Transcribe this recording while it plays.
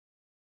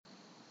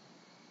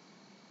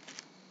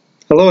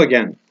Hello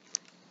again.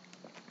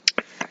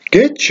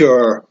 Get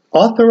your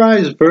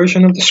authorized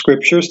version of the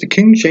Scriptures, the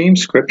King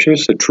James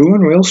Scriptures, the true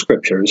and real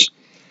Scriptures,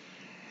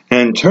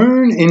 and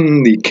turn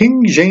in the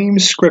King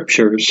James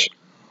Scriptures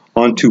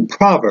onto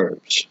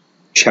Proverbs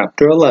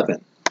chapter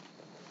 11.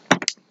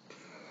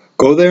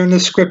 Go there in the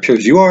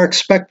Scriptures. You are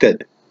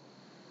expected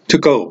to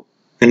go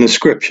in the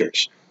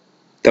Scriptures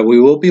that we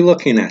will be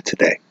looking at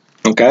today.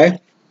 Okay?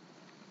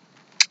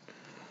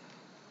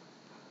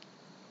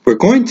 We're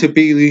going to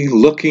be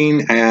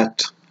looking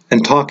at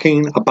and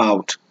talking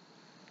about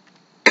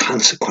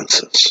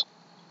consequences.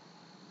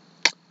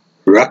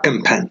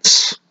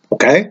 Recompense.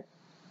 Okay?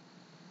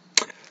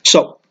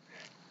 So,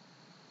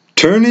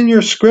 turn in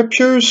your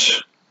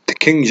Scriptures, the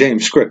King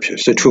James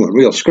Scriptures, the true and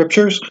real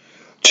Scriptures,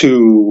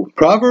 to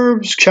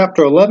Proverbs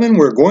chapter 11.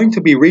 We're going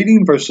to be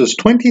reading verses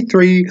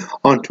 23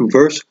 on to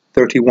verse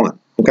 31.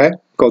 Okay?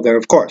 Go there,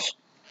 of course.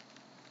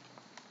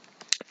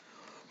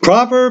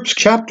 Proverbs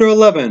chapter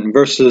 11,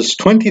 verses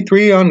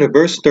 23 on to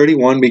verse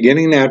 31,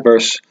 beginning at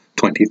verse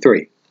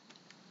 23.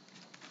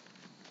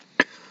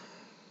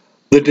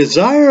 The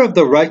desire of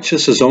the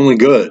righteous is only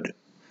good,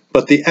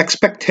 but the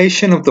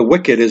expectation of the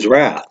wicked is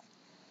wrath.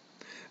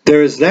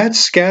 There is that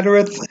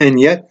scattereth and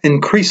yet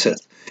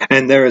increaseth,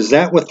 and there is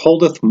that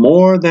withholdeth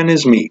more than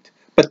is meet,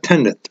 but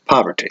tendeth to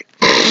poverty.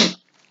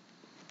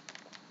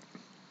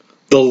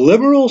 The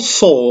liberal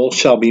soul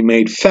shall be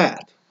made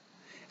fat,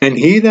 and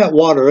he that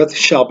watereth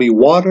shall be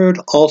watered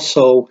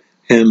also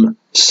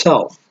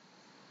himself.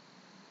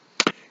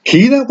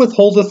 He that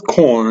withholdeth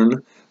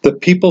corn, the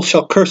people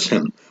shall curse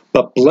him,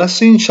 but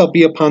blessing shall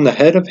be upon the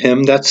head of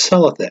him that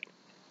selleth it.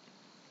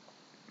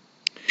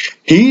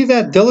 He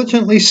that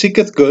diligently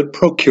seeketh good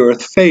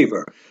procureth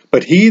favor,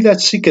 but he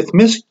that seeketh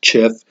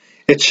mischief,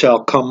 it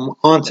shall come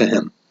unto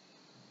him.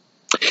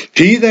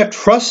 He that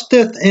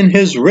trusteth in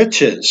his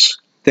riches,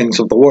 things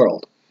of the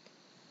world,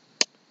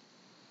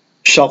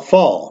 shall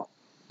fall,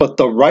 but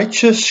the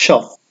righteous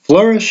shall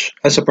flourish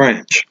as a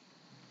branch.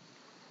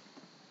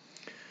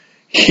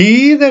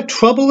 He that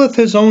troubleth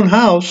his own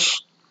house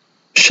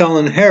shall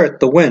inherit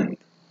the wind,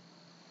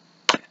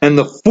 and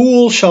the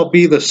fool shall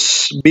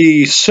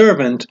be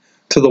servant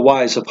to the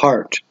wise of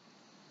heart.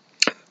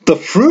 The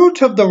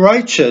fruit of the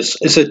righteous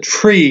is a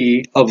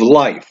tree of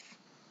life,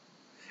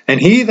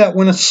 and he that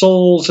winneth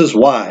souls is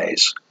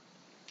wise.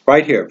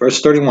 Right here,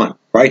 verse 31,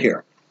 right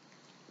here.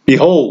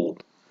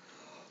 Behold,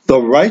 the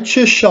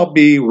righteous shall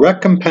be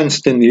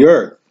recompensed in the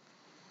earth,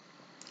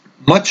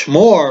 much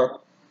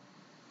more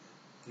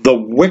the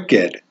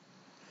wicked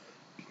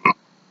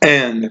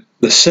and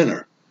the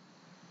sinner.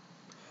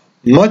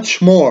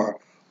 Much more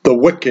the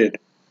wicked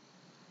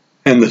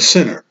and the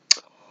sinner.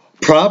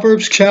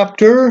 Proverbs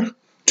chapter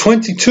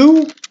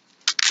 22,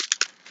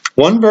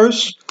 one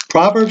verse.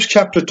 Proverbs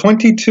chapter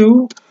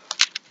 22,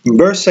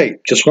 verse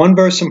 8. Just one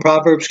verse in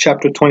Proverbs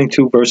chapter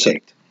 22, verse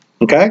 8.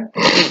 Okay?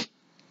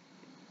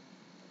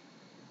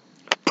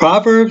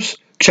 Proverbs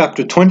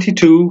chapter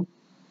 22,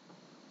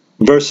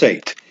 verse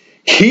 8.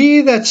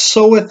 He that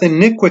soweth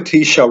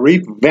iniquity shall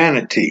reap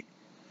vanity,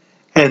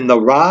 and the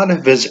rod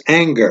of his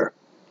anger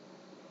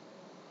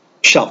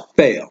shall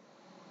fail.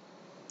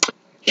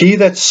 He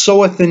that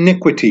soweth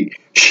iniquity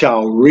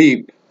shall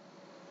reap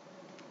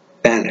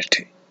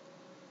vanity.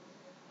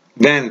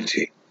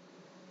 Vanity.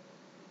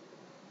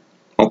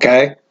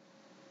 Okay?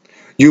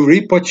 You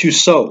reap what you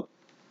sow,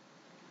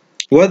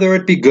 whether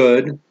it be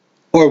good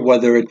or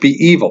whether it be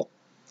evil.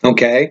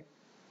 Okay?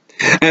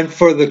 And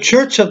for the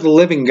Church of the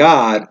Living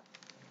God,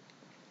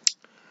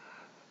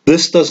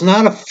 this does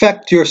not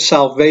affect your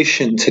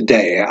salvation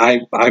today.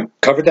 I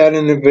covered that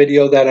in the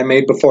video that I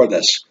made before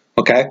this.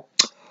 Okay?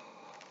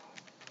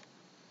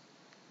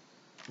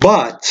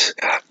 But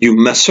you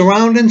mess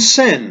around in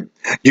sin.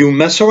 You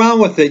mess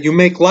around with it. You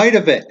make light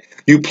of it.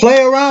 You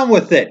play around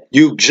with it.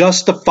 You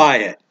justify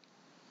it.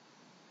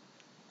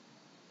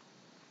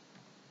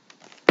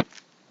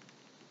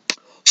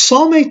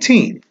 Psalm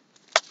 18.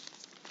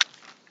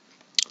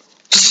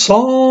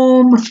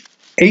 Psalm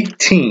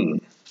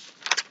 18.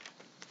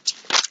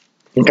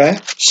 Okay?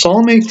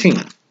 Psalm 18.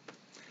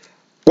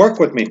 Work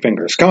with me,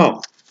 fingers. Come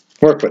on.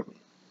 Work with me.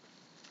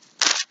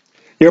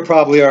 You're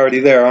probably already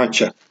there, aren't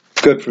you?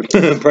 Good for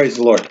praise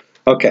the Lord.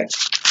 Okay.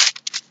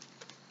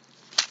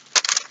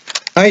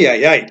 Ay,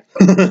 ay, ay.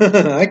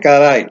 I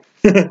got ay.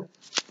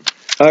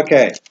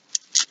 Okay.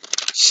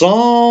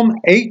 Psalm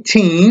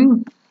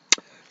 18,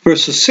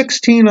 verses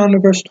 16 on to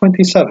verse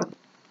 27.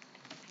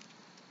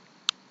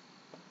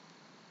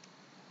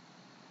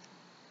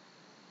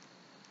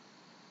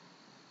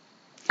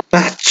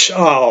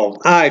 Oh,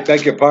 I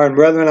beg your pardon,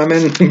 brethren. I'm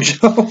in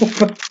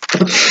Job.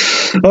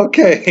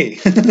 Okay.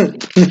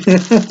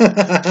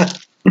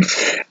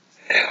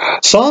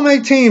 Psalm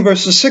 18,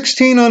 verses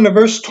 16 on to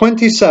verse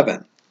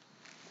 27.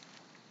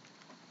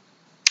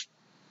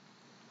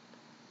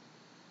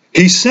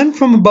 He sent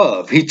from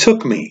above, he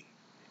took me.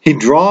 He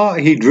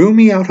drew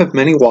me out of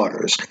many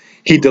waters.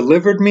 He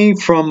delivered me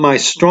from my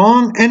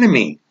strong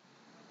enemy,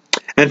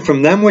 and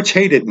from them which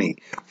hated me,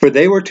 for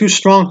they were too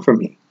strong for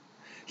me.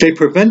 They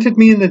prevented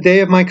me in the day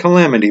of my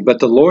calamity, but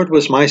the Lord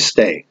was my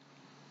stay.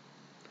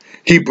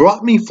 He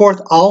brought me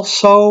forth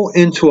also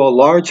into a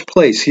large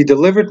place. He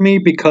delivered me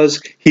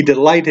because he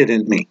delighted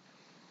in me.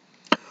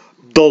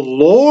 The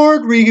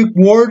Lord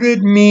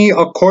rewarded me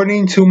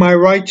according to my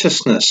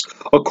righteousness.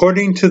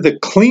 According to the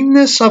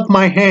cleanness of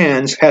my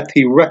hands hath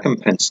he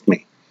recompensed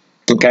me.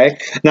 Okay?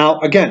 Now,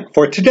 again,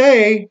 for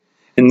today,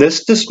 in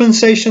this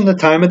dispensation, the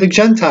time of the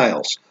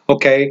Gentiles,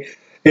 okay,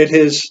 it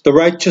is the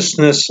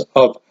righteousness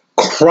of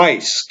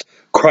Christ.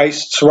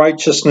 Christ's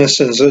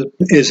righteousness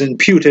is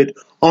imputed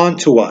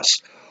onto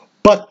us.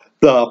 But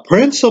the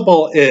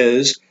principle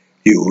is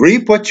you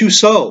reap what you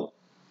sow,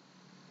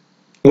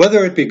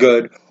 whether it be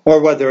good or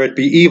whether it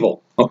be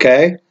evil,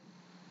 okay?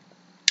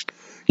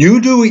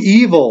 You do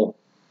evil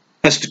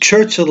as the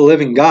church of the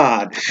living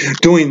God,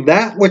 doing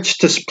that which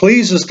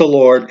displeases the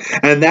Lord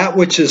and that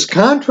which is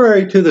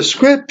contrary to the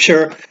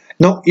Scripture.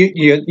 No,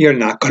 you're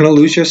not going to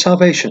lose your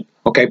salvation,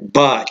 okay?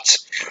 But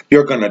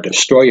you're going to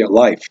destroy your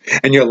life,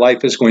 and your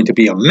life is going to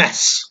be a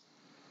mess,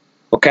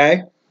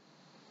 okay?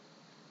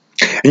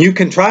 And you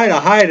can try to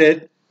hide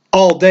it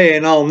all day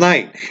and all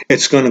night.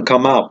 It's going to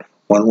come out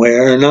one way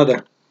or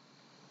another.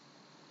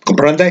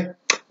 Comprende?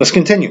 Let's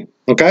continue,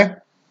 okay?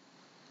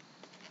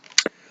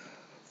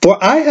 For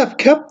I have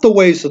kept the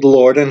ways of the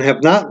Lord and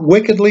have not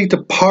wickedly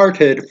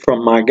departed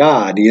from my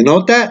God. Do you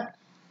note that?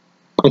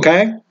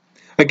 Okay?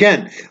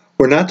 Again,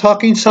 we're not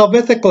talking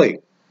salvifically.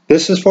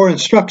 This is for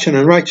instruction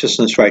in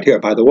righteousness right here,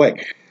 by the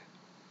way.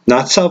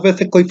 Not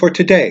salvifically for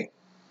today.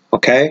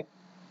 Okay?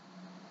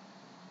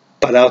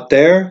 But out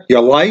there,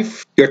 your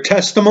life, your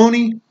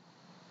testimony.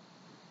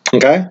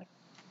 Okay?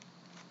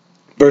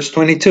 Verse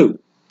 22.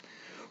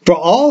 For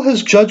all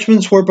his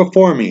judgments were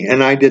before me,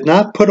 and I did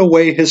not put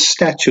away his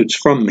statutes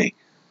from me.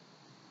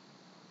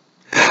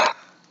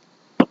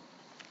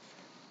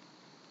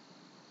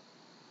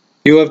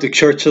 You have the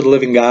church of the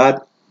living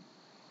God.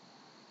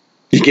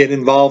 You get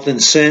involved in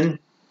sin.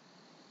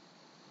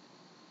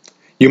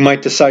 You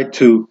might decide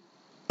to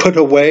put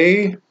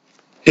away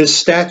his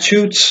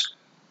statutes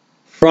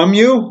from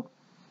you.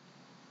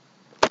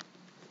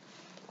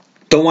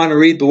 Don't want to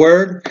read the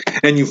word.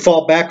 And you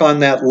fall back on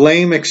that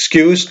lame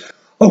excuse.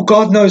 Oh,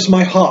 God knows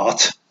my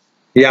heart.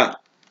 Yeah.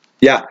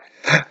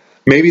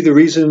 Maybe the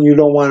reason you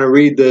don't want to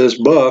read this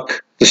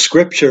book, the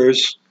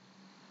scriptures,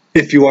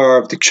 if you are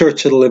of the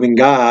church of the living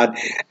God,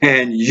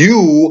 and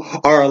you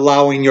are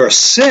allowing your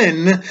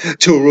sin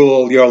to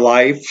rule your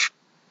life,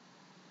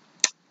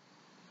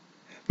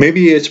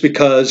 maybe it's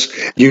because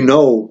you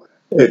know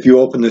if you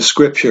open the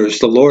scriptures,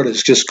 the Lord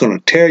is just going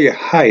to tear your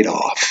hide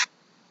off.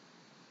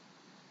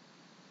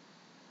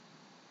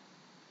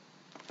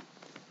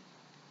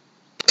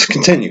 Let's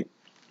continue.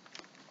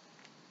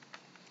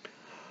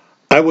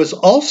 I was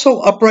also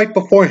upright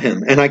before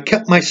him, and I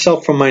kept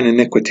myself from mine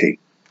iniquity.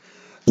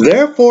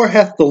 Therefore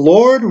hath the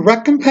Lord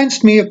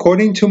recompensed me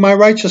according to my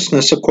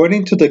righteousness,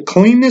 according to the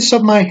cleanness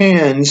of my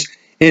hands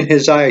in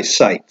his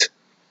eyesight.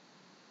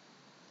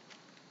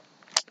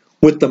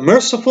 With the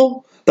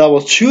merciful thou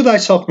wilt shew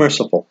thyself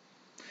merciful.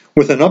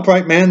 With an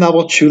upright man thou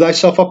wilt shew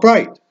thyself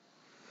upright.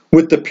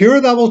 With the pure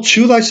thou wilt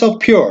shew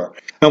thyself pure.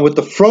 And with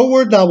the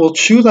froward thou wilt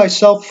shew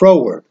thyself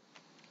froward.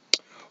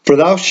 For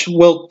thou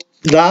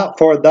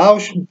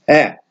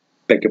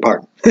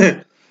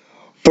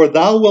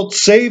wilt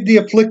save the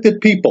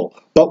afflicted people,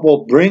 but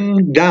wilt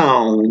bring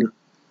down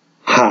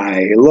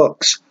high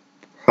looks.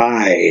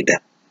 Pride.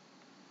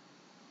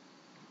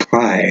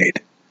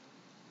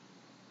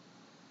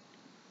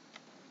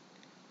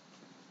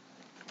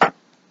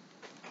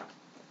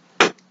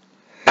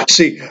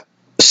 See,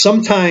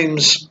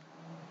 sometimes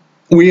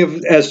we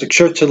have, as the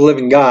Church of the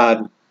Living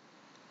God,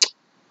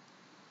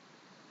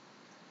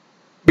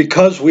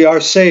 because we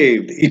are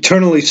saved,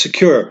 eternally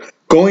secure,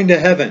 going to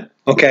heaven,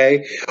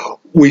 okay,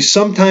 we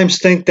sometimes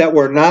think that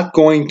we're not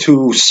going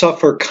to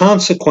suffer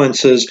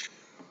consequences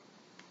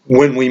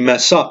when we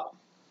mess up,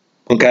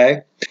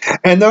 okay?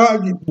 And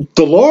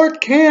the Lord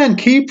can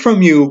keep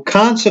from you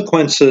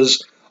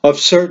consequences of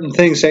certain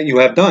things that you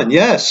have done.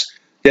 Yes,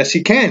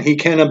 he can. He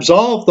can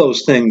absolve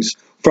those things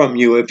from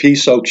you if he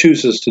so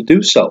chooses to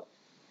do so.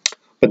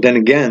 But then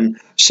again,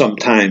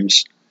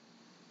 sometimes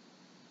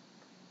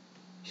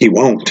he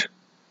won't.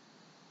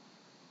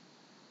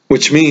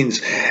 Which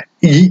means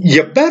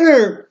you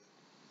better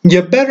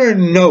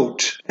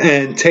note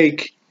and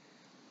take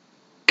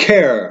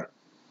care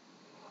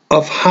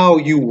of how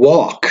you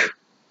walk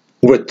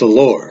with the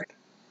Lord,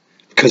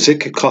 because it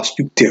could cost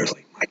you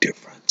dearly, my dear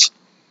friends.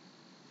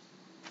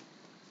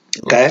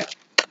 Okay?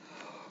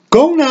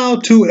 Go now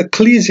to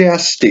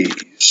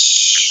Ecclesiastes.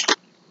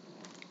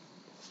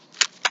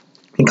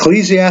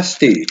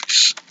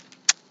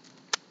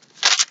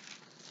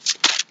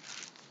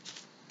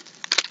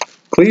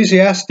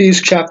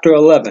 Ecclesiastes chapter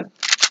 11.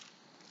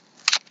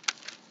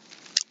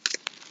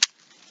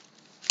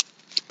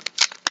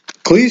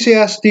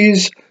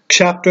 Ecclesiastes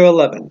chapter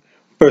 11,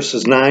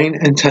 verses 9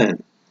 and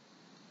 10.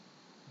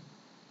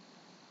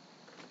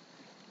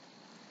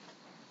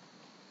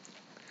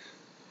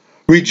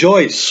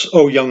 Rejoice,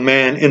 O young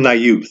man, in thy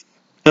youth,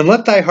 and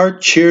let thy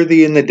heart cheer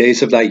thee in the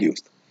days of thy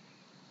youth.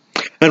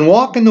 and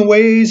walk in the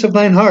ways of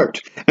thine heart,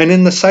 and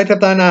in the sight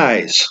of thine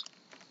eyes.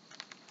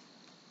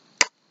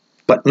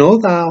 But know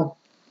thou,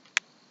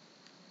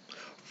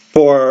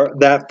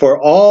 for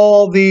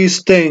all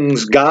these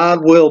things God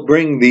will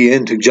bring thee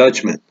into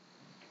judgment.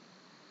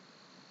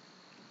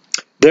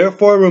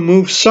 Therefore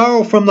remove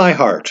sorrow from thy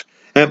heart,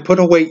 and put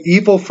away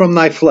evil from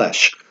thy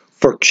flesh,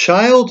 for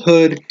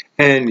childhood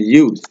and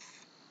youth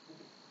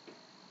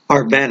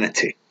are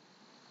vanity.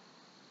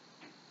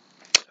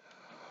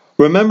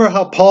 Remember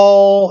how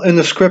Paul in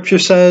the scripture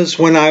says,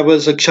 when I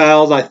was a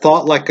child, I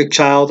thought like a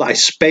child, I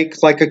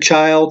spake like a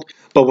child,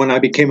 but when I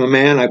became a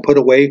man, I put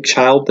away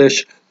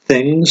childish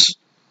things?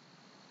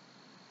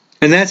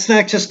 And that's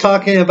not just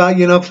talking about,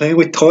 playing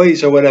with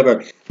toys or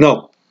whatever.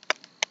 No,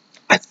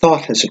 I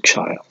thought as a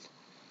child.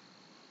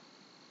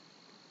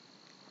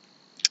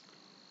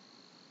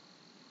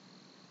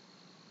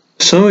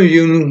 Some of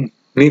you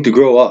need to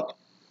grow up.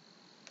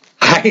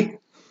 Hi.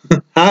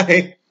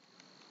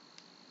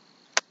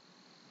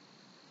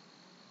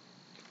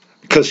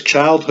 Because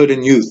childhood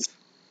and youth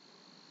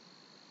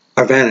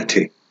are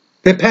vanity.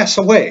 They pass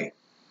away.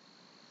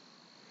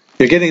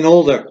 You're getting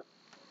older.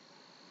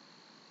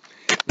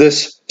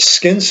 This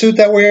skin suit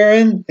that we're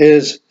in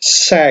is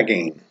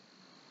sagging.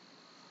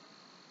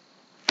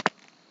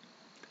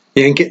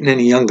 You ain't getting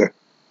any younger.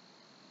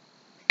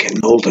 You're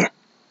getting older.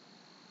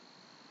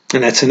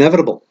 And that's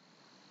inevitable.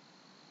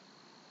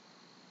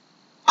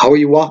 How are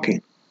you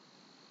walking?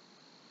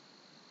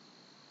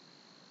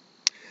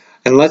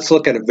 And let's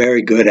look at a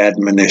very good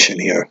admonition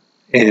here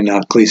in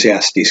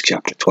Ecclesiastes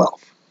chapter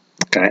 12.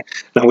 Okay.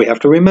 Now we have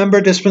to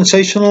remember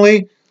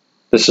dispensationally,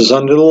 this is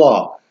under the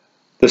law.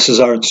 This is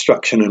our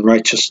instruction in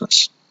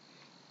righteousness.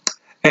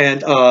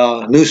 And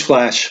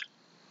newsflash,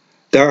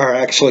 there are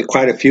actually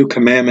quite a few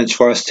commandments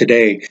for us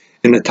today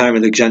in the time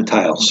of the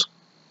Gentiles.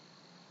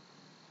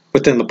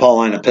 Within the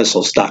Pauline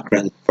epistles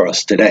doctrine for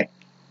us today.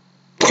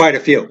 Quite a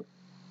few.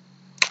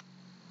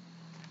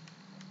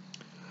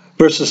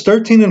 Verses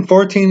 13 and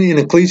 14 in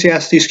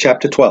Ecclesiastes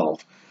chapter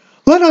 12.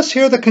 Let us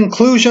hear the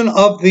conclusion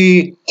of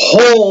the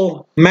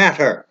whole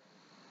matter.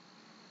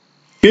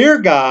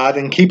 Fear God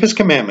and keep his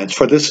commandments,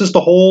 for this is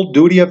the whole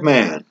duty of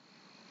man.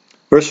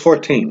 Verse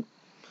 14.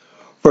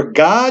 For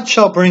God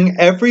shall bring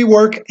every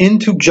work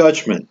into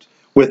judgment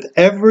with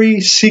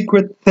every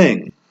secret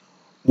thing,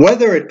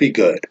 whether it be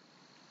good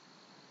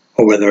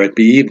or whether it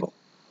be evil.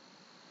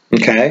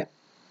 Okay?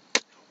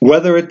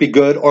 Whether it be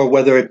good or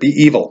whether it be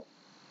evil.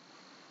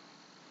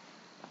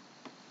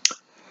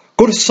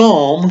 Go to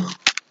Psalm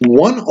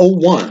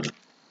 101.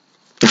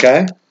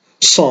 Okay?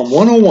 Psalm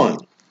 101.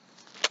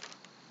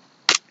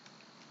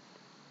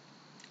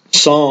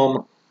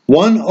 Psalm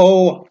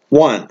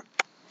 101.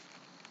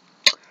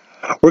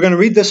 We're going to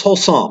read this whole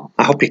psalm.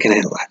 I hope you can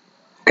handle that.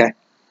 Okay?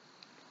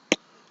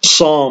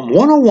 Psalm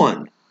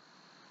 101.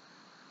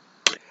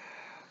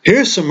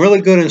 Here's some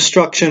really good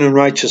instruction in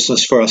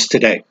righteousness for us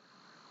today.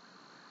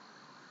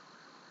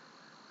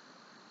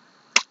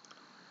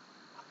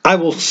 I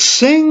will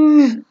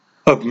sing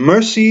of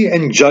mercy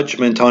and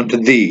judgment unto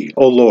thee,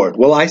 O Lord.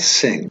 Will I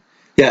sing?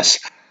 Yes,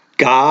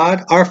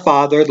 God, our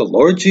Father, the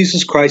Lord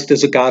Jesus Christ,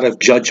 is a God of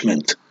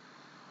judgment.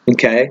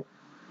 Okay?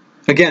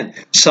 Again,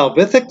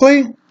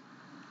 salvifically,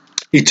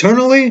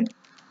 eternally,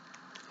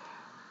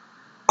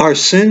 our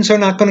sins are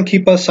not going to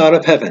keep us out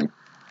of heaven.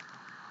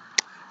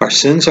 Our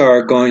sins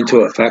are going to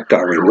affect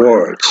our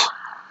rewards.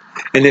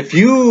 And if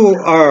you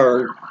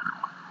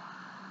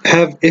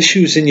have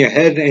issues in your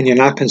head and you're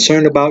not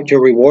concerned about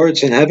your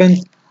rewards in heaven,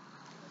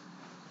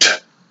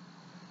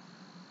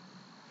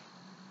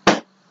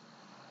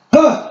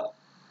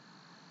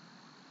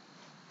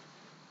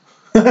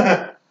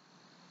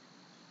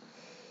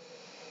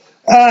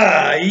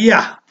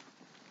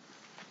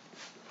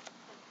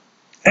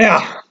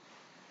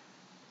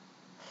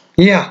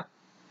 Yeah.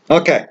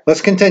 Okay,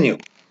 let's continue.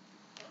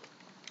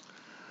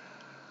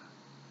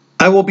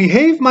 I will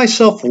behave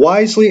myself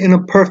wisely in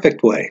a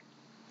perfect way.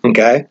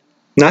 Okay?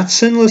 Not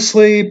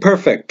sinlessly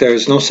perfect.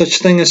 There's no such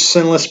thing as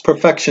sinless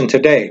perfection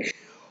today.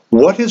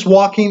 What is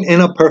walking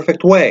in a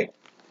perfect way?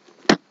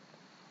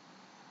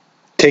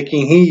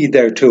 Taking heed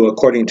thereto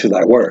according to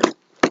thy word.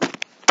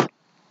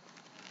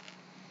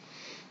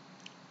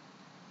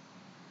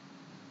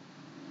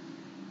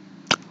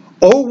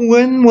 O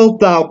when wilt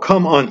thou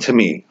come unto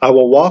me? I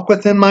will walk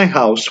within my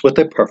house with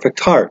a perfect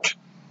heart.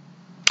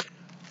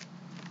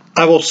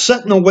 I will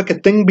set no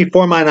wicked thing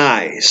before mine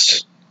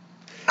eyes.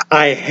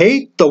 I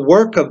hate the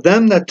work of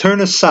them that turn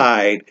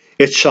aside.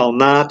 It shall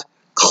not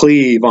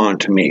cleave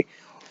unto me.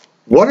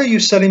 What are you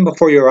setting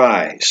before your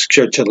eyes,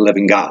 Church of the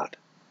Living God?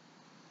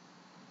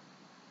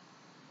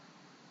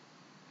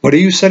 What are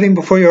you setting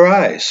before your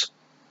eyes?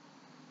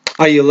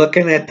 Are you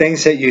looking at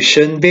things that you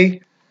shouldn't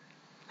be?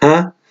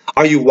 Huh?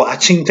 Are you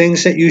watching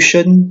things that you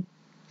shouldn't?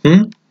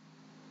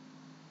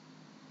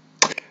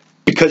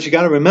 Because you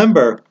got to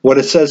remember what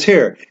it says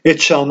here.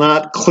 It shall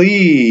not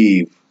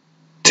cleave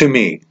to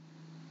me.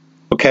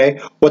 Okay?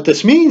 What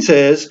this means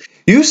is,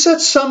 you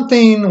set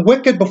something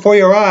wicked before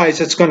your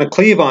eyes, it's going to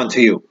cleave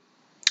onto you.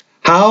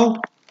 How?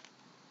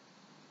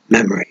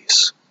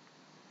 Memories.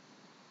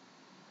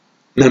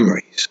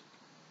 Memories.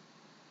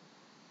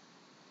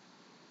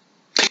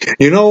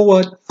 You know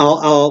what?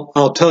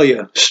 I'll tell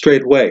you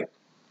straight away.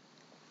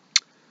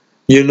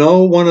 You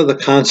know, one of the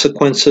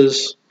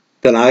consequences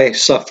that I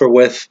suffer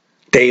with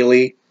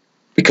daily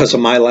because of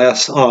my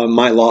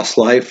lost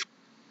life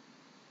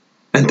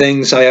and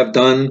things I have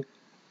done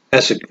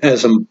as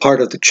a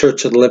part of the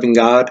Church of the Living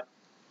God?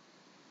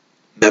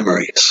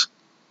 Memories.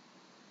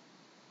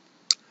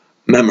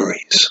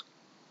 Memories.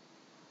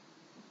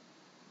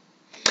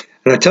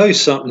 And I tell you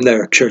something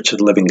there, Church of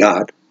the Living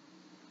God.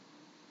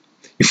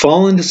 You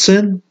fall into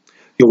sin,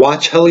 you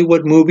watch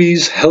Hollywood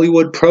movies,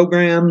 Hollywood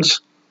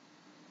programs,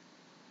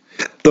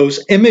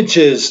 those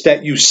images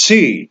that you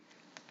see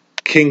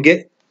can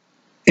get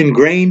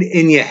ingrained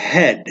in your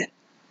head.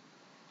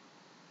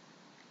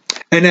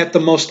 And at the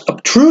most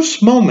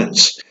obtruse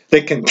moments,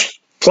 they can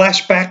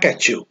flash back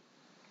at you.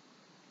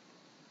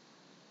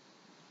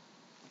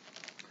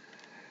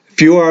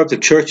 If you are of the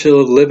Church of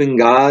the Living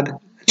God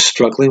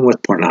struggling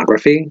with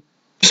pornography,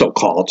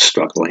 so-called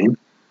struggling,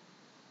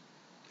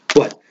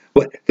 what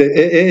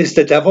is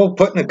the devil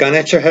putting a gun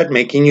at your head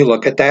making you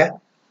look at that?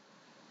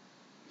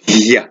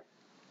 Yeah.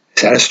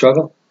 Is that a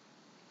struggle?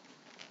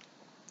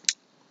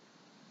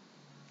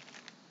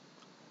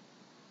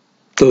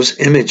 Those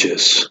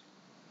images,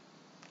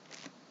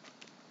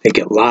 they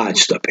get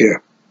lodged up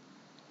here.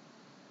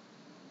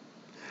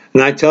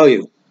 And I tell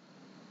you,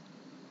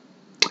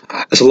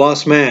 as a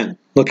lost man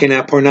looking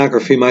at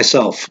pornography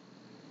myself,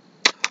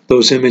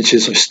 those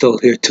images are still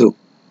here too.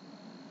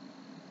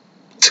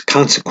 It's a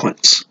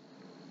consequence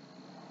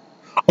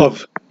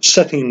of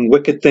setting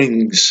wicked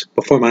things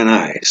before mine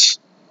eyes.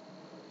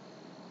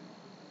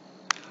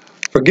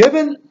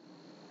 Forgiven?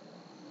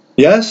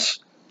 Yes.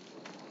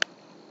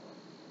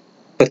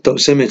 But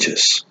those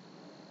images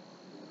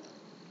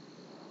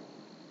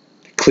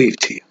cleave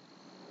to you.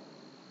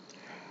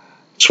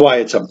 That's why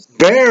it's a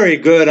very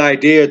good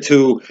idea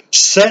to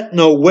set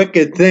no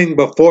wicked thing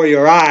before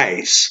your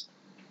eyes.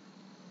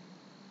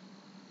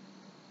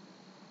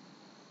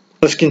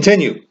 Let's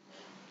continue.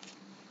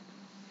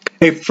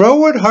 A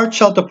froward heart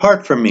shall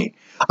depart from me.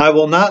 I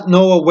will not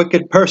know a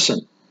wicked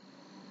person.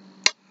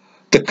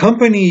 The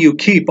company you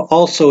keep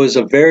also is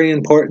a very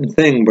important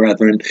thing,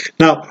 brethren.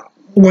 Now,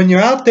 when you're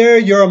out there,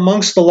 you're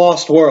amongst the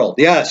lost world.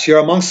 Yes, you're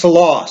amongst the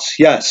lost.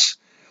 Yes.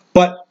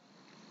 But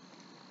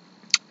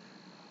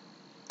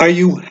are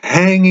you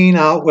hanging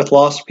out with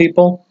lost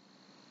people?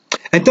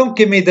 And don't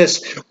give me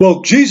this,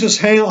 well, Jesus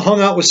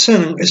hung out with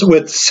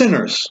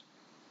sinners.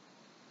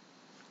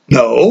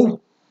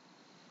 No.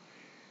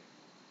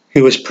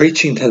 He was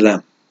preaching to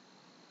them.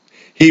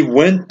 He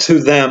went to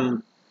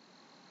them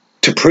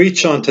to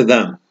preach unto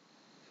them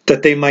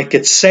that they might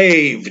get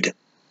saved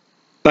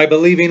by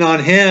believing on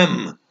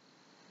him.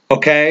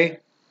 Okay?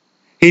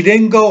 He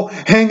didn't go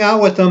hang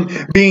out with them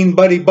being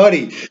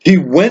buddy-buddy. He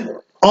went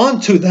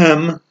onto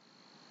them.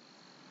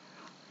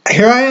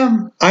 Here I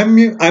am. I'm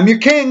your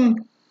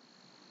king.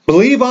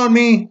 Believe on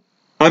me.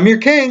 I'm your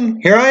king.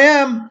 Here I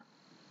am.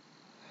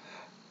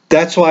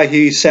 That's why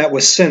he sat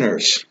with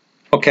sinners.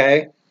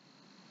 Okay?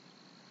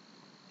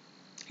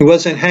 He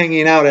wasn't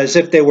hanging out as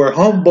if they were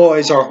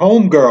homeboys or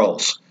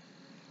homegirls.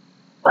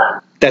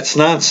 That's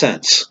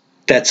nonsense.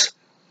 That's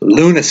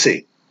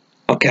lunacy.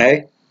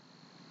 Okay?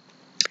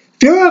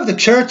 If you're of the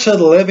Church of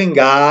the Living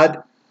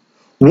God,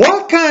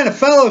 what kind of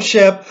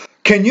fellowship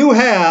can you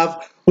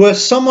have with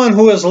someone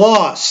who is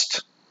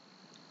lost?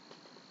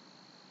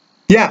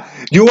 Yeah,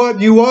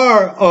 you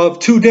are of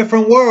two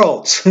different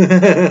worlds,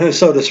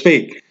 so to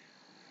speak.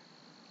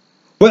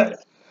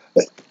 But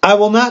I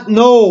will not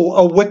know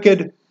a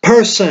wicked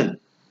person.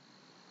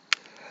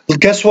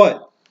 Guess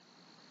what?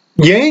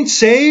 You ain't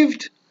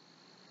saved,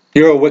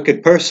 you're a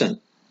wicked person.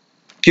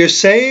 If you're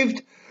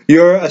saved,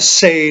 you're a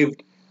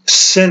saved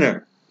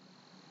sinner.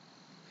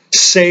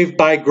 Saved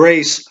by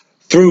grace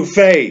through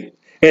faith.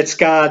 It's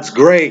God's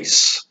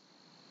grace.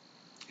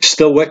 You're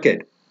still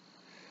wicked.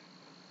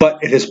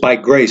 But it is by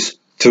grace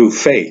through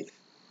faith.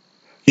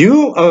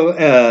 You,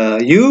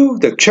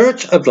 the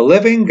Church of the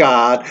Living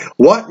God,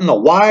 what in the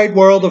wide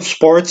world of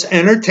sports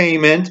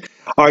entertainment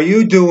are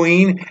you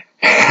doing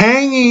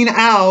hanging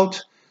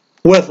out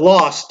with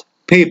lost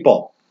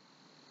people?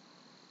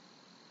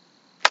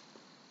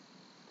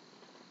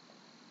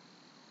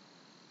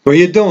 What are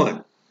you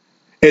doing?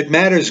 It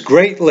matters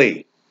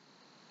greatly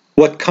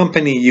what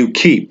company you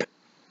keep.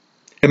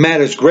 It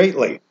matters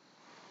greatly.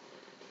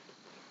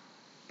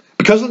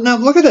 Because now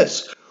look at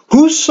this.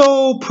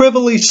 Whoso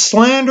privily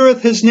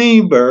slandereth his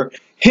neighbor,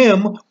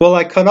 him will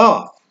I cut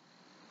off.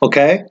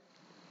 Okay?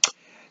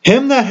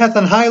 Him that hath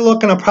an high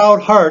look and a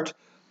proud heart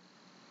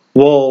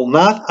will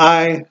not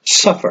I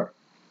suffer.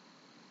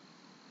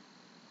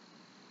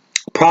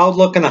 Proud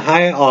look and a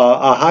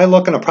high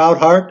look and a proud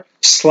heart,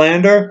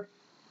 slander.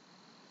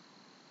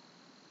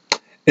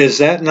 Is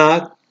that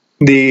not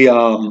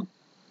the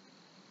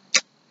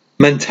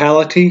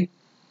mentality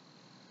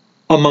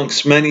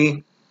amongst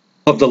many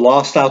of the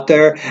lost out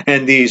there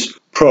and these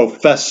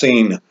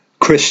professing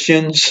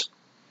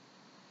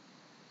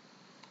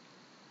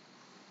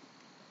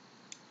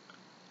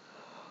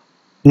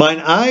Mine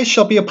eyes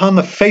shall be upon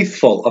the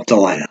faithful of the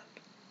land.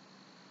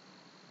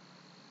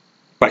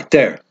 Right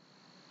there.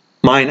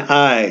 Mine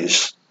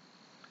eyes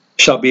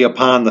shall be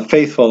upon the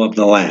faithful of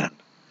the land,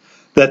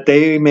 that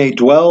they may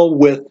dwell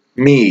with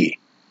me.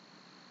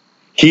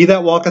 He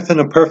that walketh in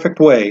a perfect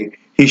way,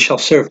 he shall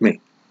serve me.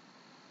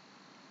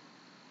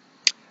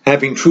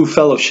 Having true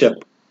fellowship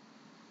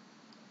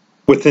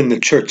within the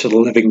church of the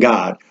living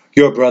God,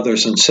 your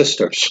brothers and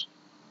sisters.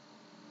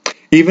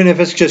 Even if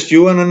it's just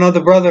you and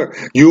another brother,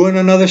 you and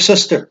another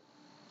sister.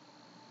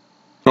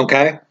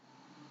 Okay?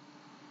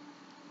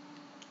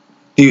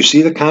 Do you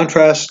see the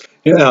contrast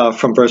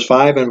from verse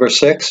 5 and verse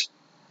 6?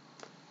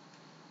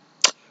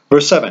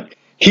 Verse 7.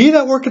 He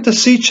that worketh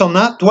deceit shall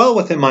not dwell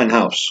within my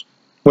house.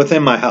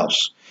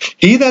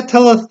 He that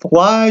telleth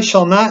lies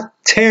shall not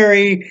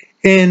tarry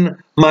in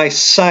my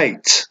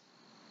sight.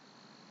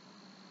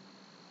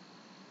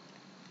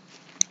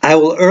 I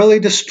will early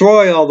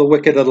destroy all the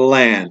wicked of the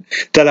land,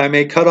 that I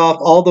may cut off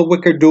all the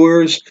wicked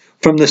doers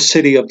from the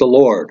city of the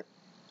Lord.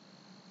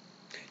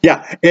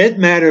 Yeah, it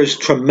matters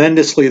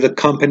tremendously the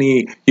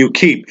company you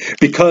keep,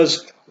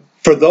 because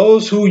for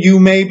those who you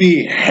may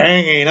be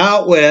hanging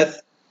out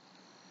with,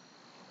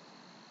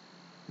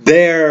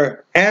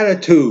 their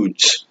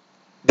attitudes,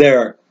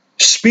 their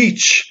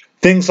speech,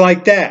 things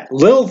like that,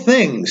 little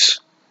things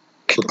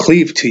can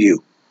cleave to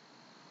you.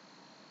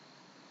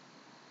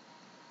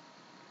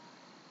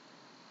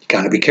 You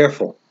got to be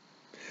careful.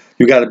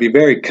 You got to be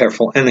very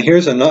careful. And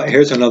here's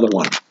another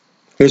one.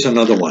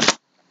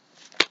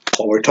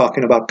 While we're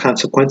talking about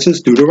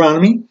consequences,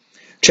 Deuteronomy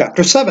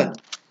chapter 7.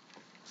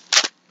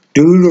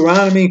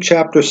 Deuteronomy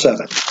chapter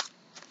 7.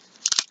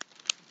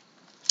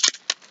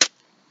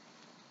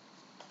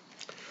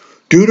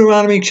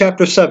 Deuteronomy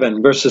chapter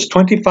 7, verses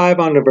 25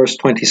 on to verse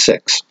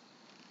 26.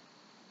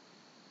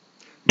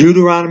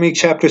 Deuteronomy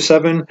chapter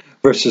 7,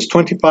 verses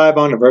 25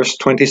 on to verse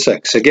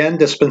 26. Again,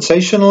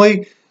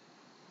 dispensationally,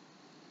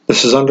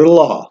 this is under the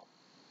law.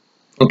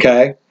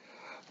 Okay?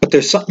 But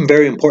there's something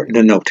very important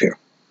to note here.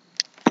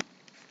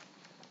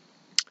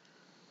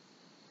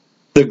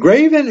 The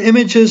graven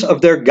images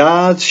of their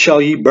gods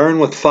shall ye burn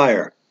with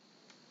fire.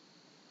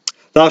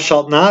 Thou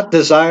shalt not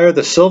desire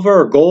the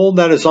silver or gold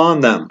that is on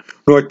them,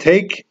 nor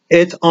take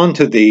it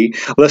unto thee,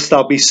 lest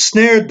thou be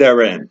snared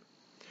therein.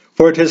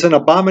 For it is an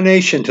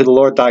abomination to the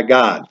Lord thy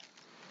God.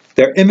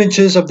 They're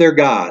images of their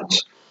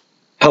gods.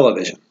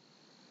 Television.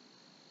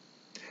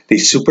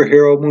 These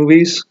superhero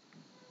movies,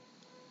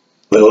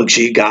 little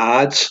g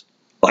gods,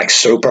 like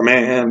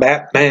Superman,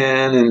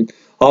 Batman, and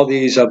all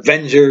these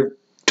Avenger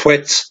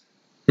twits.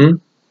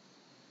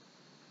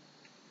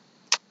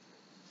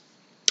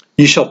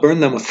 Ye shall burn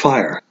them with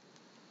fire.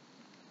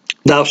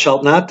 Thou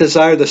shalt not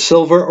desire the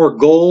silver or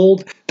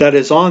gold that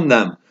is on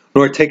them,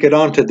 nor take it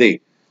unto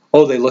thee.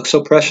 Oh, they look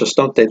so precious,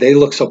 don't they? They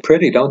look so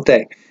pretty, don't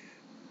they?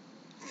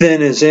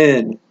 Thin is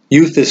in,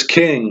 youth is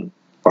king,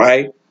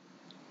 right?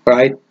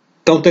 Right?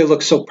 Don't they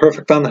look so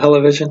perfect on the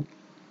television?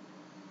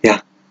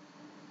 Yeah.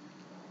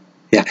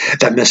 Yeah,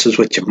 that messes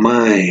with your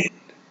mind.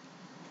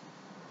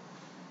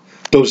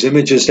 Those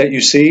images that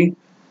you see,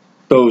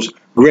 those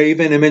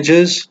graven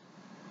images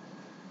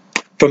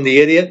from the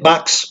idiot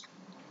box,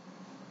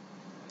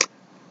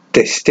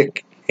 they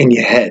stick in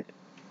your head.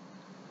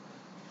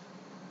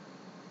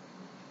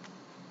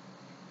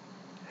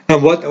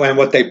 And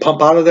what they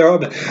pump out of there,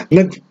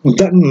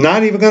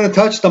 not even going to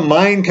touch the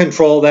mind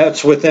control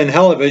that's within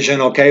television,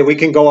 okay? We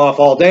can go off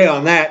all day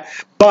on that.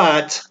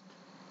 But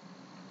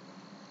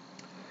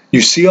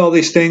you see all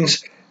these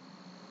things,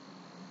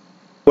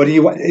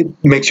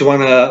 it makes you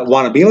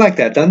want to be like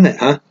that, doesn't it,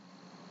 huh?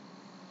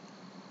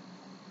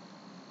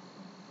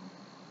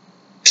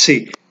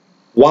 See,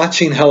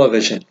 watching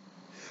television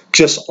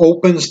just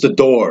opens the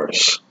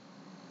doors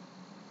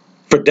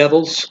for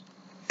devils,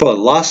 for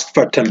lust,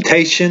 for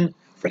temptation,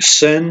 for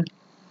sin.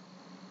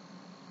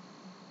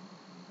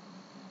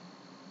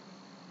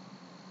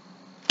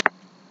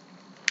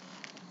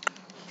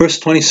 Verse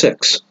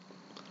 26.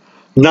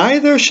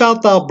 Neither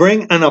shalt thou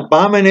bring an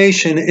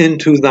abomination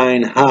into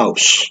thine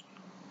house,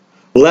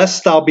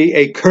 lest thou be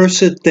a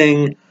cursed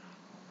thing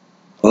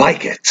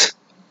like it.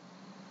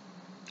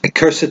 A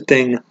cursed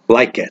thing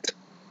like it.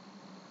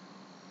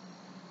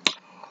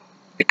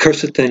 A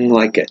cursed thing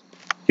like it.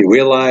 You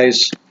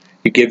realize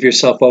you give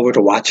yourself over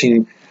to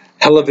watching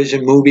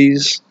television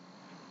movies,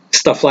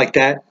 stuff like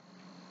that.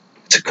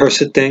 It's a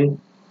cursed thing.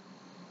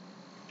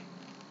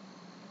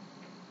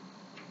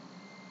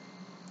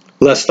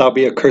 Lest thou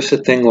be a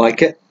cursed thing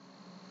like it.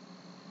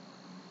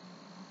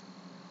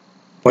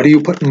 What are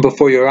you putting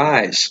before your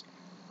eyes?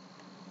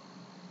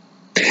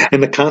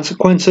 And the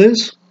consequence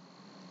is,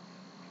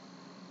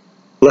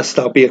 lest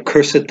thou be a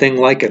cursed thing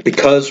like it.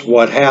 Because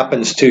what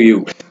happens to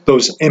you?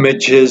 Those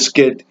images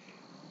get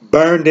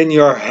burned in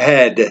your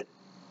head.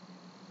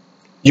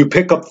 You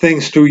pick up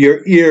things through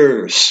your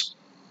ears.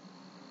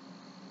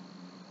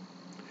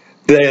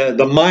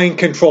 The mind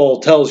control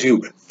tells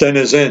you, thin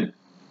is in,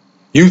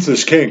 youth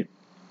is king.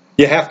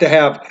 You have to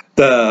have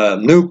the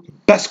new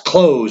best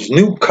clothes,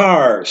 new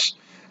cars.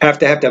 Have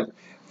to have the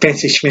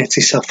fancy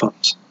schmancy cell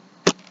phones.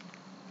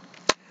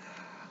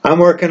 I'm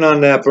working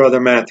on that, Brother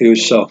Matthew,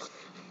 so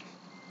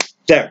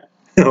there,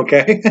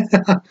 okay?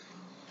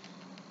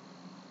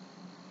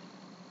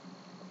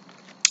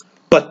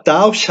 But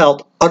thou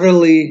shalt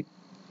utterly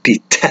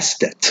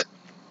detest it,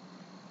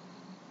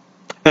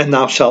 and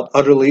thou shalt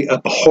utterly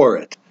abhor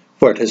it,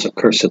 for it is a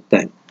cursed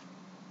thing.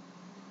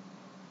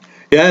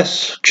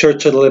 Yes,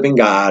 Church of the Living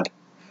God,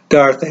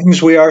 there are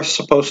things we are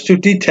supposed to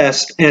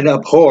detest and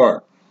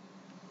abhor.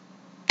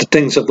 The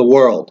things of the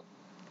world.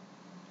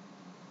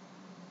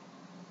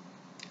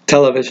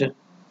 Television,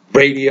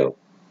 radio,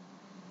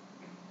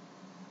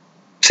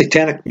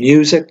 satanic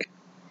music,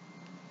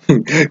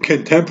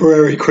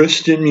 contemporary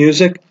Christian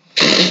music.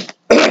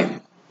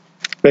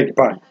 Beg your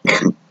pardon.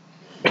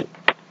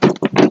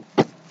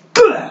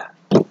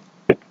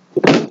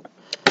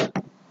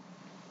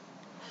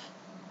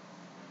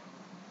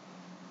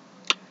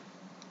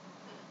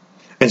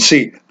 And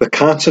see, the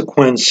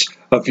consequence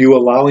of you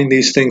allowing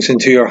these things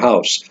into your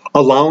house,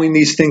 allowing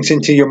these things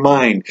into your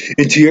mind,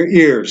 into your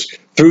ears,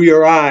 through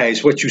your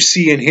eyes, what you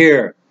see and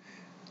hear,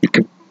 you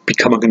can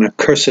become an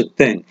accursed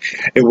thing.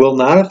 It will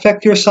not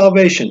affect your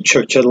salvation,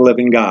 Church of the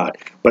Living God,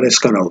 but it's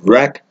going to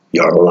wreck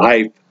your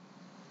life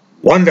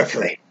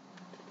wonderfully.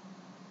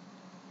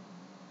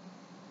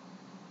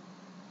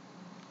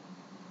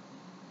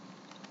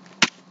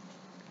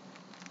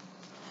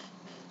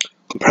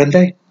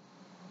 Comprende?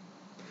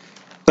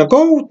 Now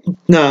go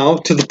now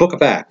to the book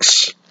of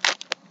Acts.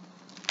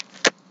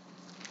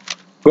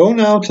 Go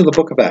now to the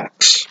book of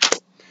Acts.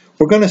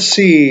 We're going to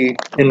see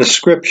in the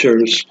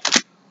scriptures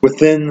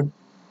within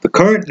the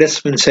current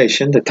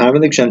dispensation, the time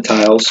of the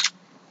Gentiles,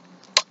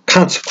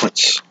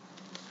 consequence.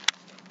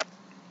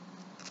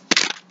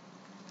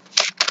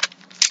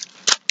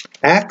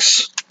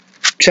 Acts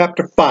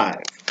chapter 5.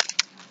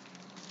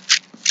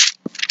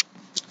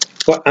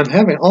 Well, I'm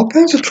having all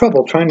kinds of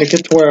trouble trying to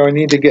get to where I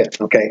need to get.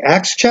 Okay,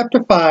 Acts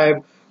chapter 5,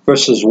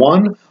 verses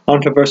 1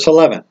 on to verse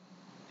 11.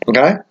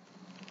 Okay?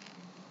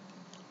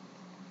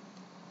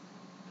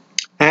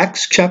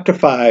 Acts chapter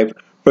 5,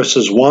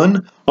 verses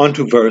 1 on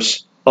to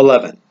verse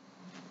 11.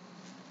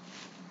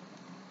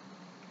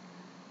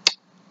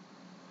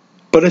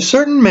 But a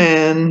certain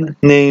man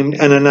named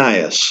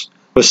Ananias,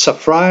 with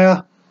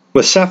Sapphira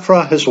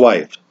his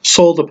wife,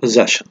 sold a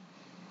possession,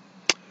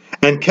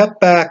 and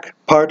kept back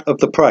part of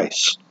the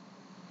price,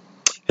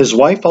 his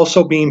wife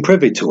also being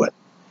privy to it,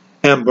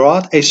 and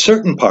brought a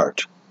certain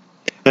part,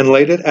 and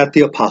laid it at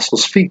the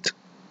apostles' feet.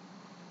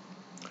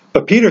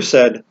 But Peter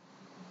said,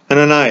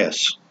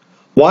 Ananias,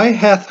 why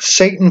hath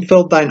Satan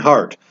filled thine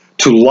heart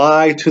to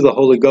lie to the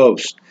Holy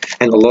Ghost?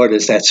 And the Lord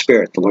is that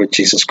Spirit, the Lord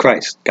Jesus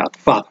Christ, God the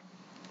Father.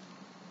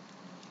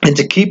 And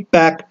to keep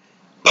back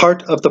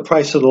part of the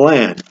price of the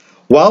land.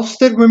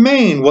 Whilst it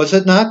remained, was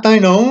it not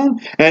thine own?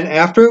 And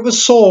after it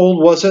was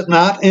sold, was it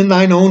not in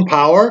thine own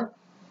power?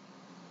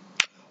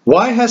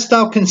 Why hast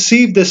thou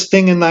conceived this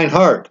thing in thine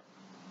heart?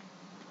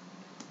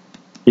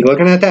 You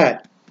looking at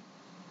that?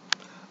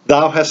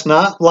 Thou hast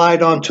not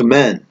lied unto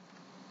men,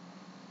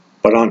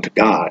 but unto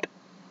God.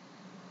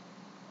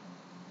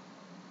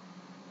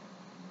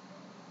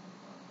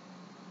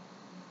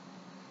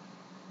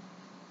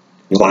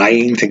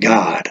 Lying to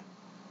God.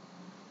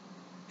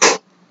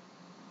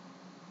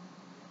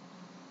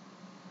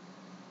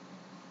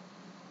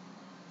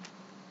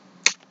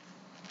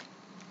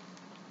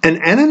 And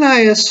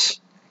Ananias,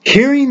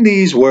 hearing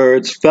these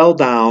words, fell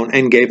down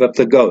and gave up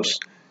the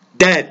ghost,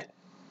 dead.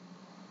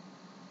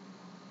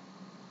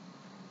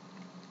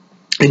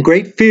 And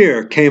great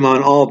fear came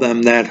on all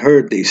them that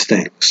heard these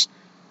things.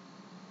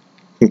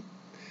 You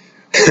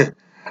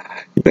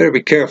better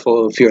be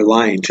careful if you're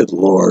lying to the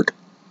Lord.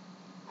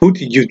 Who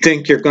do you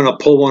think you're going to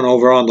pull one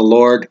over on the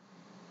Lord?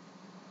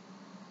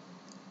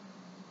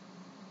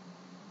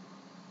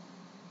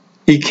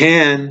 He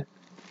can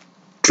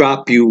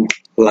drop you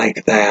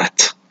like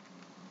that.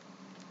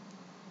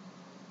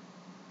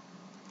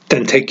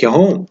 Then take you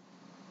home.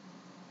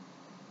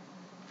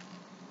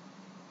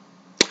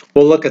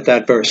 We'll look at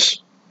that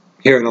verse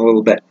here in a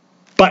little bit.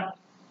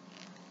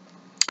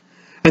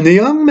 And the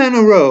young men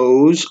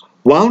arose,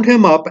 wound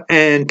him up,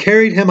 and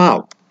carried him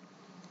out,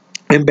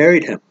 and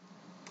buried him.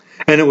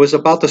 And it was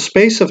about the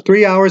space of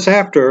 3 hours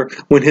after,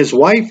 when his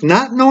wife,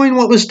 not knowing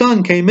what was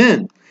done, came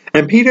in.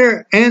 And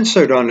Peter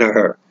answered unto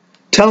her,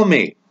 Tell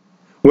me,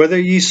 whether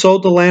ye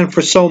sold the land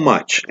for so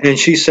much? And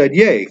she said,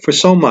 Yea, for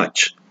so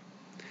much.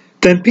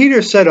 Then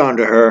Peter said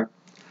unto her,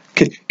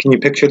 Can you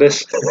picture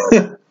this?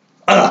 Then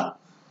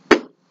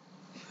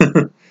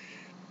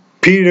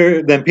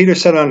Peter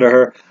said unto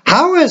her,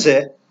 How is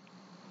it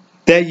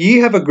that ye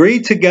have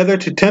agreed together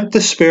to tempt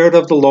the Spirit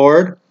of the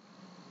Lord?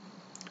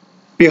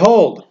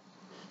 Behold,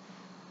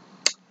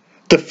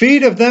 the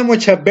feet of them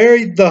which have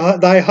buried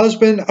thy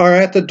husband are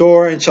at the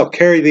door, and shall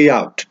carry thee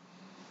out.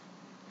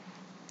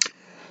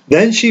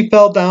 Then she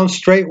fell down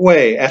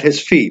straightway at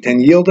his feet,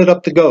 and yielded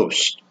up the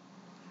ghost.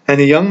 And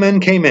the young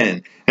men came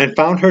in, and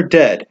found her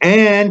dead,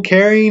 and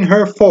carrying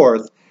her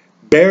forth,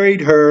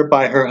 buried her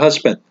by her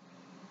husband.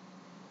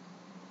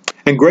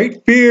 And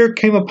great fear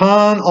came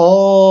upon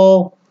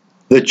all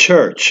the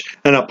church,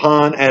 and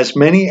upon as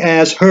many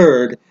as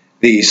heard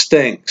these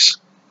things.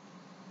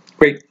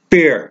 Great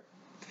fear.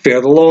 Fear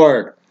the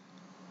Lord.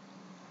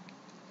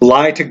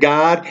 Lie to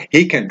God,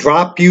 He can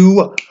drop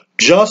you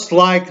just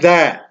like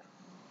that.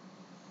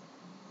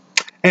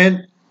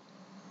 And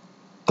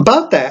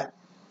about that,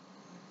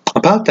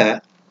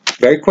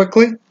 very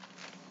quickly,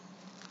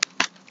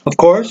 of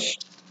course,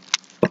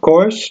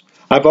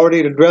 I've already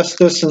addressed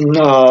this in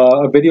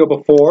a video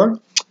before.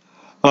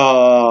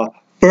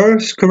 1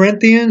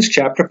 Corinthians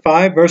chapter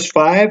 5, verse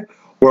 5.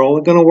 We're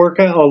only going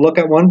to look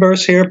at one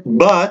verse here,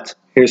 but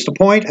here's the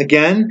point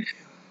again.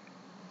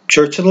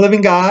 Church of the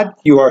Living God,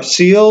 you are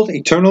sealed,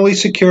 eternally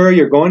secure,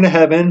 you're going to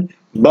heaven,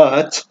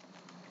 but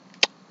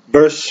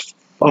verse,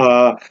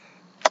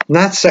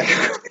 not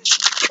second,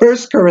 1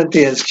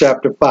 Corinthians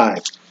chapter 5,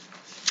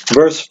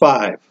 verse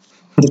 5.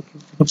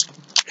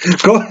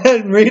 Go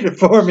ahead and read it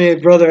for me,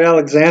 Brother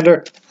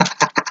Alexander.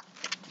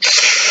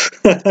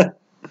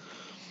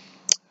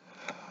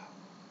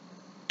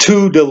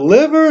 To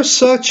deliver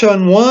such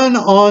an one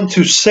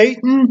unto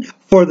Satan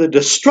for the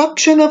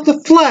destruction of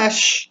the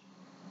flesh,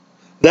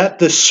 that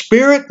the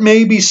spirit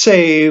may be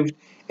saved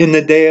in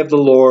the day of the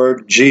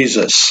Lord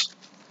Jesus.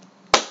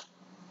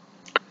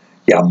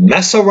 You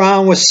mess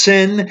around with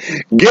sin,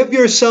 give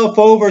yourself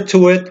over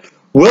to it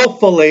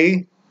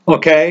willfully,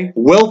 okay?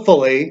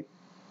 Willfully.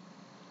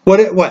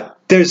 What?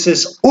 There's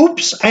this,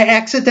 oops, I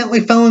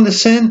accidentally fell into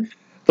sin.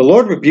 The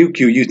Lord rebuke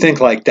you, you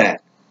think like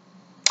that.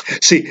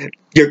 See,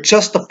 you're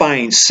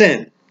justifying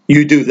sin.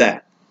 You do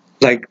that.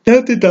 Like,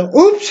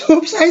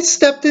 oops, I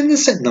stepped into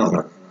sin.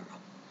 No.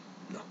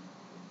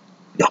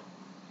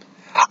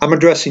 I'm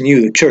addressing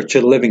you, the Church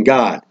of the Living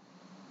God.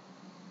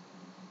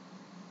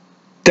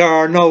 There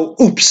are no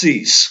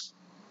oopsies.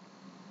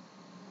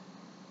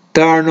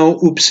 There are no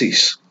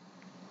oopsies.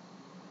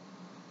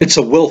 It's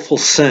a willful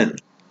sin.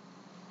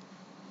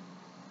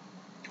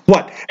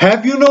 What?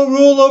 Have you no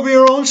rule over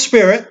your own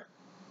spirit?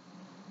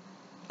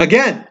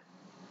 Again,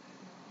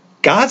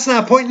 God's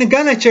not pointing a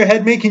gun at your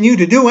head making you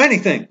to do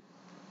anything.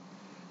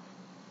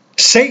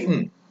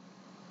 Satan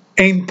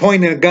ain't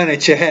pointing a gun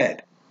at your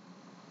head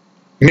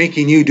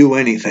making you do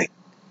anything.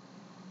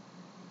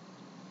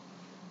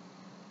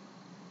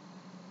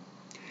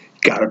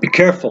 You got to be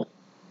careful,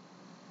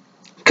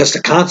 because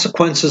the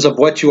consequences of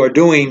what you are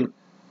doing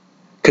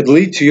could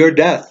lead to your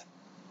death.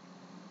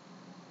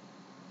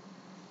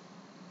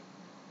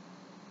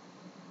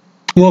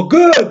 Well,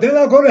 good, then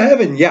I'll go to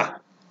heaven. Yeah.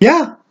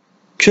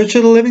 Church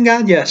of the Living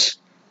God, yes.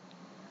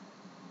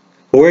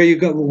 Where are you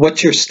go?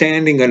 What's your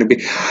standing going to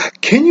be?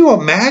 Can you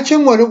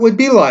imagine what it would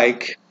be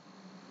like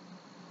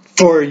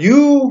for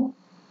you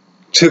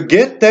to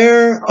get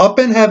there up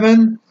in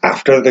heaven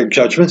after the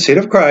judgment seat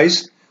of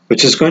Christ,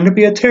 which is going to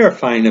be a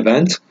terrifying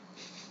event?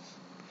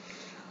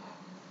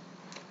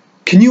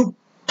 Can you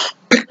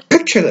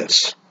picture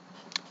this?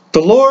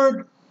 The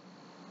Lord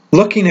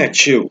looking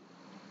at you,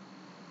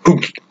 who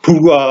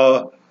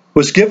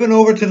was given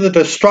over to the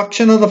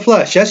destruction of the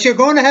flesh. Yes, you're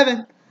going to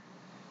heaven,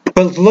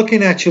 but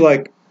looking at you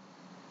like,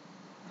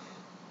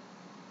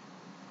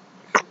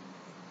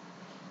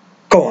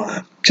 go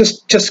on,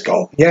 just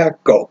go. Yeah,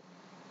 go.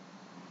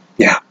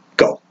 Yeah,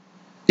 go.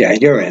 Yeah,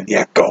 you're in.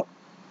 Yeah, go.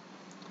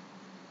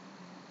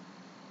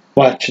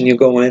 Watching you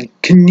go in.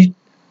 Can you,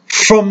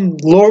 from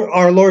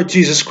our Lord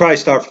Jesus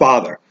Christ, our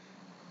Father,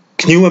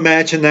 can you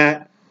imagine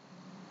that?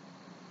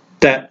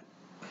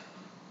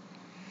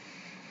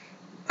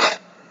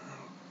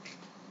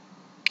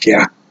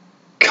 Yeah,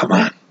 come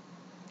on.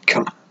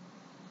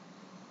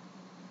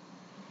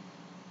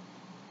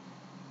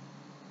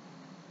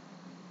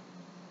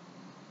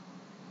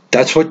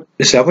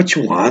 Is that what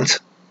you want?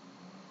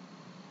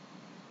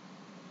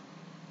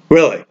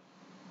 Really?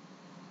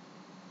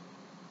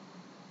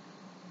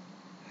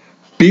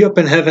 Be up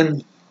in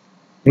heaven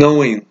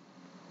knowing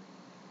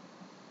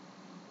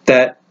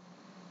that,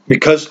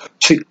 because,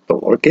 see, the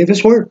Lord gave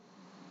His word.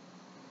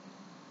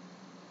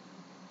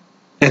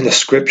 And the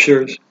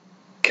scriptures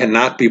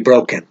cannot be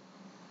broken.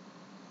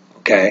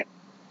 Okay?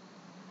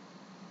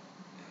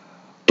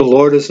 The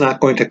Lord is not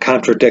going to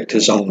contradict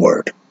His own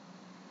word.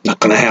 Not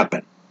going to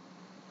happen.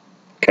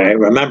 Okay?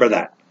 Remember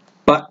that.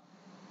 But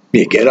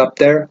you get up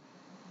there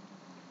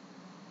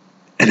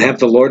and have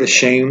the Lord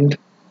ashamed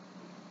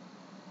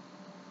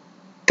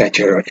that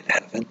you're in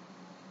heaven.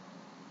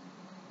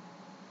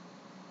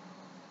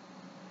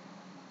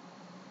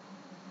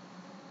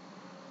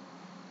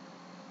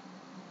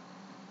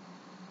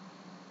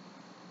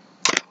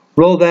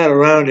 Roll that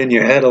around in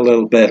your head a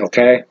little bit,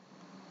 okay?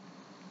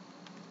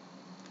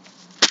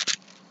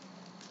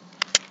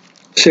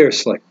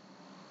 Seriously.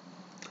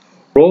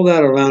 Roll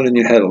that around in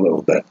your head a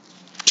little bit.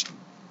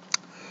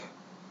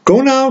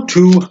 Go now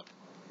to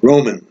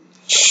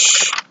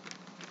Romans.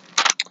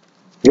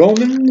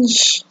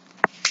 Romans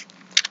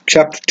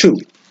chapter 2.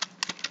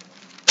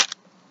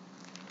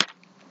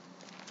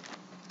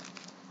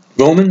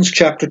 Romans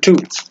chapter 2.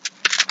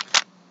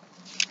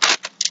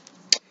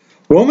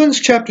 Romans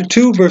chapter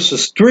 2,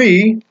 verses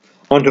 3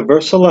 on to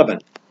verse 11.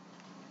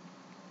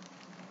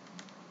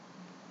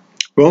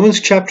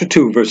 Romans chapter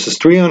 2, verses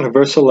 3 on to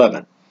verse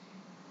 11.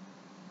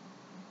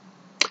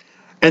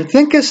 And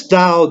thinkest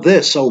thou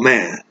this, O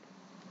man,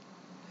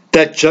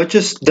 that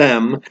judgest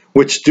them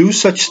which do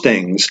such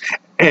things,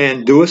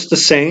 and doest the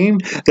same,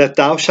 that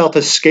thou shalt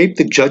escape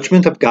the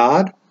judgment of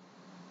God?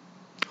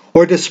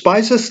 Or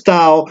despisest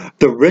thou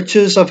the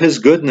riches of his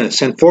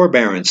goodness and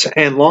forbearance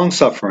and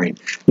longsuffering,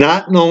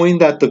 not knowing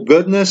that the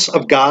goodness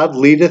of God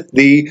leadeth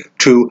thee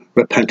to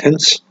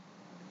repentance?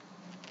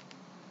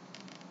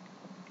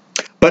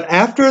 But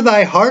after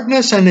thy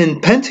hardness and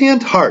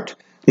impenitent heart,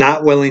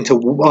 not willing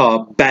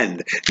to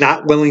bend,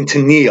 not willing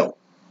to kneel,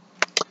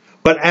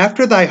 but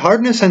after thy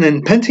hardness and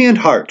impenitent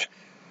heart,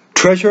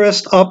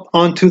 treasurest up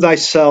unto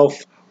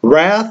thyself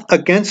wrath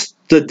against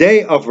the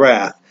day of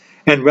wrath,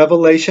 and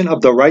revelation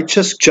of the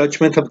righteous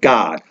judgment of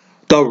God.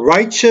 The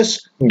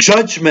righteous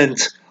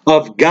judgment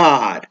of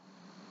God.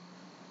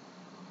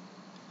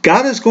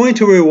 God is going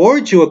to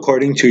reward you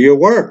according to your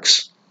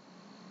works,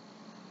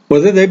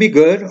 whether they be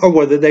good or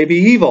whether they be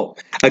evil.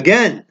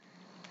 Again,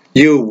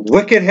 you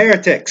wicked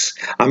heretics,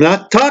 I'm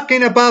not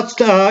talking about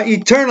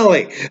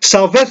eternally,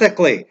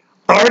 salvifically.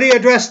 Already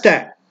addressed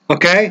that,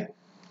 okay?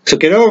 So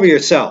get over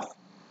yourself.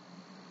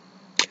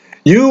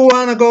 You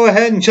want to go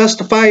ahead and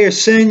justify your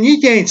sin? You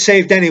ain't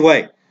saved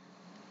anyway.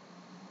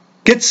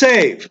 Get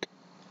saved.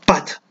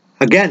 But,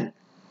 again,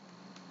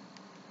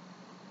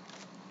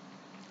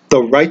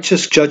 the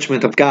righteous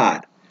judgment of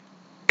God.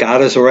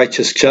 God is a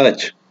righteous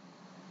judge.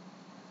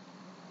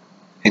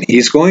 And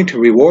he's going to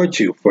reward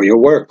you for your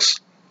works,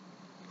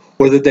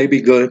 whether they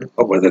be good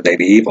or whether they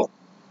be evil.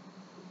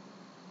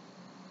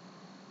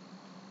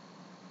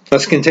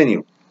 Let's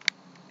continue.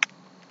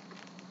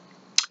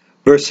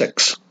 Verse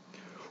 6.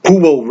 Who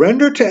will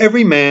render to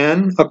every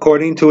man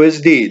according to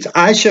his deeds.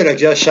 I should have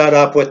just shut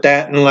up with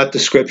that and let the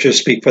scriptures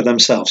speak for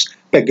themselves.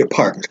 Beg your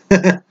pardon.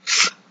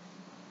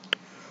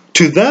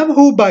 To them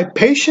who by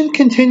patient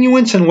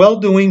continuance and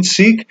well-doing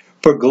seek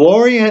for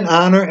glory and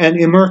honor and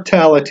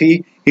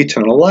immortality,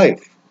 eternal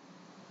life.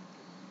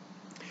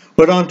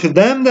 But unto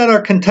them that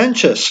are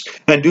contentious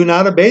and do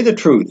not obey the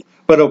truth,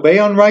 but obey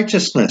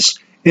unrighteousness,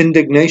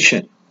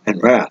 indignation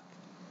and wrath.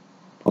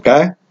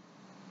 Okay?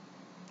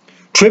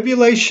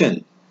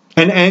 Tribulation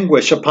and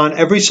anguish upon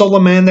every soul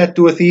of man that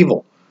doeth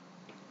evil,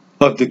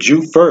 of the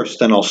Jew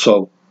first, and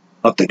also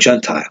of the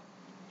Gentile.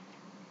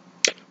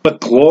 But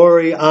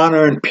glory,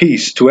 honor, and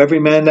peace to every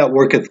man that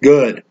worketh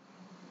good,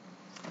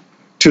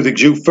 to the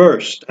Jew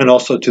first, and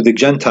also to the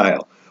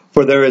Gentile.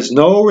 For there is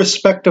no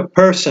respect of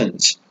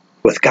persons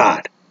with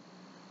God.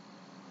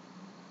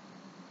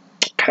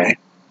 Okay?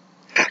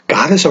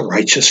 God is a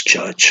righteous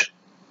judge.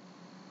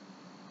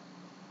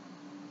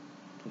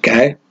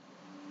 Okay?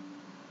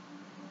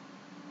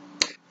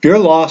 If you're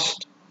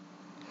lost,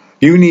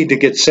 you need to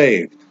get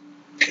saved.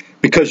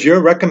 Because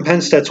your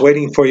recompense that's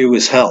waiting for you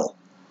is hell,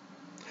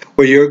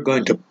 where you're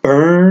going to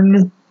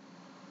burn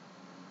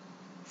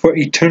for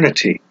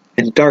eternity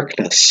in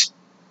darkness.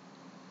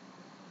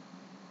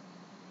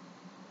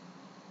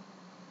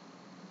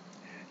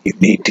 You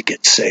need to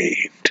get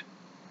saved.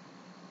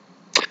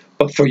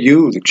 But for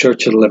you, the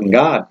Church of the Living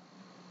God,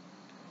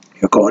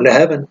 you're going to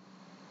heaven.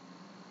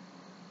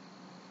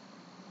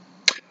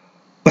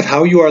 But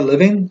how you are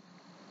living?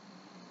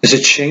 Is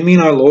it shaming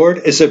our Lord?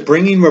 Is it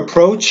bringing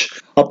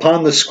reproach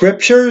upon the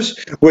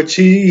Scriptures, which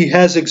he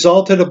has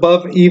exalted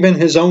above even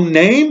his own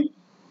name?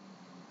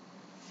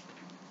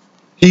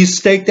 He's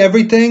staked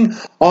everything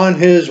on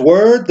his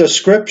word, the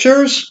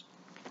Scriptures.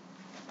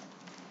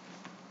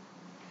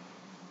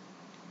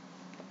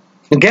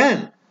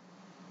 Again,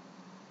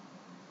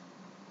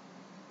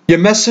 you're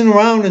messing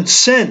around in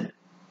sin.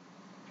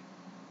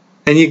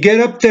 And you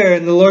get up there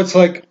and the Lord's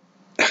like,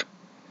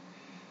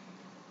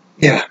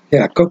 yeah,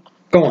 go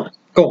on.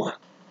 Go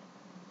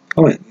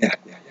on, yeah.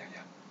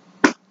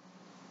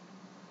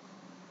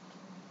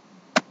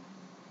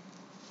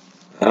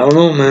 I don't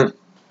know, man.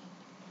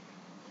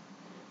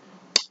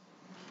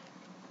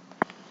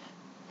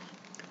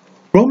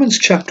 Romans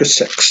chapter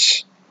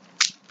 6.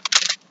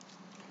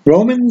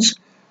 Romans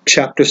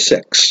chapter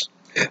 6.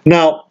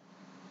 Now,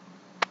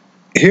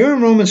 here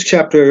in Romans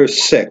chapter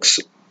 6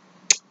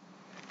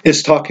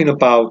 is talking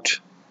about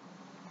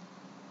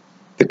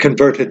the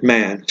converted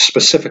man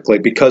specifically,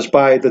 because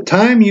by the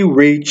time you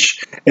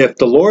reach, if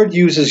the Lord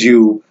uses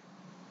you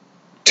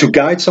to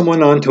guide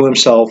someone onto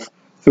himself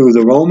through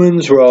the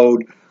Romans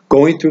road,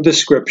 going through the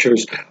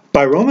Scriptures,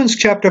 by Romans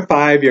chapter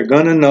 5, you're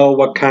going to know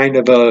what kind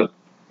of a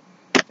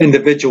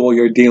individual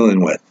you're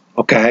dealing with.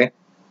 Okay?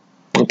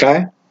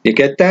 Okay? You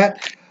get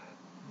that?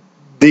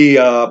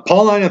 The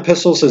Pauline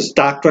epistles is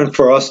doctrine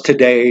for us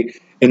today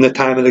in the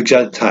time of the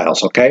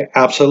Gentiles. Okay?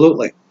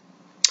 Absolutely.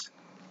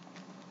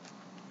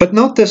 But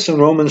note this in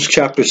Romans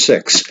chapter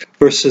 6,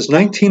 verses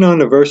 19 on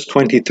to verse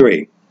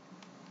 23.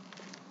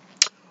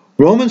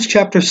 Romans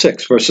chapter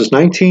 6, verses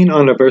 19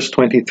 on to verse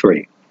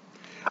 23.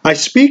 I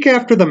speak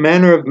after the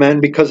manner of men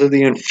because of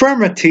the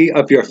infirmity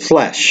of your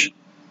flesh.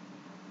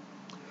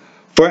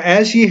 For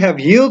as ye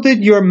have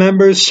yielded your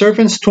members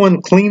servants to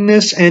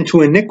uncleanness and to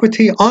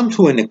iniquity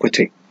unto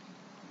iniquity,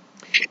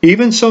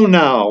 Even so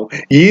now,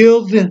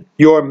 yield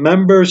your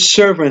members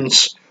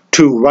servants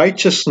to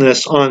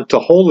righteousness unto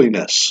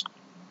holiness.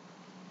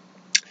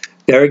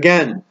 There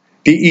again,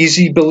 the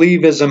easy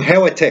believism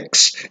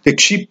heretics, the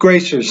cheap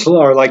gracers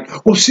are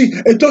like, well, see,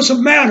 it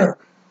doesn't matter.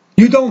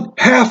 You don't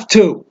have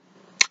to.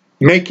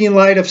 Making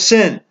light of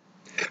sin.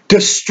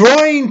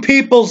 Destroying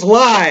people's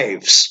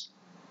lives.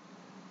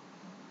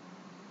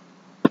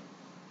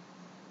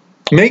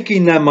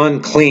 Making them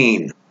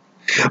unclean.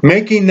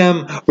 Making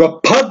them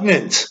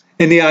repugnant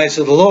in the eyes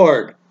of the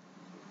Lord.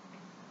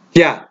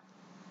 Yeah.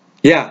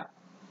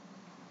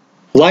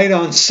 Light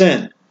on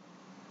sin.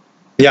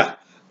 Yeah.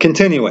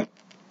 Continuing.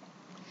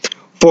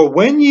 For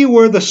when ye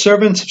were the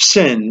servants of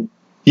sin,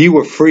 ye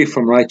were free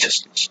from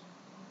righteousness.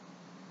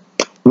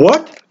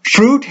 What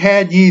fruit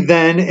had ye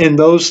then in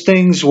those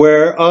things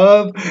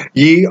whereof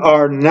ye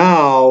are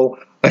now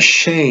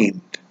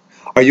ashamed?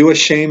 Are you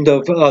ashamed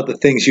of the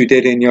things you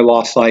did in your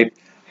lost life?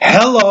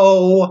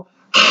 Hello,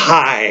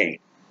 hi.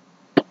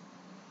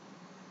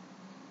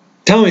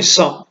 Tell me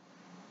something.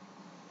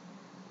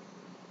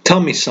 Tell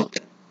me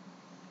something.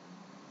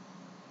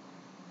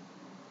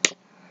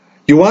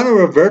 You want to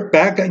revert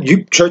back,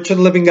 you Church of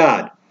the Living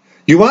God.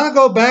 You want to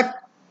go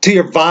back to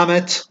your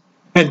vomit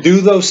and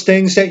do those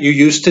things that you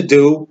used to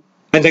do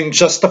and then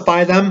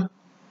justify them?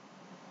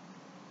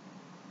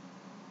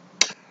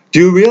 Do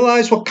you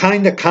realize what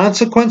kind of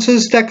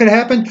consequences that could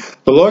happen?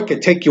 The Lord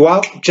could take you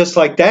out just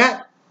like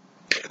that.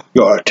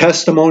 Your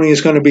testimony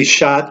is going to be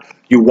shot.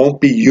 You won't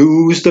be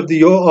used of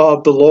the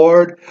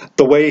Lord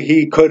the way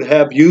He could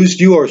have used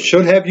you or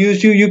should have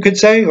used you, you could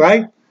say,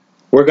 right?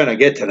 We're going to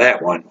get to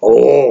that one.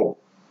 Oh,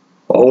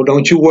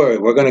 don't you worry.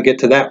 We're going to get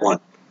to that one.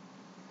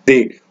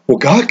 Well,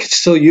 God could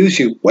still use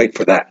you. Wait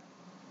for that.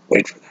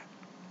 Wait for that.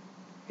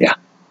 Yeah.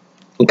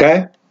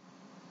 Okay?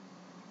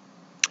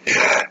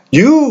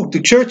 You,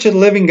 the Church of the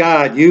Living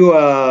God, you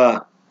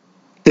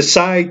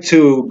decide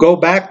to go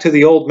back to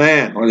the old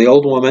man or the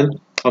old woman,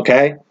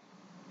 okay?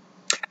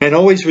 And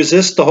always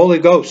resist the Holy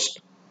Ghost.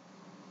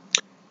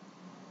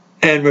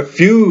 And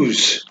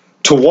refuse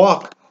to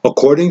walk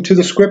according to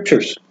the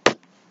Scriptures.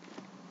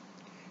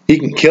 He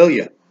can kill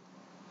you.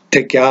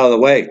 Take you out of the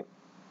way.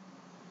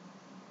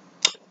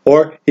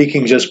 Or He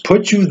can just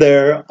put you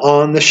there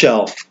on the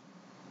shelf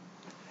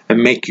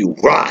and make you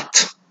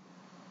rot.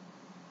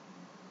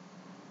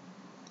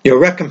 Your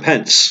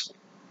recompense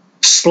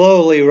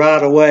slowly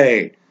rot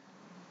away.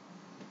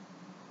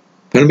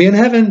 Going to be in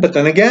heaven, but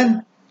then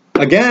again,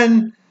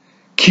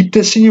 keep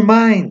this in your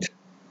mind.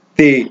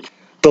 The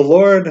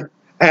Lord,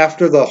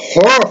 after the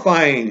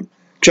horrifying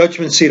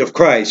judgment seat of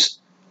Christ,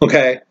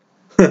 okay,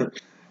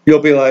 He'll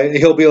be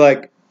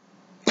like,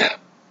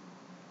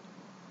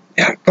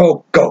 yeah,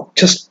 go,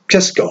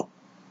 just go.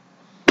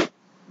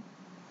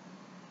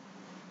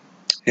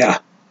 Yeah.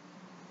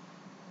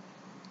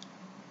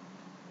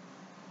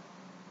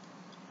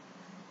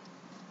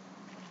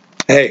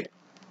 Hey,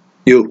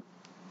 you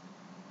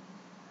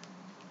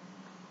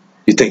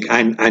think,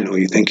 I know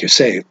you think you're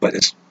saved, but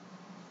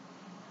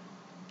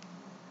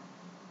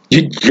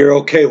you're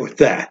okay with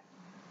that.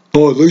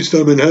 Oh, at least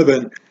I'm in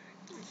heaven.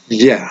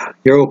 Yeah,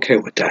 you're okay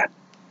with that.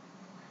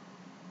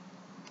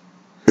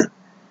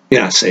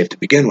 You're not saved to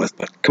begin with,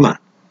 but come on.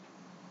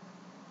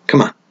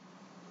 Come on.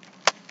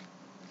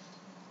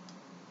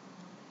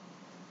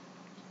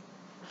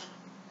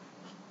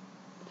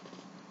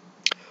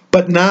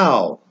 But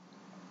now,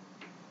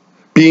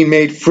 being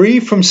made free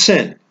from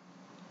sin,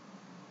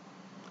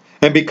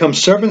 and become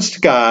servants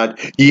to God,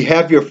 ye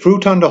have your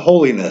fruit unto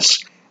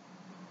holiness,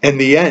 and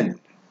the end,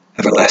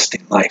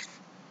 everlasting life.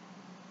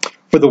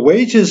 For the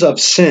wages of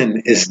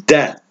sin is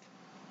death.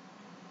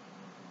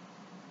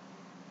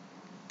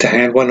 To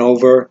hand one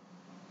over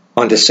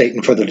unto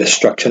Satan for the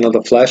destruction of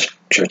the flesh,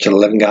 Church of the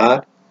Living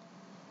God.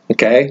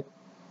 Okay?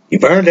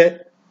 You've earned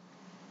it.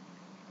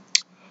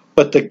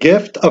 But the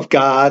gift of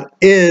God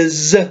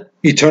is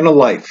eternal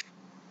life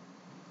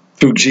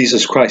through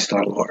Jesus Christ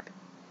our Lord.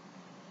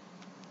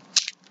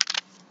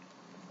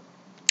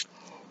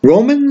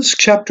 Romans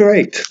chapter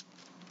 8.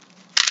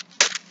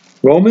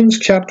 Romans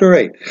chapter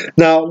 8.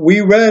 Now,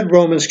 we read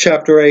Romans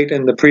chapter 8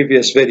 in the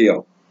previous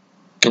video.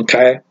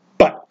 Okay?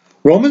 But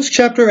Romans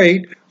chapter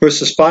 8,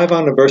 verses 5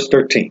 on to verse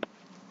 13.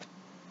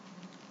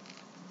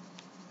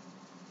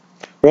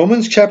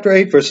 Romans chapter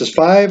 8, verses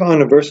 5 on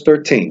to verse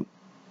 13.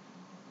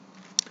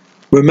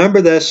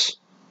 Remember this.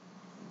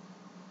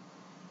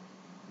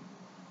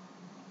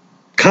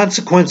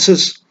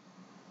 Consequences.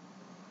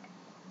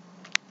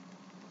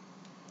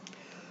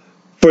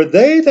 For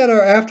they that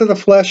are after the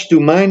flesh do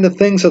mind the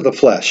things of the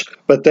flesh,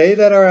 but they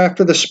that are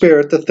after the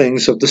Spirit the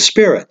things of the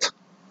Spirit.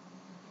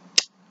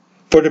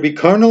 For to be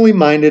carnally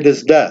minded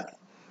is death,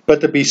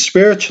 but to be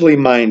spiritually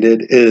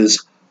minded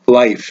is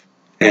life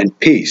and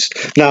peace.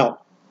 Now,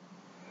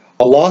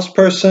 a lost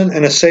person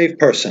and a saved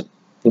person,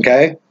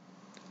 okay?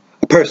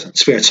 A person,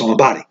 spirit, soul, and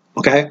body,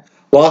 okay?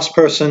 Lost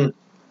person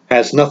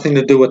has nothing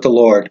to do with the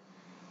Lord.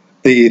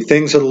 The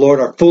things of the Lord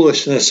are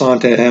foolishness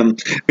unto him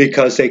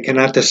because they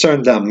cannot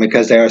discern them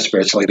because they are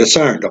spiritually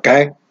discerned,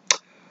 okay?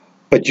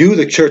 But you,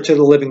 the church of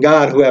the living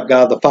God, who have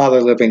God the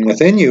Father living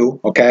within you,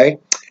 okay,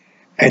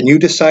 and you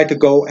decide to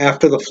go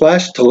after the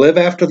flesh, to live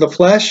after the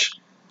flesh,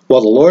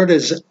 while the Lord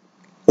is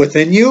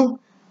within you,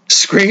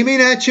 screaming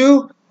at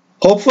you,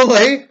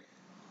 hopefully,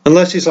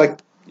 unless he's like,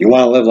 you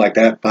want to live like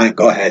that? Fine,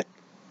 go ahead.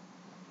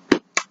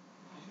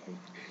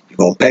 You're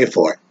going to pay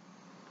for it.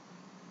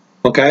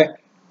 Okay?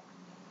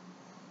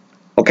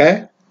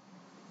 Okay?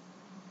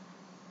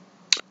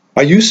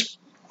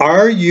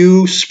 Are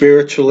you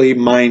spiritually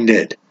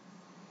minded?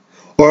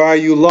 Or are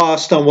you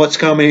lost on what's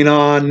coming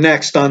on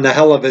next on the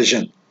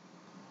television?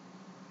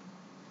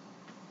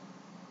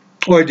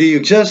 Or do you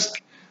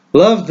just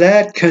love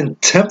that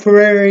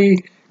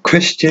contemporary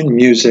Christian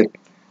music,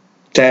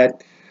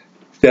 that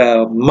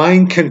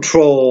mind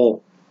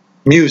control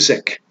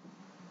music?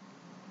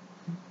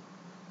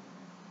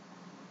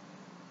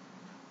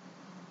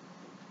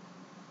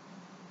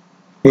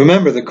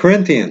 Remember, the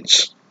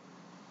Corinthians,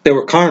 they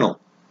were carnal.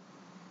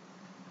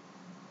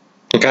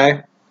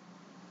 Okay?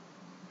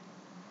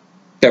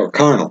 They were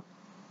carnal.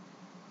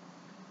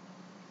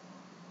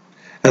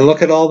 And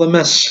look at all the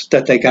mess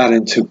that they got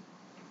into.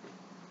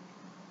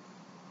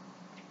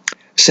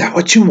 Is that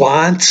what you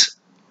want?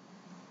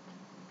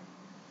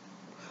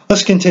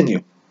 Let's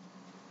continue.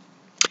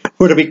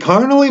 For to be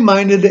carnally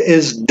minded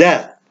is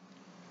death,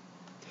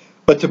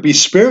 but to be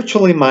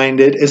spiritually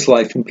minded is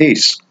life and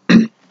peace.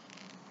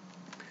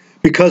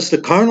 Because the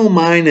carnal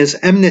mind is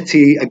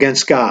enmity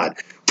against God,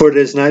 for it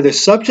is neither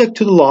subject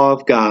to the law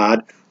of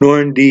God,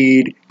 nor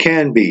indeed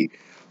can be.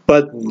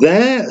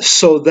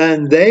 So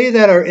then they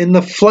that are in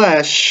the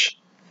flesh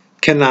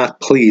cannot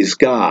please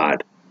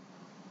God.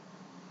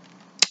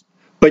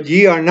 But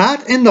ye are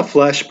not in the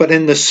flesh, but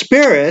in the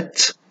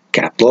Spirit,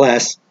 capital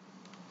S,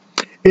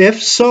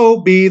 if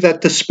so be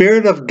that the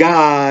Spirit of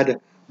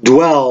God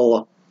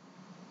dwell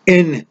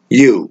in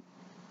you.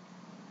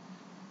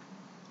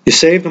 You're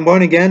saved and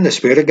born again, the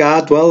Spirit of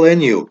God dwell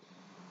in you.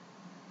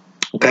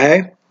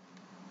 Okay?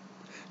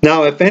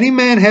 Now, if any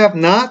man have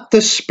not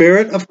the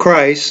Spirit of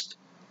Christ,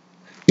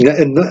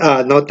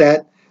 note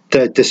that,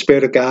 the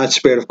Spirit of God,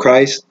 Spirit of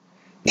Christ,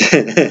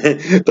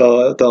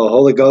 the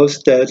Holy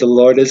Ghost, the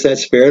Lord is that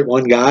Spirit,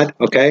 one God,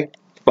 okay?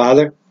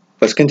 Father,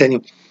 let's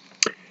continue.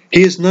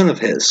 He is none of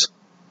his.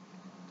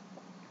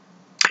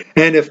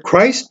 And if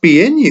Christ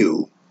be in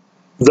you,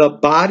 the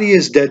body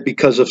is dead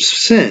because of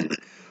sin,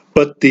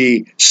 but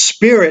the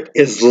Spirit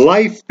is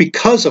life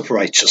because of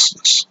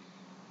righteousness.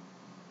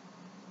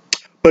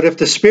 But if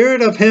the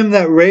Spirit of him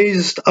that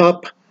raised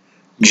up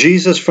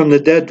Jesus from the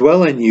dead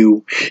dwell in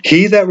you,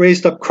 he that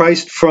raised up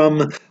Christ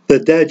from the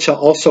dead shall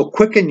also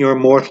quicken your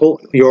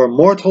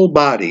mortal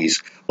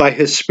bodies by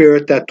his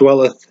Spirit that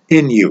dwelleth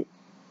in you.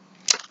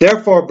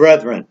 Therefore,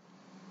 brethren,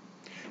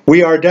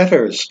 we are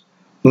debtors,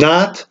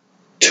 not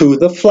to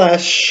the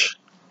flesh,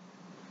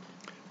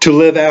 to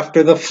live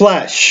after the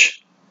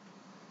flesh.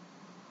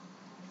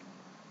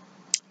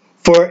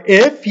 For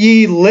if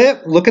ye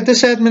live, look at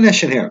this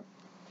admonition here.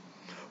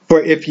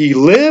 For if ye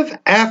live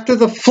after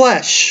the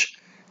flesh,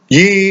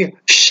 ye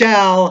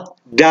shall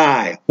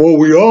die. Well,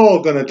 we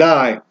all going to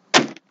die.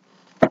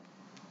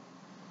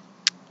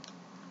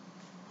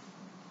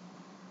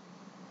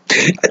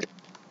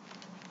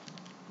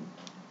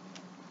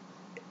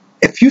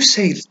 If you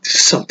say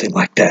something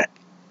like that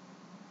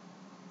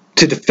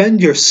to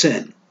defend your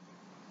sin,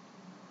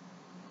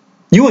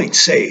 you ain't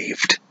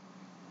saved.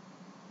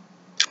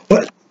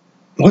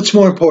 What's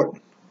more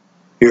important?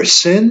 Your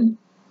sin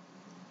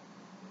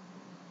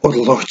or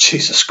the Lord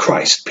Jesus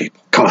Christ,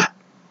 people? Come on.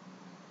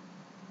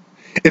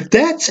 If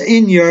that's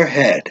in your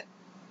head,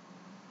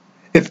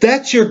 if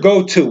that's your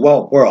go-to,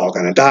 well, we're all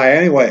going to die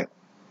anyway.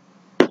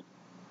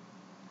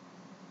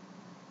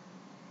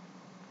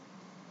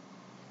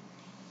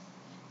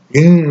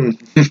 You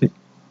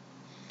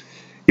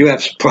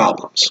have some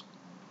problems.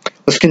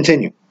 Let's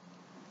continue.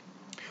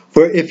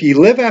 For if ye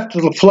live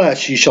after the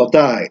flesh, ye shall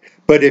die.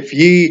 But if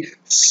ye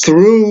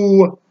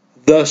through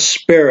the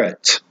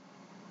Spirit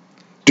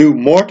do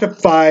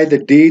mortify the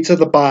deeds of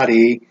the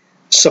body,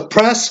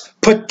 suppress,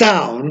 put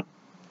down,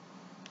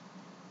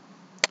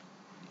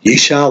 ye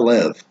shall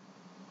live.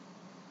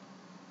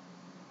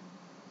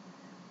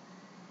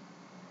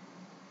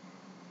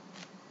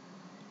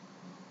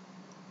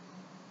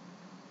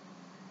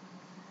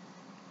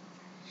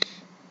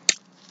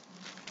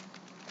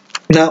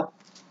 Now,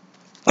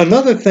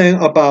 another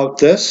thing about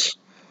this,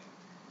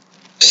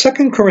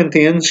 2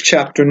 Corinthians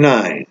chapter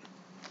 9.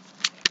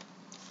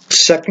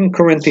 2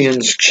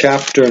 Corinthians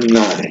chapter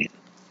 9.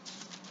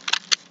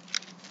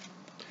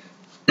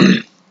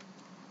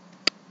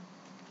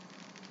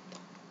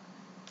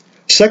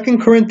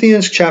 Second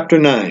Corinthians chapter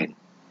 9,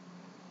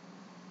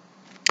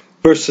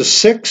 verses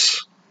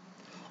 6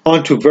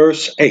 on to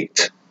verse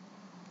 8.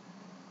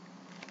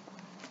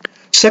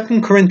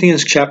 2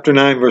 Corinthians chapter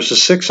 9,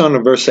 verses 6 on to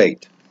verse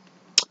 8.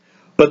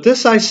 But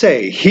this I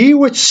say, he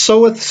which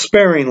soweth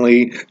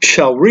sparingly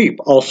shall reap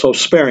also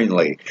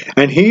sparingly,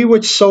 and he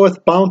which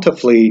soweth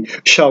bountifully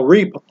shall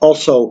reap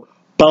also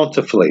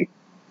bountifully.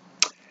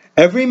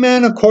 Every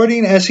man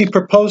according as he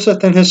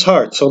purposeth in his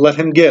heart, so let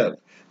him give,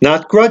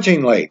 not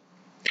grudgingly,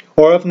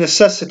 or of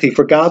necessity,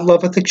 for God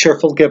loveth a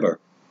cheerful giver.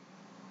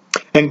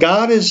 And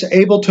God is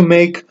able to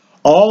make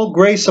all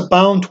grace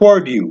abound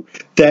toward you,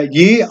 that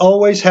ye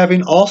always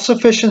having all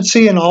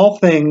sufficiency in all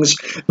things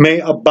may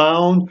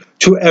abound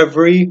to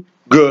every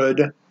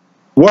good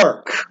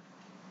work.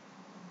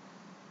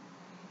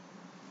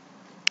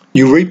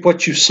 You reap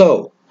what you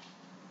sow.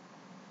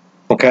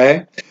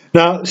 Okay?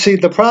 Now, see,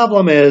 the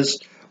problem is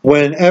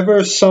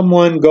whenever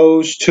someone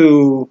goes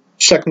to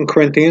 2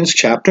 Corinthians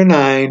chapter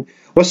 9,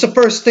 what's the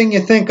first thing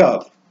you think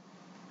of?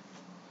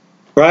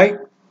 Right?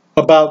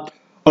 About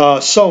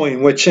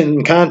sowing, which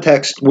in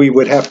context we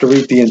would have to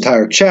read the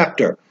entire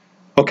chapter.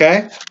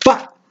 Okay?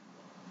 But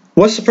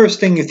what's the first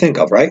thing you think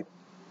of, right?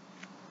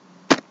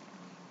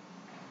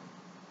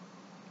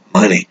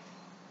 Money.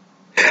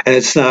 And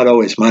it's not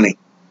always money.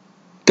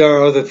 There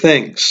are other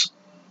things.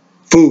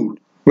 Food,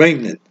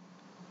 raiment,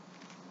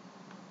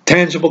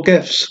 tangible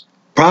gifts,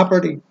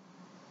 property.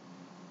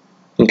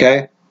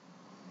 Okay?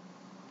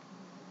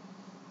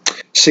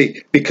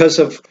 See, because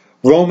of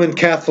Roman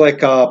Catholic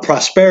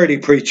prosperity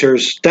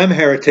preachers, them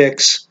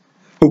heretics,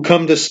 who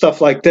come to stuff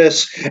like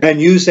this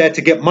and use that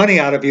to get money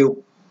out of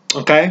you,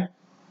 okay?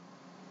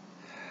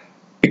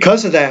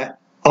 Because of that,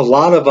 a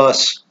lot of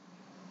us,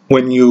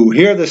 when you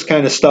hear this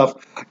kind of stuff,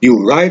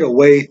 you right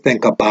away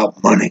think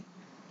about money.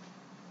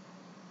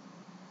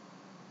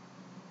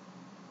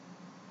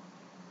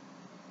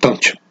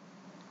 Don't you?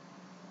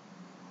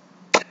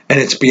 And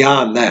it's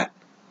beyond that.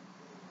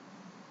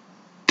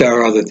 There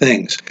are other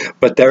things.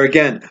 But there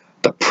again,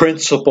 the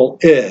principle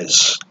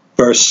is,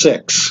 verse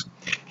 6,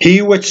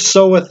 he which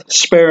soweth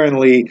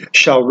sparingly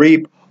shall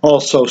reap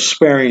also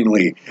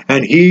sparingly,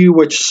 and he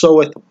which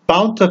soweth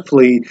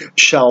bountifully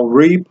shall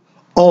reap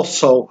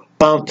also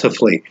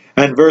bountifully.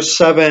 And verse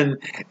 7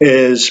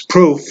 is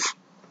proof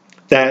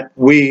that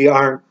we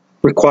aren't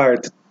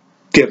required to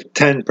give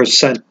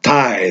 10%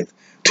 tithe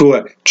to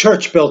a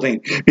church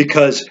building,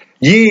 because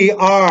ye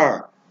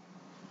are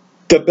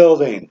the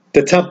building,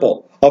 the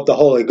temple of the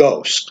Holy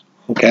Ghost.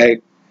 Okay?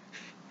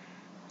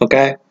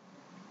 Okay?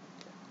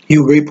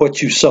 You reap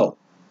what you sow.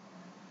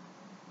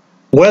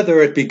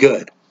 Whether it be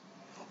good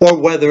or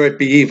whether it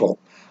be evil.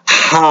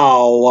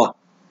 How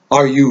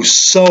are you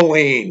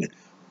sowing,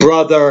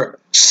 brother,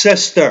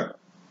 sister?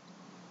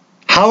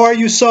 How are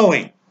you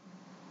sowing?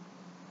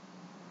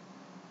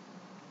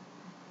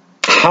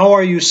 How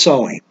are you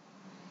sowing?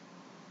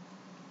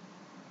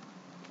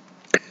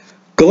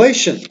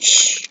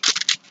 Galatians.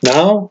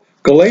 Now,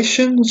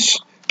 Galatians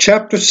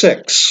chapter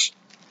 6.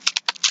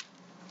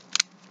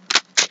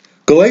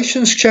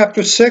 Galatians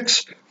chapter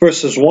 6,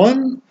 verses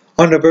 1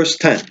 on to verse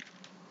 10.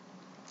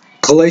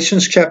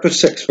 Galatians chapter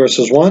 6,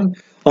 verses 1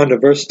 on to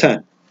verse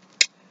 10.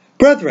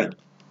 Brethren,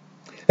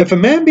 if a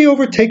man be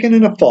overtaken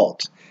in a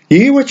fault,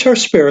 ye which are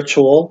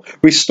spiritual,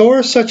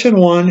 restore such an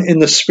one in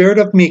the spirit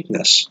of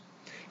meekness,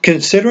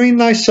 considering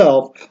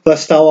thyself,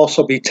 lest thou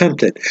also be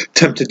tempted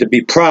to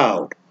be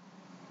proud.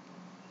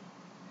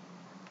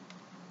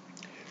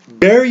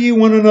 Bear ye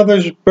one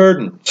another's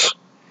burdens,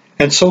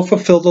 and so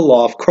fulfill the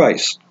law of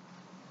Christ.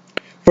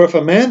 For if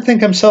a man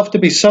think himself to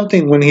be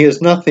something when he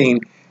is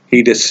nothing,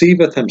 he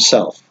deceiveth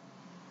himself.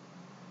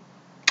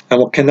 And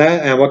what can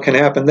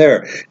happen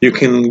there? You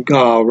can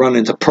run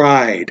into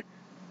pride.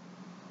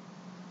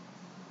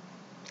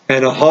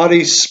 And a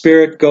haughty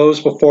spirit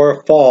goes before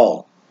a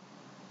fall.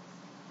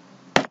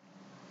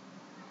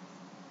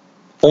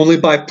 Only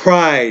by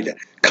pride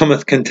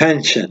cometh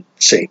contention.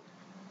 See.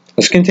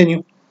 Let's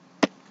continue.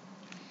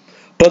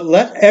 But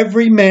let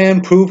every man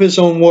prove his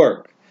own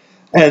work,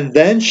 and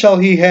then shall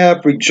he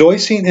have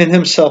rejoicing in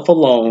himself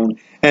alone,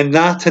 and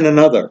not in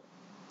another.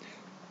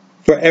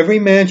 For every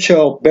man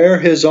shall bear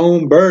his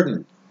own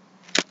burden.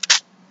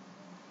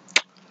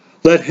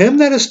 Let him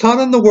that is taught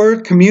in the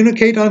word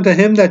communicate unto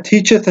him that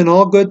teacheth in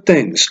all good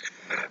things.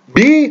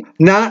 Be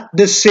not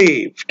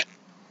deceived.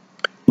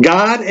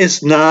 God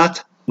is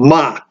not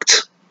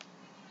mocked.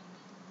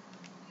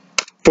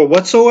 For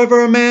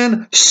whatsoever a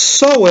man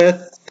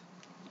soweth,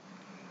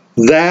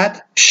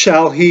 that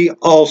shall he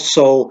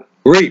also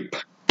reap.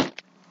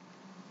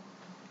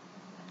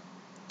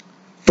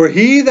 For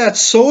he that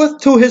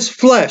soweth to his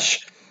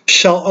flesh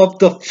shall of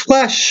the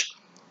flesh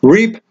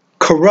reap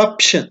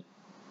corruption.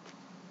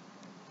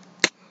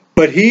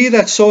 But he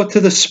that soweth to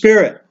the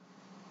Spirit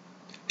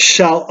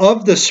shall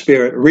of the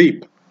Spirit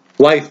reap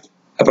life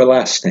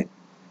everlasting.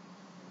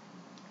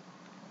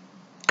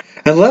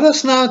 And let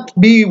us not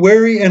be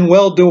weary in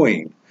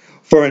well-doing,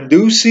 for in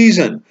due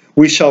season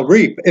we shall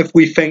reap if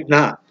we faint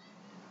not.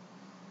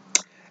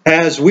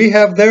 As we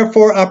have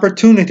therefore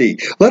opportunity,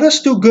 let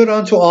us do good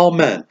unto all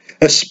men,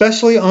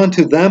 especially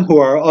unto them who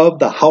are of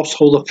the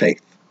household of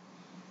faith.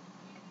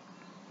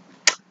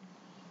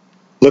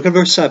 Look at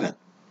verse 7.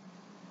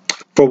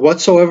 For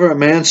whatsoever a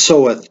man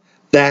soweth,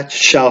 that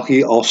shall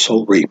he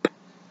also reap.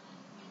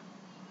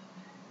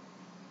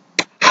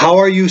 How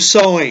are you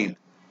sowing?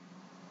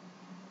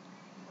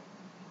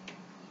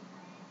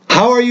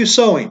 How are you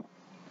sowing?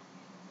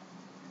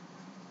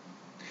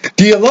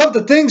 Do you love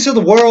the things of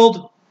the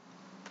world?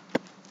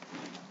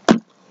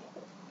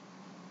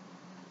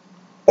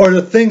 or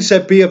the things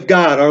that be of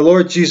God, our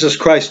Lord Jesus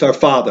Christ, our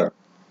Father?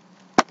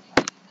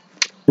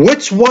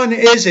 Which one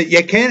is it?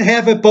 You can't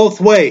have it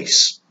both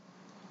ways.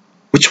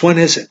 Which one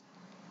is it?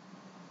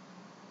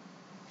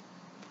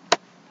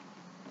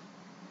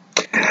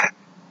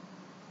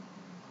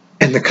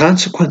 And the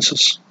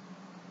consequences.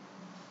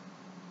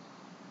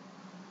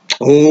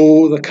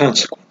 Oh, the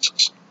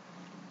consequences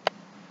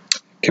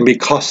can be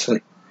costly.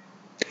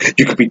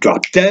 You could be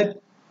dropped dead,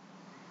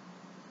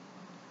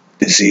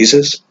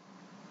 diseases,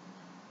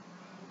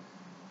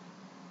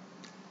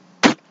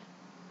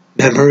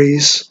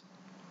 memories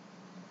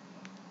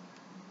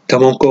that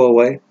won't go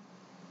away.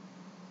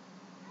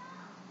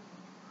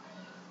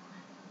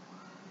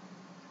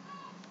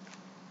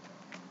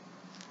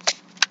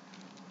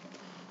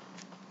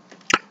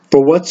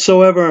 For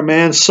whatsoever a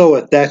man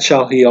soweth, that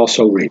shall he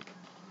also reap.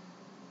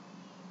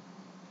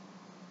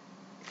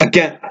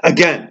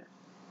 Again,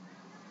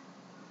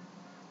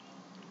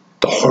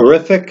 the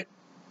horrific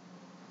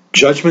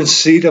judgment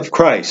seat of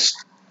Christ.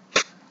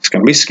 It's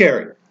going to be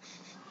scary.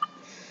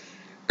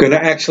 Going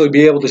to actually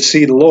be able to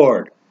see the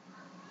Lord.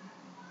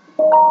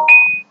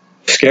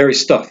 Scary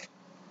stuff.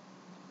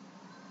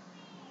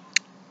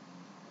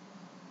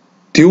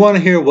 Do you want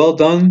to hear, well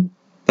done,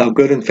 thou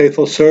good and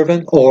faithful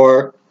servant?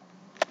 Or,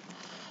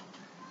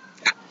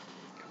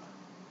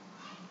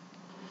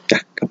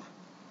 come on.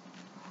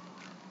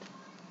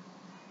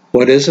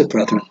 What is it,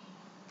 brethren?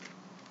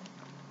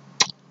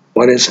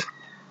 What is it?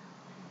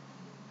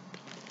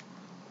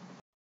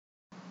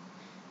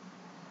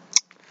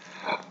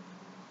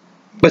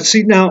 But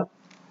see, now,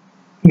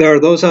 there are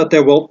those out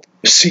there, well,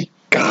 see,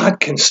 God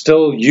can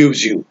still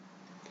use you.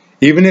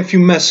 Even if you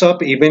mess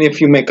up, even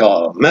if you make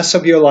a mess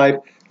of your life,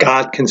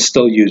 God can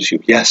still use you.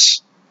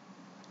 Yes.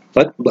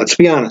 Let's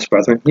be honest,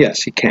 brethren.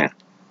 Yes, He can.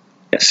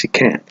 Yes, He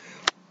can.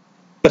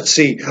 But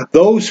see,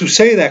 those who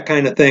say that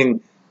kind of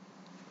thing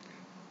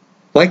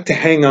like to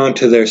hang on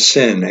to their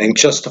sin and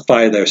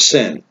justify their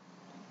sin.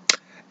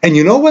 And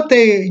you know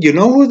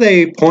who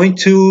they point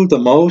to the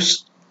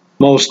most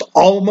almost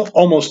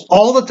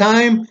all the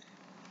time?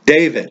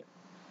 David.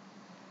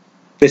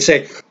 They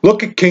say,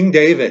 look at King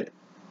David.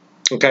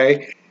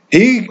 Okay?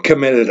 He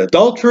committed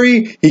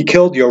adultery. He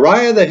killed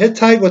Uriah the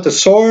Hittite with the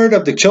sword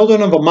of the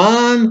children of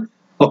Ammon.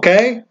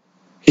 Okay?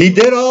 He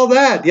did all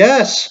that.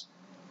 Yes.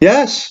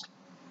 Yes.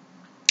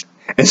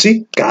 And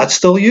see, God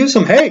still used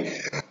him.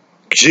 Hey,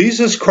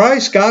 Jesus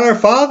Christ, God our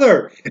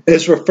Father,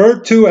 is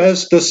referred to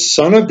as the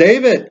Son of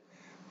David,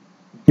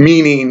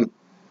 meaning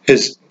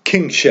his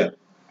kingship.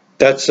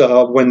 That's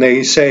when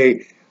they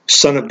say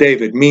Son of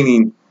David,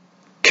 meaning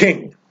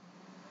king.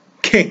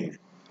 King.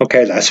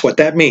 Okay, that's what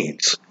that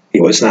means.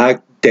 He was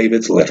not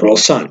David's literal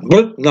son.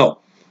 But no.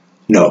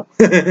 No.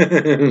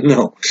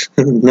 No.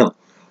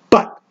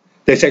 But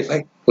they say,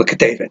 hey, look at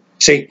David.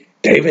 See,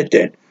 David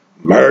did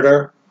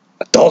murder,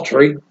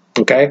 adultery,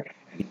 okay?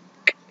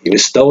 He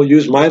was still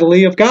used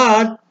mightily of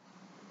God.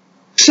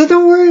 So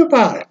don't worry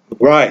about it.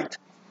 Right.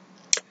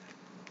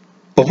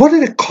 But what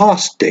did it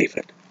cost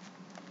David?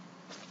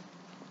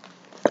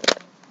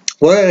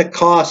 What did it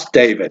cost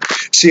David?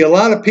 See, a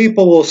lot of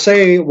people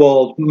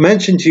will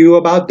mention to you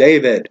about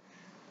David,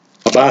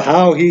 about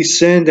how he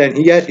sinned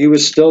and yet he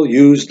was still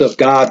used of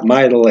God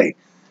mightily.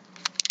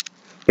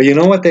 But you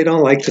know what they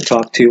don't like to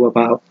talk to you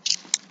about?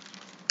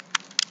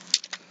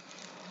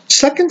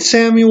 2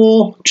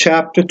 Samuel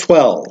chapter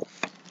 12.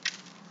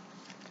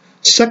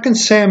 2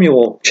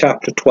 Samuel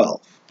chapter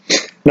 12.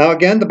 Now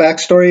again, the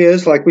backstory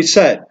is, like we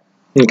said,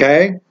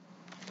 okay?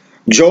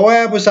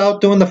 Joab was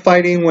out doing the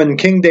fighting when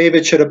King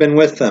David should have been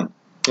with them,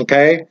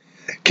 okay?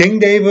 King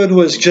David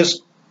was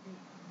just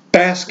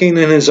basking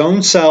in his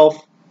own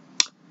self,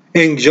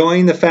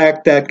 enjoying the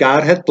fact that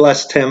God had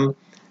blessed him,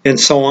 and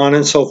so on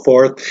and so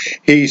forth.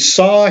 He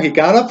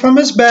got up from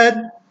his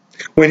bed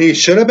when he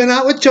should have been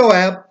out with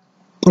Joab,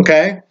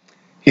 okay?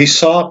 He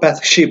saw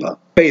Bathsheba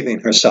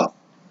bathing herself.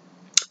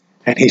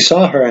 And he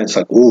saw her and it's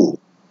like, ooh,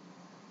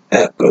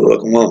 that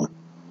good-looking woman.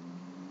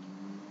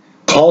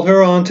 Called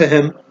her on to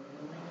him.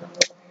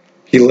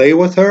 He lay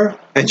with her,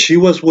 and she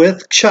was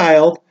with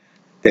child.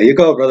 There you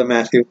go, Brother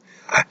Matthew.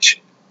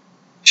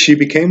 She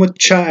became with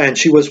child, and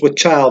she was with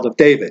child of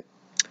David.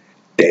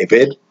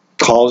 David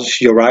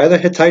calls Uriah the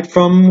Hittite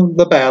from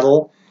the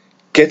battle,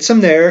 gets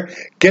him there,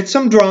 gets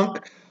him drunk,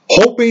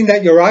 hoping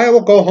that Uriah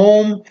will go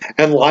home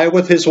and lie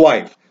with his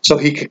wife so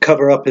he could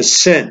cover up his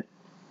sin.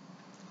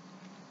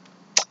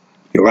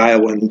 Uriah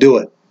wouldn't do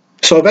it.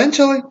 So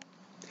eventually,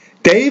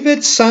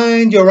 David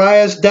signed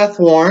Uriah's death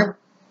warrant,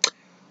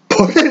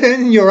 put it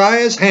in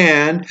Uriah's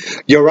hand.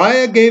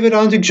 Uriah gave it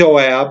unto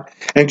Joab,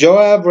 and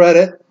Joab read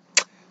it,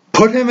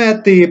 put him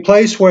at the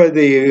place where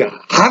the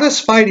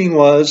hottest fighting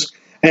was,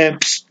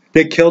 and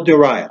they killed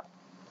Uriah.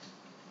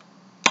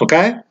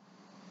 Okay?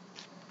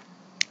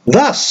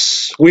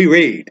 Thus, we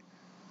read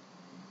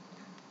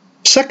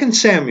 2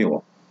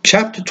 Samuel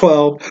chapter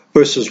 12,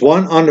 verses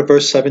 1 on to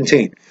verse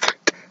 17.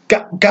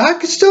 God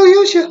can still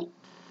use you.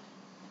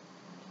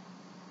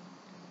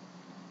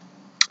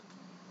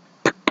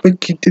 But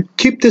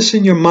keep this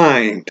in your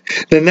mind.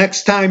 The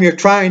next time you're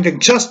trying to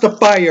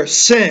justify your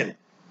sin,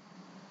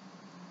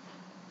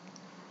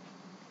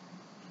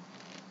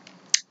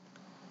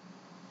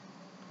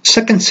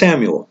 2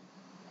 Samuel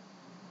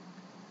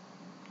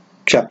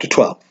chapter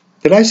 12.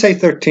 Did I say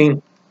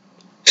 13?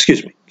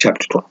 Excuse me,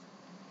 chapter 12.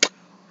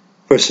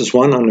 Verses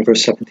 1 on to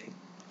verse 17.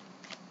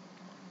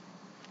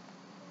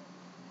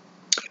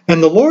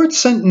 And the Lord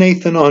sent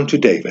Nathan unto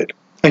David,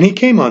 and he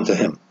came unto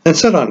him, and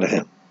said unto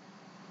him,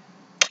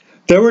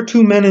 There were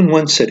 2 men in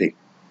one city,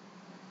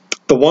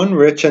 the one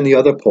rich and the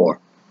other poor.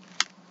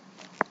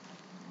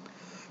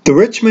 The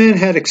rich man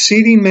had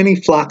exceeding many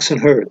flocks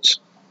and herds,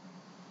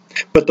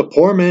 but the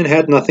poor man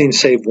had nothing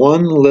save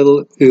one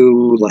little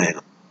ewe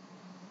lamb,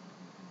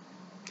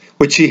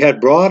 which he had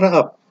bought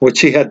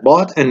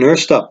and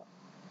nursed up,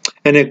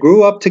 and it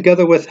grew up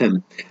together with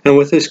him and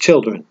with his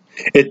children.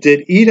 It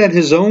did eat of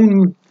his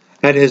own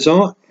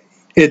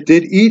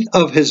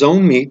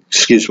meat,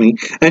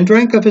 and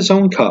drank of his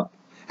own cup,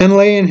 and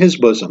lay in his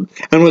bosom,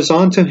 and was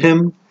unto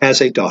him as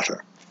a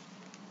daughter.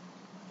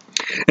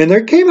 And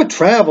there came a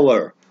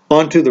traveler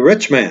unto the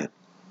rich man,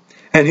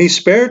 and he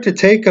spared to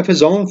take of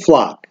his own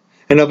flock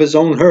and of his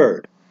own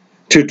herd,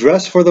 to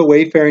dress for the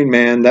wayfaring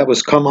man that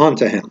was come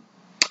unto him,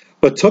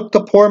 but took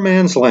the poor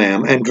man's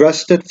lamb, and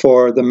dressed it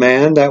for the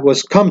man that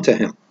was come to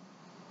him.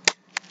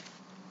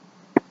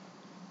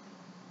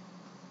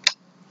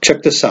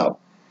 Check this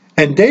out.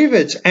 And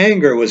David's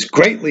anger was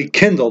greatly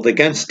kindled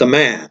against the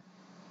man.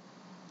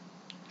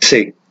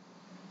 See,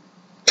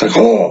 it's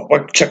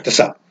like, check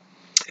this out.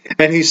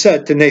 And he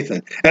said to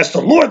Nathan, As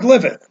the Lord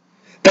liveth,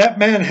 that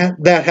man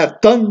that hath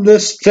done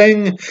this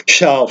thing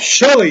shall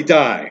surely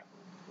die,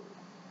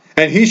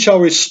 and he shall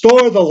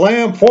restore the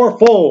lamb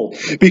fourfold,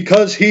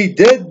 because he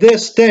did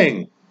this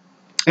thing,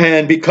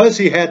 and because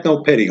he had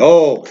no pity.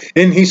 Oh,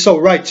 isn't he so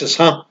righteous,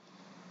 huh?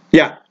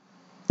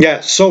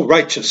 Yeah, so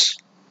righteous.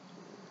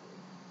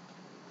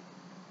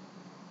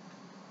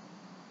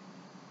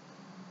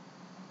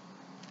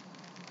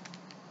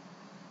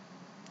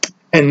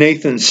 And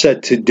Nathan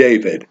said to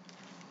David,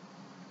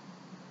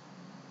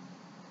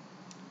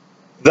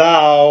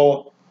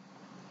 Thou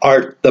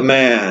art the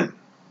man.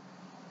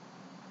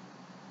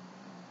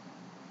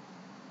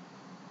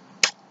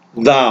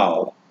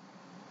 Thou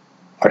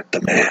art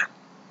the man.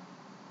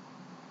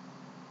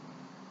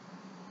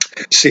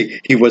 See,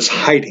 he was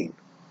hiding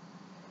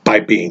by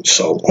being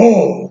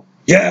so,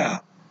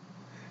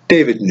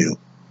 David knew.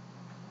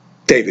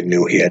 David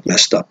knew he had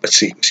messed up, but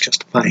see, he was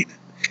justifying it.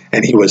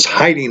 And he was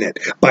hiding it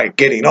by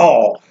getting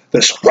all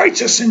this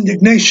righteous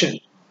indignation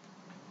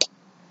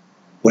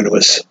when it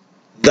was,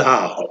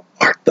 Thou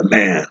art the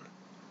man.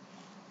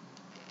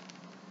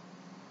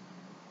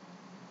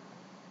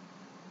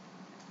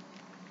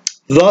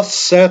 Thus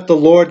saith the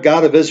Lord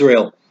God of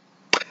Israel,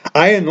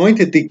 I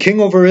anointed thee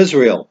king over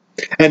Israel,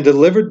 and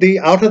delivered thee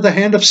out of the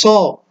hand of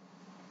Saul.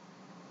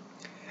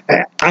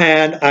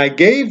 And I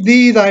gave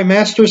thee thy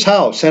master's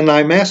house, and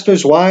thy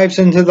master's wives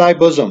into thy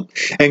bosom,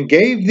 and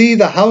gave thee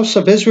the house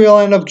of Israel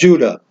and of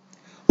Judah.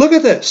 Look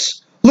at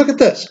this. Look at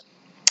this.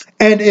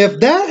 And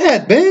if that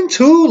had been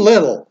too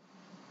little,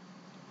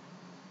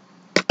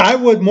 I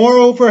would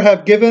moreover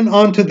have given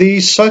unto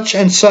thee such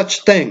and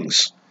such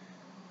things.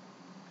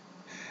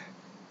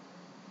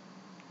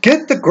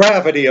 Get the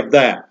gravity of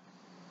that.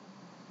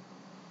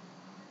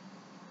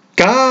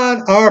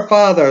 God our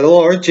Father, the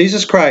Lord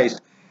Jesus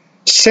Christ,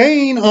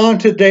 saying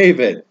unto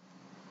David,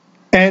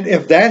 and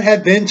if that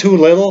had been too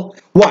little,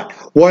 what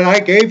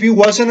I gave you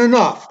wasn't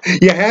enough.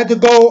 You had to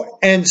go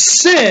and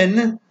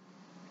sin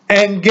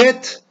and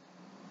get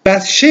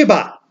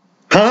Bathsheba.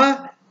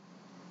 Huh?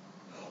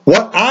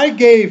 What I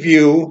gave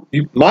you,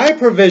 my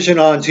provision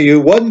unto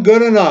you, wasn't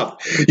good enough.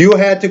 You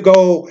had to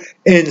go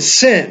and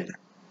sin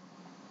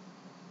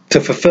to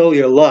fulfill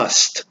your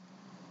lust.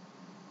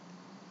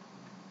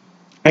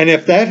 And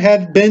if that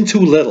had been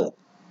too little,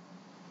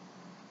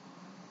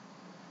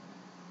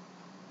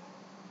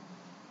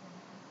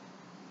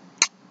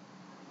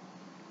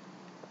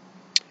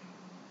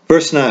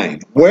 verse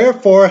 9,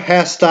 Wherefore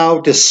hast thou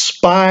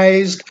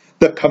despised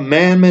the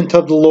commandment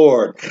of the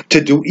Lord,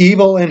 to do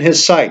evil in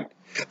his sight?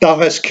 Thou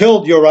hast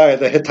killed Uriah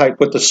the Hittite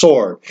with the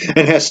sword,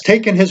 and hast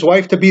taken his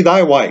wife to be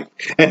thy wife,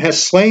 and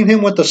hast slain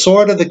him with the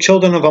sword of the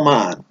children of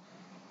Ammon.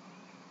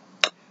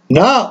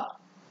 Now,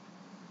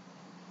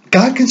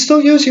 God can still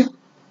use you.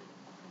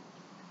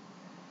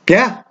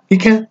 Yeah, he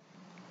can.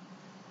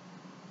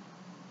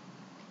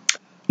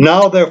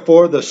 Now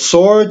therefore the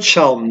sword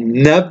shall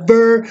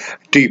never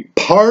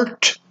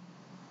depart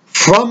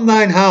from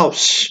thine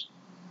house,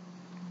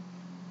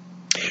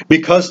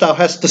 because thou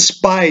hast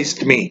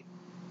despised me,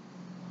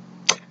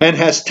 and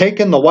hast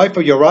taken the wife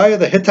of Uriah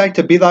the Hittite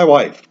to be thy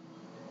wife.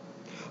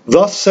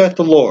 Thus saith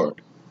the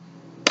Lord,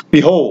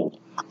 Behold,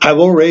 I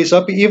will raise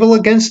up evil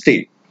against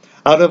thee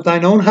out of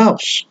thine own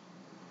house,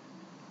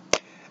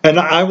 and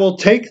I will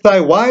take thy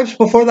wives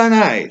before thine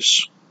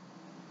eyes,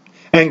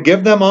 and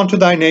give them unto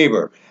thy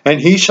neighbor, and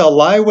he shall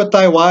lie with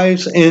thy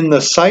wives in the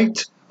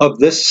sight of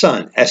this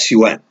sun,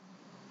 S-U-N.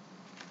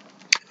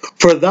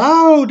 For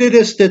thou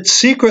didst it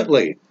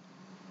secretly,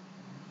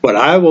 but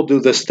I will do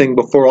this thing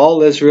before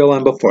all Israel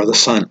and before the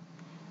sun.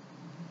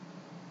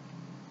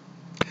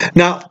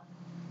 Now,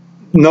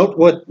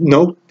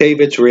 note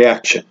David's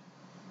reaction.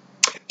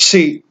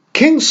 See,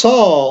 King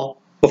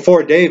Saul,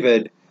 before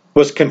David,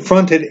 was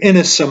confronted in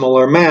a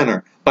similar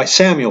manner by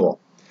Samuel.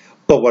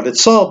 But what did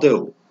Saul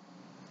do?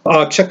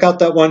 Check out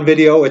that one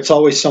video. It's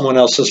always someone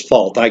else's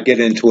fault. I get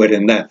into it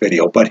in that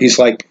video. But he's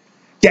like,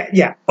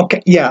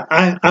 okay,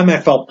 I'm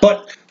at fault.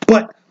 But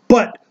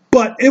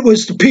it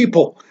was the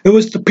people. It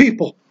was the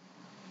people.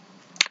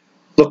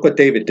 Look what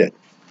David did.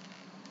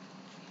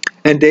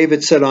 And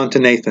David said unto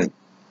Nathan,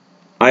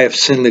 I have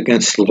sinned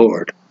against the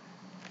Lord.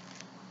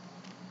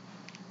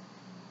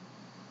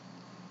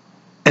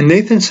 And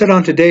Nathan said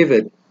unto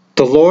David,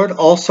 the Lord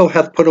also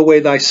hath put away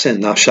thy sin,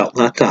 thou shalt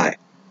not die.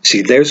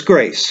 See, there's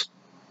grace.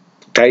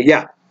 Okay,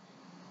 yeah.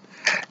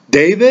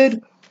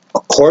 David,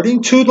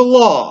 according to the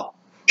law,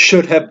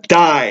 should have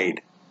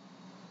died.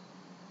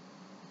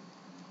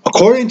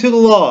 According to the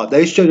law,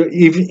 they should,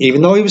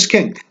 even though he was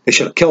king, they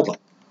should have killed him.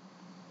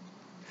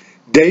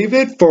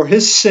 David, for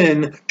his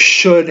sin,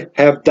 should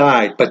have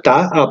died, but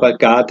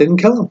God didn't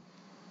kill him.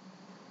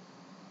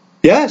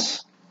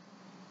 Yes,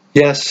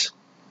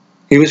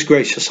 he was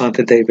gracious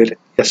unto David.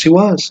 Yes, he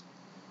was.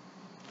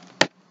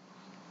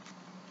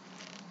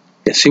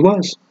 Yes, he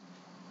was.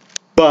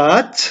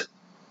 But,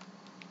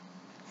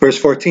 verse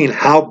 14,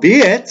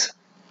 howbeit,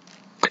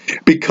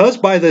 because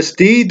by this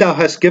deed thou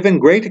hast given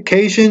great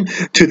occasion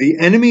to the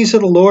enemies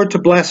of the Lord to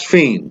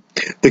blaspheme,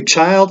 the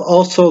child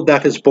also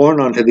that is born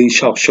unto thee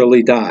shall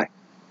surely die.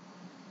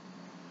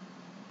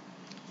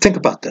 Think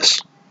about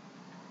this.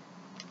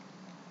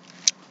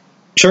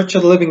 Church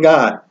of the living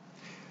God,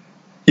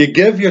 you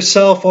give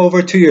yourself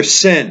over to your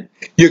sin.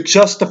 You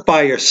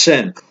justify your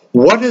sin.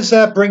 What is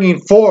that bringing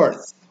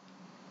forth?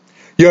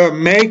 You're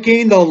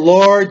making the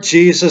Lord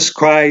Jesus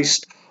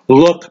Christ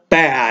look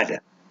bad.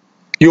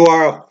 You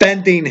are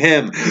offending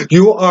him.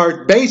 You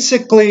are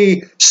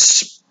basically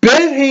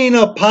spitting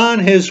upon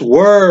his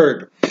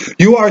word.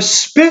 You are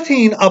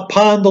spitting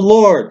upon the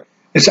Lord.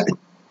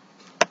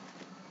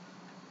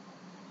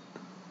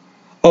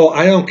 Oh,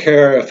 I don't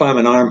care if I'm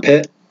an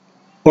armpit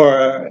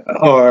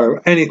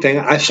or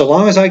anything, so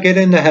long as I get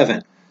into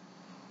heaven.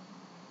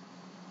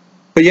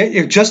 But yet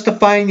you're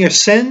justifying your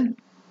sin?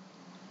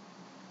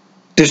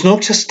 There's no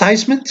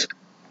chastisement?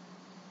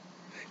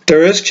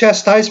 There is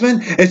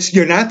chastisement?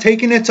 You're not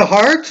taking it to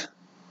heart?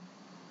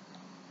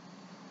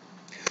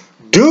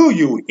 Do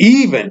you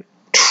even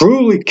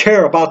truly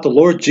care about the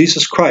Lord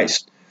Jesus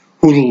Christ,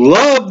 who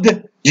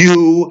loved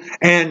you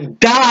and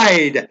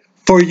died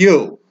for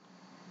you?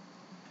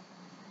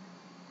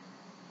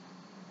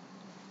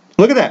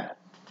 Look at that.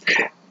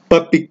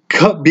 But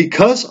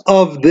because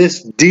of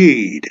this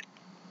deed,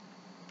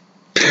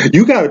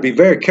 you got to be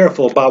very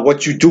careful about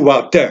what you do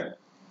out there.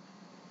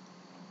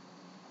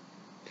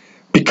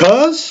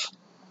 Because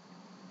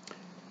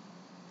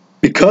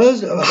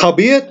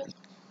howbeit,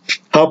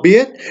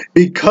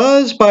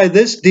 because by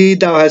this deed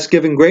thou hast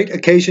given great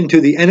occasion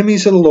to the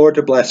enemies of the Lord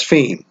to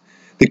blaspheme,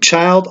 the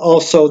child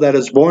also that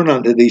is born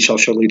unto thee shall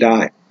surely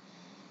die.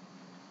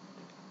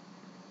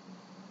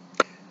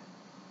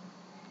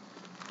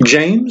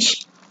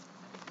 James.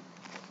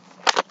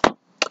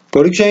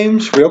 Go to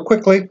James real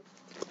quickly.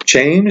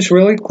 James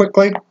really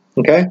quickly.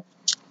 Okay.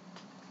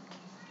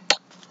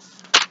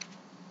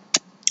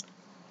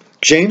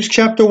 James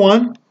chapter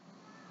 1,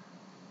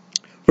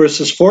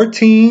 verses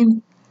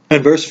 14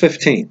 and verse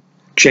 15.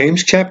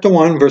 James chapter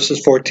 1,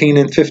 verses 14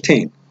 and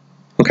 15.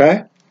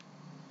 Okay?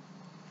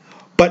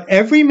 But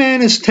every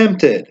man is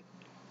tempted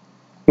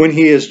when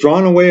he is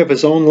drawn away of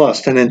his own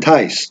lust and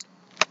enticed.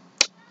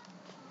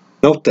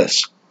 Note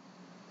this.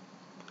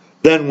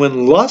 Then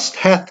when lust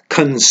hath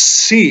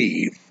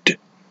conceived,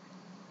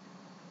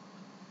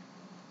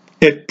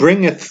 it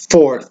bringeth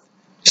forth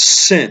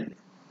sin.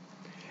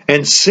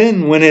 And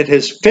sin, when it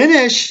is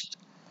finished,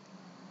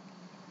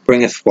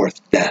 bringeth forth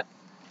death.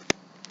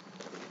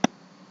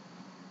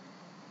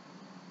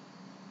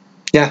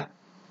 Yeah.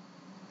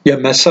 You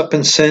mess up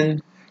in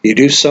sin, you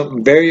do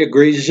something very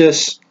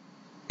egregious,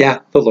 yeah,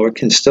 the Lord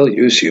can still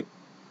use you.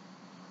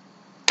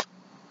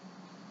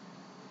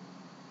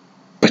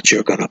 But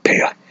you're going to pay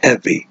a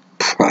heavy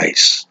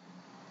price.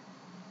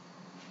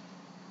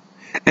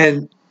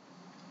 And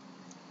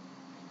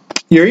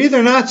you're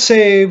either not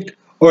saved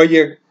or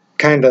you're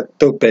kind of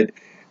stupid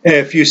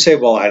if you say,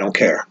 well, I don't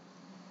care.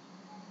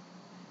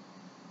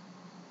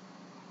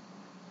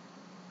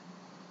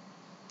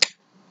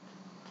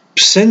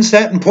 Sin's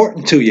that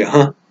important to you,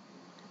 huh?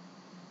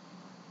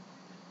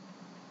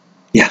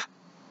 Yeah.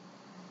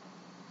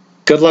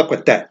 Good luck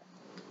with that.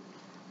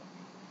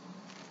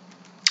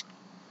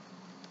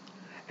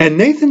 And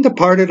Nathan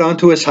departed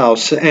unto his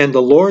house, and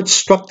the Lord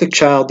struck the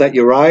child that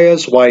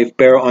Uriah's wife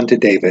bare unto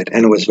David,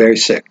 and it was very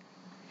sick.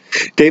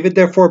 David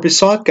therefore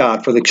besought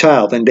God for the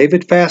child, and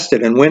David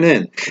fasted and went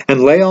in,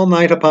 and lay all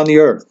night upon the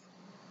earth.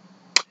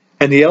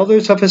 And the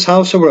elders of his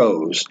house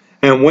arose,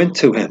 and went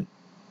to him,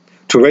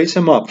 to raise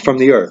him up from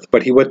the earth,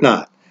 but he would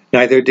not,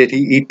 neither did he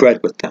eat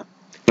bread with them.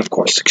 And of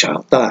course the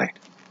child died.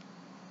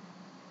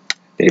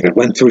 David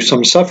went through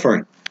some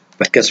suffering,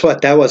 but guess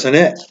what? That wasn't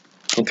it.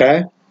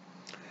 Okay?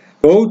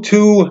 Go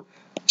to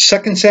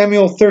 2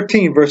 Samuel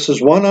 13, verses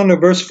 1 on to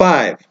verse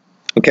 5.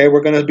 Okay,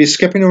 we're going to be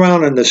skipping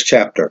around in this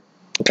chapter.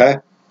 Okay?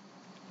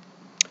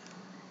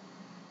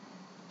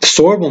 The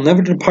sword will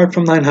never depart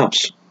from thine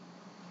house.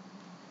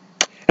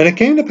 And it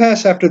came to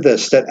pass after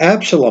this that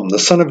Absalom, the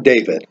son of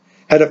David,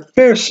 had a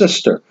fair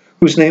sister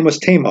whose name was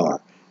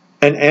Tamar,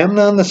 and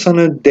Amnon, the son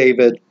of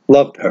David,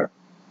 loved her.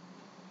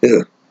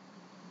 Ew.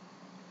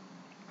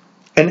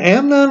 And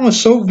Amnon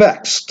was so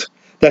vexed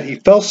that he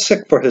fell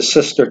sick for his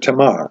sister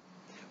Tamar,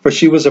 for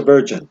she was a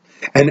virgin.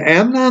 And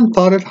Amnon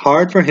thought it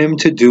hard for him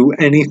to do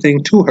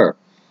anything to her.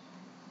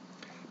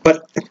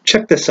 But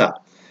check this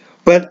out.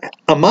 But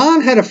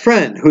Ammon had a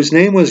friend whose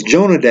name was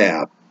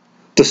Jonadab,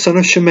 the son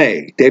of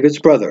Shimei, David's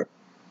brother.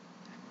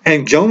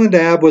 And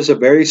Jonadab was a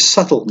very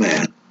subtle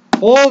man.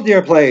 Hold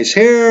your place.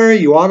 Here,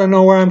 you ought to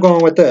know where I'm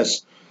going with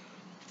this.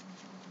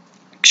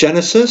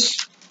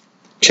 Genesis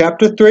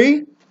chapter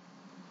 3,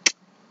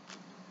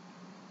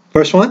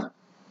 verse 1.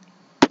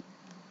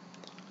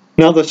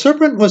 Now the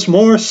serpent was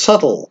more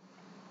subtle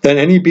than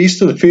any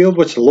beast of the field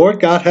which the Lord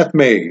God hath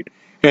made.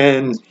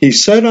 And he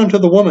said unto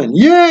the woman,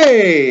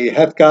 Yea,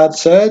 hath God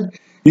said,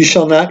 Ye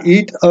shall not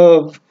eat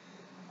of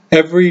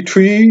every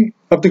tree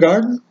of the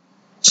garden?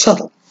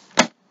 Subtle.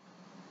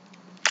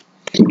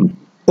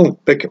 Oh,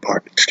 beg your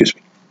pardon, excuse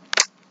me.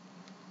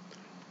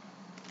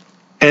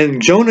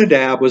 And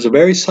Jonadab was a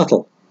very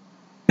subtle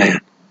man.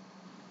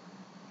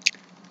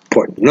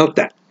 Important to note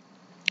that.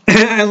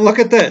 And look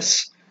at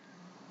this.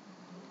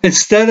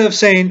 Instead of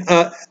saying,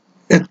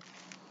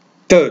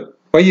 dude,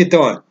 what are you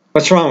doing?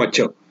 What's wrong with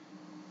you?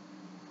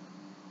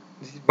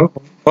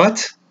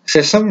 What? Is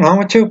there something wrong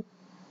with you?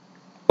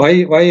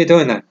 Why are you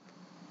doing that?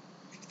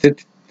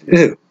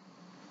 Ew.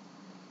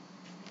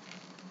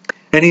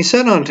 And he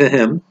said unto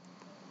him,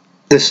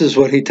 this is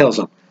what he tells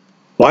him,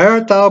 Why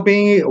art thou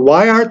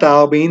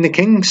being the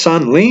king's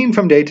son lean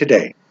from day to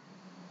day?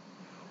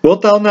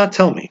 Wilt thou not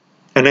tell me?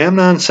 And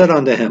Amnon said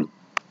unto him,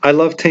 I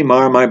love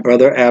Tamar, my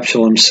brother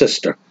Absalom's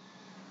sister.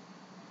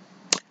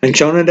 And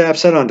Jonadab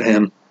said unto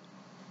him,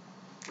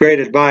 Great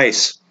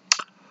advice.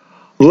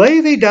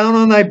 Lay thee down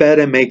on thy bed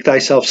and make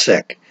thyself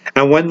sick.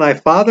 And when thy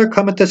father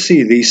cometh to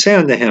see thee, say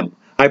unto him,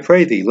 I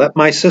pray thee, let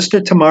my sister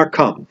Tamar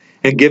come,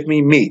 and give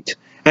me meat,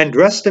 and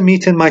dress the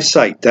meat in my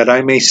sight, that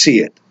I may see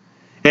it,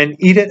 and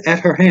eat it at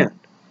her hand.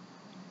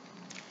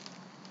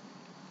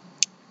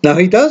 Now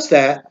he does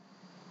that,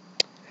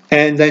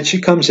 and then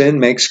she comes in,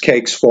 makes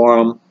cakes for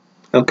him,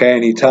 okay,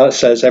 and he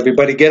says,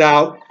 everybody get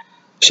out,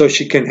 so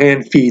she can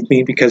hand feed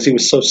me, because he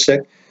was so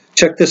sick.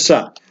 Check this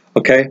out,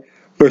 okay,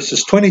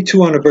 verses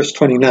 22 on to verse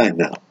 29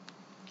 now,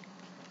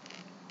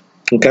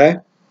 okay,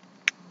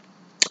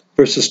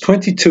 verses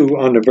 22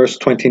 on to verse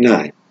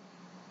 29.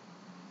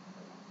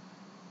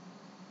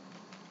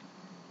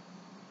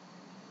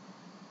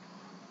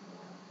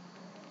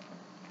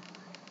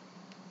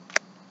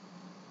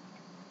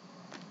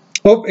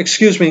 Oh,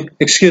 excuse me,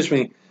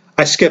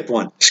 I skipped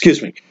one,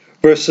 excuse me.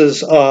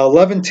 Verses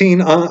 11,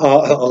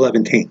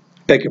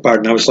 beg your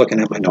pardon, I was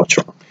looking at my notes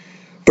wrong.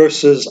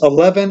 Verses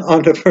 11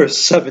 on to verse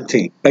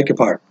 17, beg your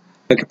pardon,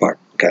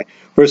 okay.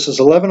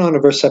 Verses 11 on to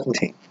verse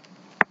 17.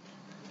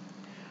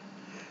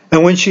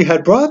 And when she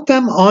had brought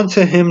them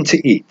unto him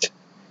to eat,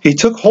 he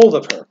took hold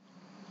of her,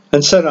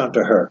 and said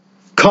unto her,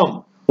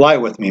 Come, lie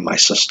with me, my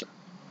sister.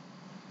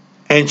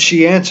 And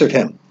she answered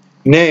him,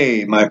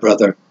 Nay, my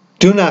brother,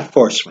 do not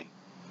force me.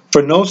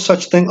 For no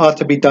such thing ought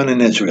to be done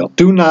in Israel.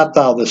 Do not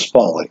thou this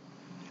folly.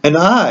 And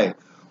I,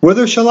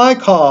 whither shall I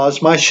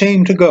cause my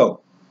shame to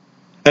go?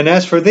 And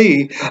as for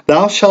thee,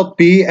 thou shalt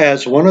be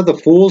as one of the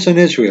fools in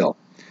Israel.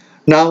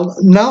 Now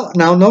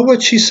know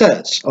what she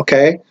says,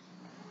 okay?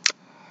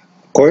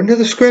 According to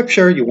the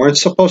scripture, you weren't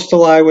supposed to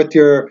lie with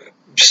your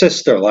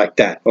sister like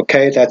that,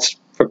 okay? That's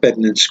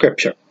forbidden in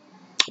scripture,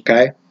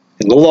 okay?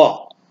 In the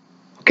law.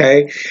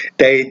 Okay,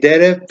 they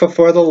did it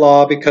before the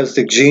law because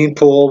the gene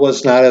pool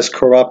was not as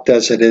corrupt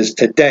as it is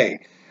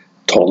today.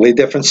 Totally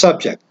different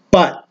subject,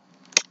 but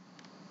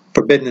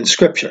forbidden in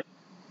Scripture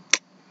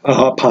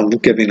upon the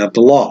giving of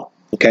the law.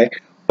 Okay,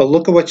 but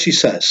look at what she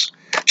says.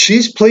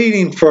 She's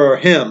pleading for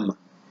him,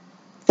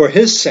 for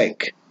his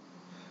sake,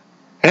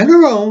 and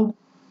her own.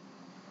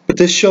 But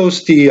this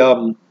shows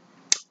the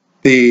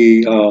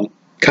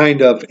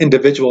kind of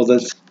individual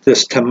that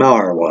this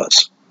Tamar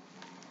was.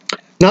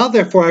 Now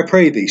therefore I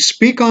pray thee,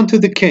 speak unto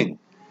the king,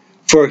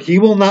 for he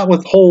will not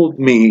withhold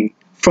me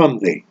from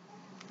thee.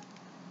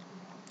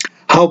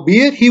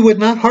 Howbeit he would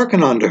not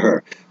hearken unto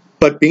her,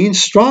 but being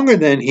stronger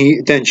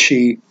than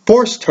she,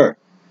 forced her,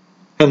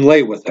 and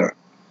lay with her.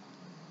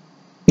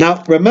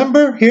 Now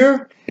remember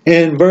here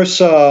in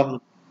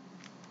verses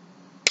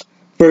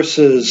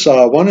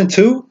 1 and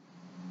 2,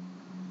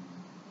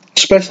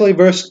 especially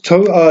verse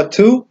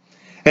 2,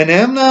 and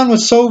Amnon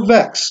was so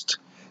vexed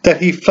that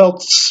he fell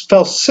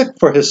sick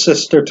for his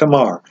sister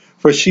Tamar,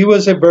 for she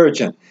was a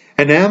virgin,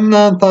 and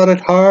Amnon thought it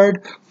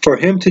hard for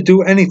him to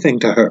do anything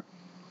to her.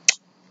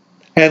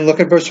 And look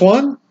at verse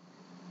 1.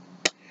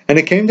 And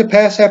it came to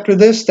pass after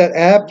this that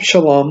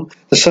Absalom,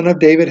 the son of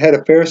David, had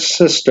a fair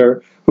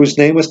sister whose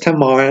name was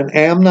Tamar, and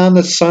Amnon,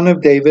 the son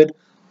of David,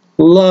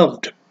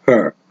 loved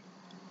her.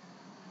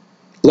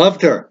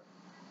 Loved her.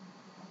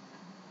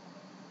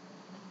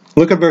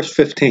 Look at verse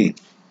 15.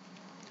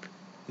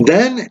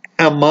 Then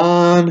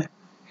Ammon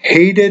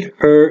hated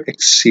her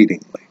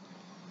exceedingly.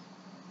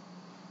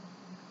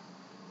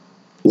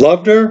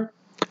 Loved her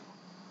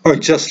or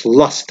just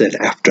lusted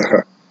after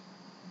her?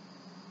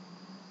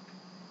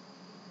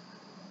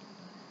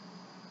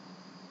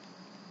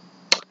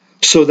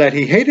 So that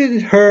he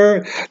hated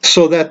her,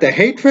 so that the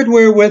hatred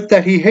wherewith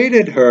that he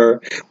hated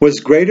her was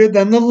greater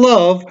than the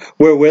love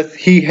wherewith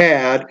he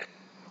had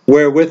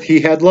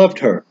loved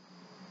her.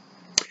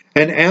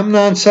 And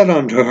Amnon said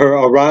unto her,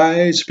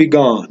 Arise, be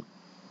gone.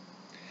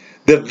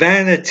 The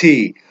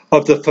vanity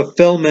of the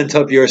fulfillment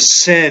of your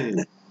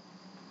sin.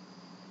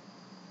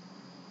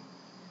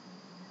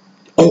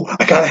 Oh,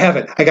 I gotta have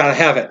it. I gotta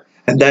have it.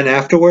 And then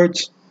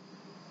afterwards,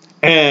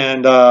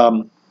 and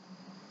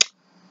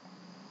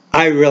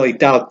I really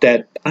doubt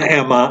that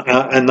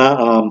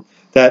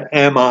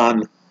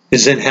Ammon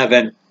is in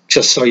heaven,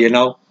 just so you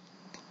know.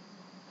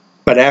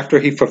 But after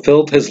he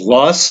fulfilled his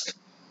lust,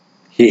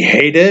 he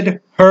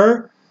hated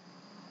her.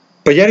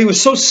 But yet he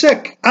was so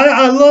sick.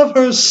 I love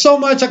her so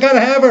much. I gotta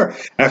have her.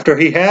 After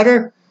he had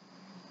her,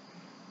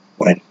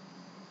 went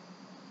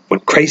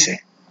crazy.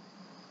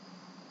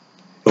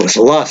 It was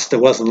lust. It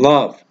wasn't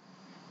love.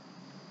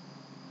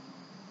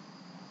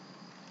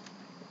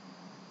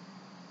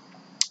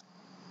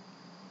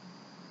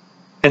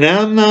 And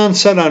Amnon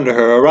said unto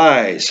her,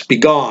 Arise, be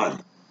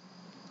gone,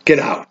 get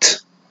out.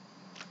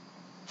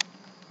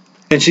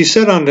 And she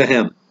said unto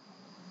him,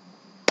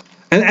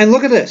 and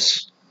look at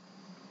this.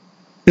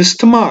 This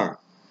Tamar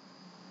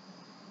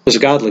was a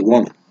godly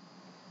woman.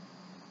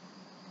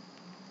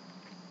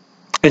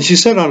 And she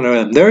said unto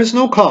him, There is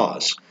no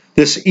cause.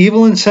 This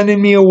evil in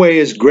sending me away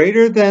is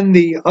greater than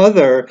the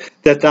other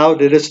that thou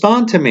didst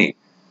unto me.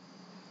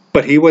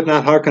 But he would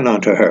not hearken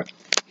unto her.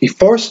 He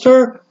forced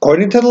her,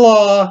 according to the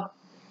law.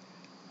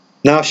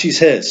 Now she's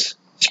his.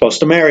 He's supposed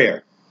to marry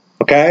her.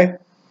 Okay?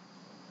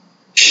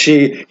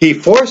 He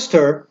forced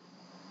her.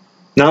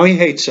 Now he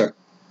hates her.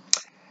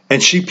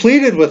 And she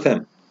pleaded with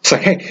him. It's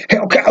like, hey,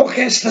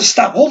 okay,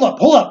 stop. Hold up.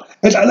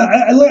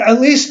 At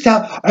least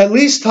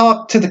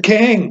talk to the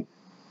king.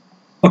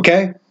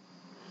 Okay?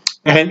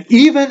 And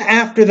even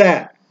after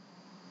that,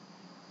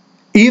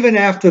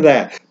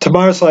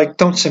 Tamar's like,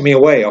 don't send me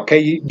away,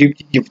 okay?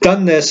 You've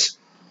done this.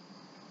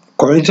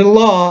 According to the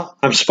law,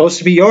 I'm supposed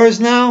to be yours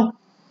now?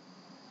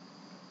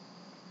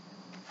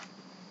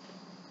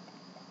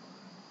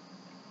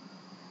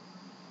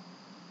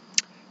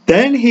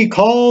 Then he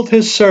called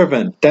his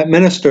servant that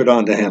ministered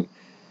unto him,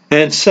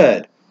 and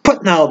said,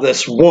 Put now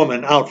this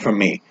woman out from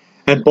me,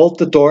 and bolt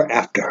the door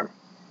after her.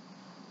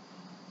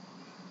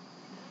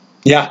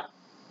 Yeah.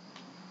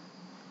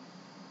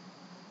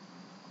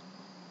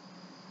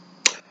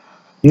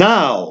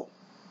 Now,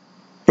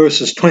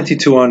 verses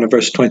 22 on to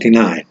verse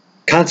 29.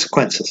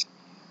 Consequences.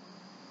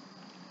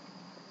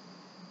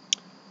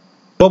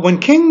 But when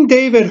King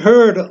David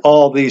heard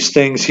all these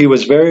things, he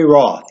was very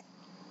wroth.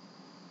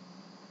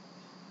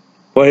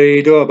 What did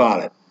he do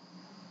about it?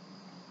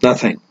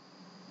 Nothing.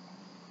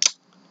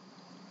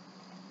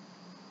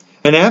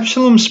 And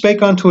Absalom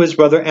spake unto his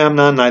brother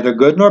Amnon neither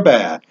good nor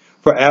bad,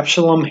 for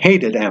Absalom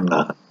hated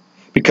Amnon,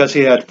 because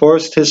he had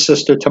forced his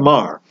sister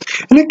Tamar.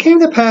 And it came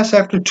to pass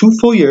after 2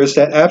 full years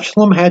that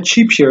Absalom had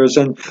sheep shearers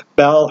in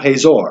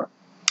Baal-hazor,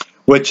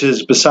 which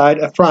is beside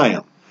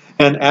Ephraim.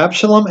 And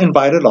Absalom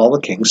invited all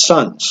the king's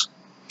sons.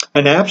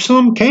 And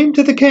Absalom came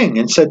to the king,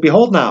 and said,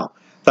 Behold now,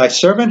 thy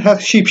servant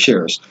hath sheep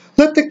shearers.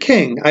 Let the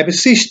king, I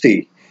beseech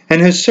thee, and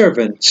his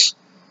servants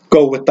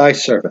go with thy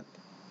servant.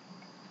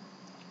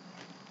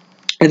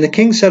 And the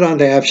king said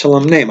unto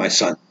Absalom, Nay, my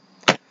son,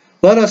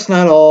 let us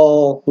not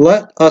all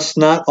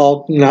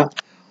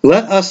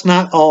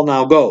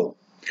now go,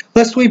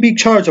 lest we be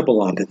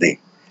chargeable unto thee.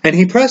 And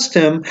he pressed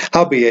him,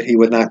 howbeit he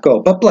would not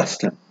go, but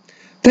blessed him.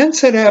 Then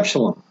said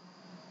Absalom,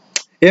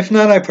 If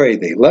not, I pray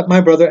thee, let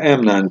my brother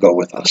Amnon go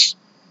with us.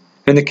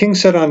 And the king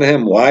said unto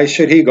him, Why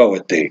should he go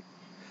with thee?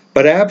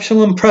 But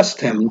Absalom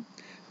pressed him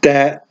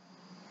that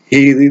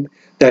he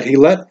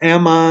let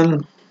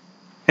Ammon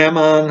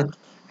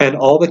and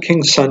all the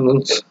king's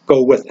sons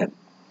go with him.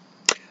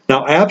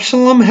 Now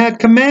Absalom had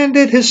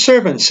commanded his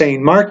servants,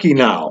 saying, Mark ye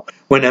now,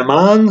 when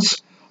Ammon's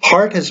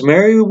heart is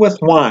merry with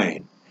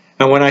wine,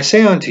 and when I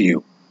say unto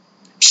you,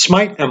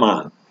 Smite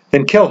Ammon,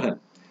 then kill him.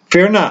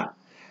 Fear not.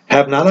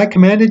 Have not I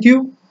commanded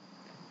you?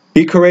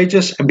 Be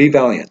courageous and be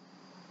valiant.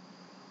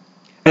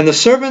 And the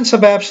servants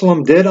of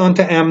Absalom did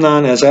unto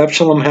Amnon as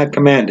Absalom had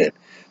commanded.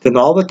 Then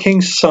all the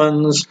king's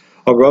sons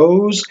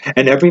arose,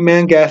 and every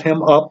man gat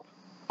him up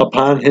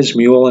upon his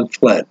mule and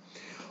fled.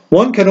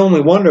 One could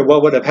only wonder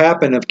what would have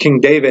happened if King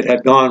David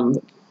had gone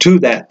to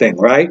that thing,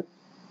 right?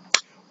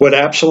 Would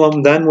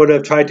Absalom then would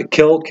have tried to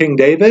kill King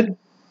David?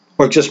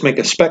 Or just make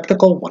a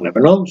spectacle? One never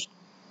knows.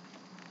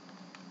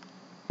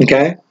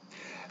 Okay?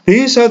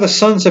 These are the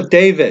sons of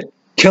David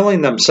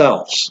killing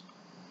themselves.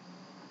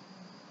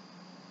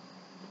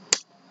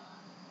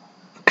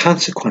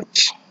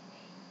 Consequence.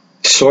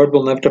 The sword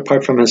will never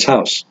depart from his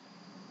house.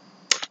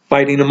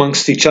 Fighting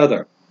amongst each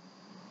other.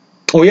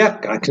 Oh yeah,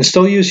 God can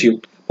still use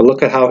you, But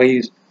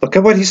look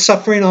at what he's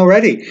suffering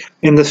already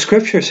in the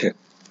scriptures here.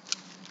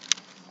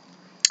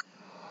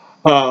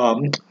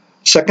 2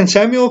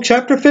 Samuel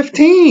chapter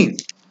 15,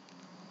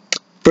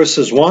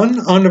 verses 1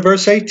 on to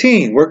verse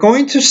 18. We're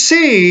going to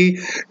see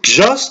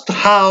just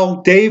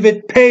how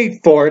David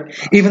paid for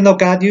it, even though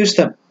God used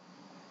him.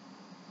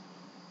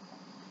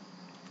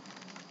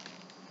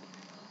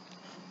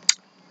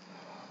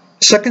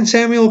 Second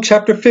Samuel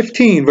chapter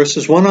 15,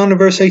 verses 1 on to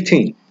verse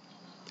 18.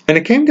 And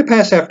it came to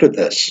pass after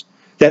this,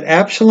 that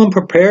Absalom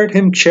prepared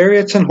him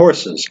chariots and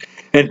horses,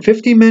 and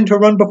 50 men to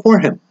run before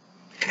him.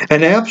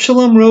 And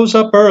Absalom rose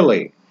up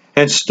early,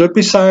 and stood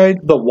beside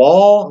the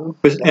wall,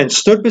 and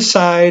stood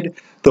beside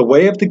the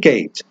way of the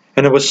gate.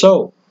 And it was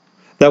so,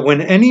 that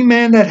when any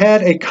man that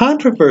had a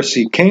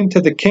controversy came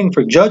to the king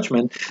for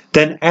judgment,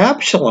 then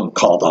Absalom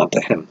called unto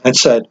him, and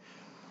said,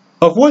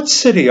 Of what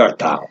city art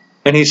thou?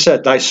 And he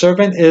said, Thy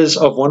servant is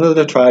of one of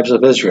the tribes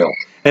of Israel.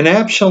 And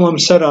Absalom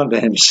said unto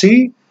him,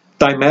 See,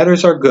 thy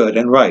matters are good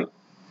and right,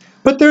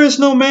 but there is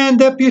no man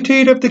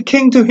deputed of the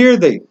king to hear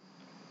thee.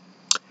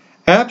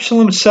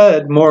 Absalom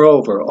said,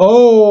 moreover,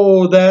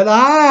 Oh, that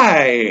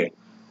I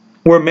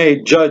were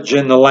made judge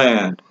in the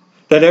land,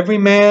 that every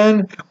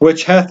man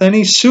which hath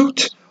any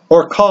suit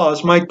or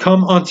cause might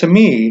come unto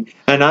me,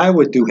 and I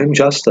would do him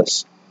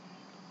justice.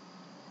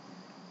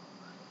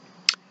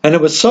 And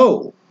it was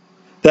so,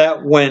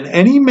 that when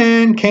any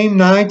man came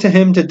nigh to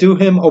him to do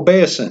him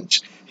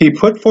obeisance, he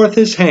put forth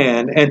his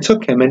hand, and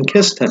took him, and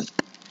kissed him.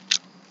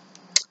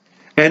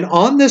 And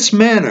on this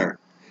manner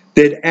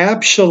did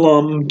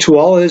Absalom to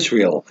all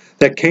Israel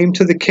that came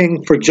to the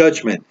king for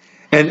judgment.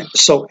 And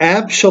so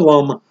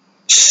Absalom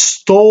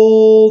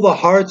stole the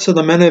hearts of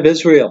the men of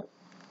Israel,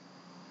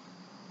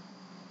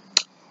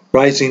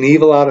 rising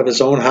evil out of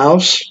his own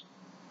house.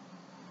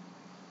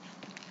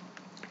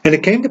 And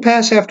it came to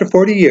pass after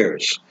 40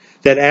 years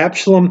that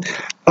Absalom,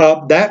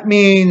 that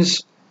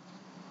means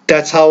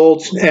that's how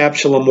old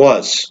Absalom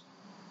was.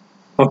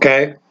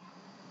 Okay?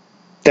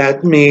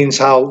 That means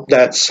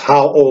that's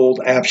how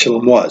old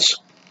Absalom was.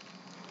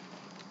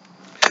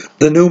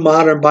 The new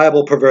modern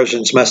Bible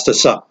perversions messed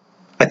us up.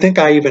 I think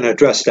I even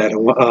addressed that in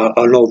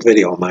an old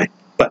video of mine.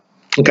 But,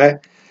 okay?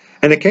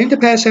 And it came to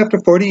pass after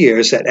 40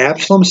 years that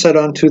Absalom said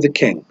unto the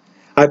king,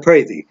 I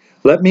pray thee,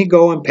 let me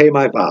go and pay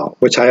my vow,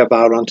 which I have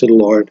vowed unto the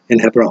Lord in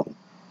Hebron.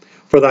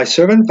 For thy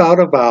servant vowed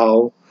a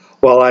vow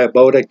while I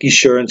abode at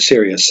Geshur in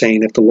Syria,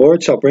 saying, If the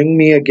Lord shall bring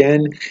me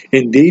again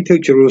indeed to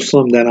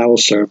Jerusalem, then I will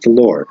serve the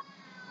Lord.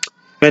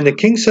 And the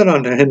king said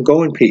unto him,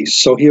 Go in peace.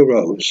 So he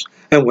arose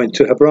and went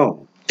to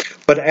Hebron.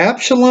 But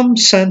Absalom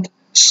sent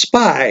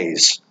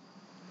spies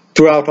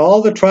throughout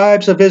all the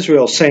tribes of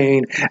Israel,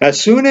 saying, As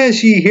soon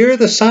as ye hear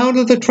the sound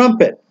of the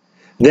trumpet,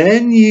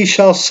 then ye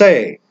shall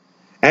say,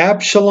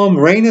 Absalom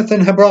reigneth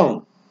in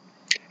Hebron.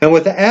 And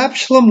with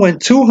Absalom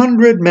went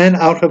 200 men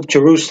out of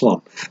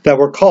Jerusalem that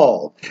were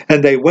called,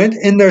 and they went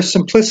in their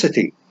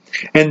simplicity,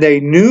 and they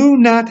knew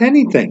not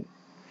anything.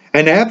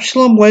 And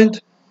Absalom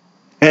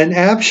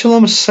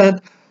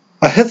sent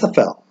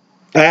Ahithophel.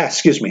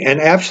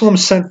 And Absalom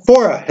sent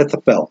for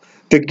Ahithophel,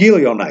 the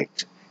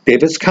Gileonite,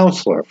 David's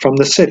counselor, from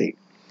the city,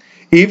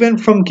 even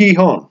from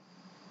Gilo,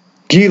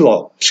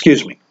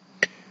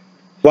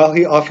 while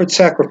he offered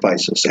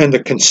sacrifices. And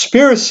the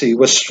conspiracy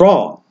was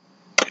strong,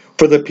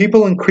 for the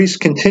people increased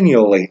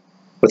continually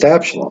with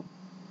Absalom.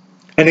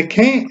 And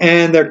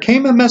there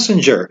came a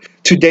messenger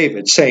to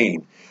David,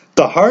 saying,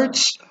 The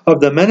hearts of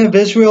the men of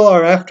Israel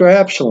are after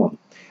Absalom.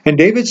 And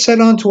David said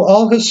unto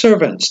all his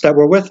servants that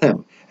were with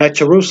him at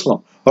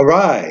Jerusalem,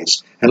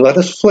 Arise, and let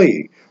us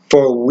flee,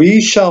 for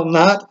we shall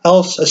not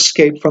else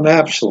escape from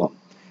Absalom.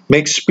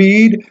 Make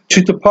speed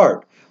to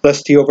depart,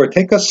 lest he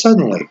overtake us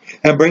suddenly,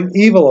 and bring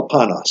evil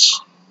upon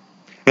us,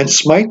 and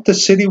smite the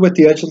city with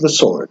the edge of the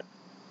sword.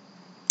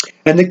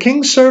 And the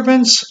king's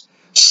servants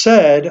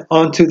said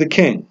unto the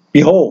king,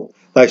 Behold,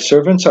 thy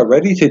servants are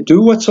ready to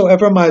do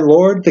whatsoever my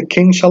lord the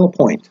king shall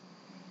appoint.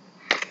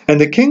 And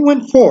the king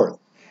went forth,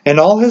 and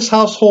all his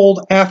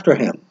household after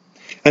him.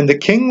 And the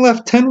king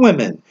left 10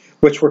 women,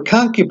 which were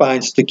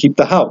concubines, to keep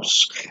the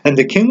house. And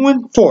the king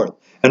went forth,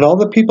 and all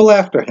the people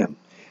after him,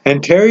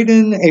 and tarried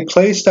in a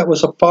place that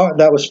was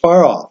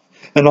far off.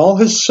 And all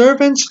his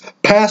servants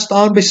passed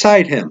on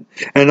beside him,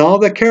 and all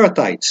the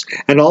Kerethites,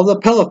 and all the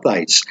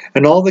Pelethites,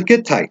 and all the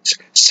Gittites,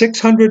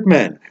 600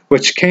 men,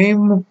 which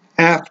came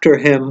after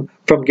him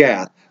from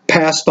Gath,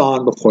 passed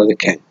on before the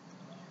king.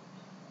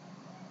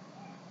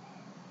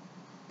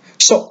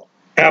 So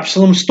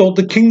Absalom stole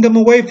the kingdom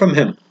away from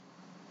him,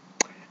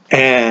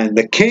 and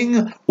the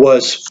king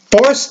was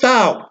forced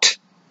out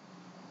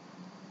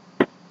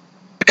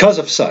because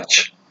of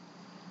such.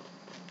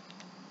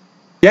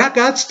 Yeah,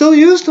 God still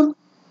used him.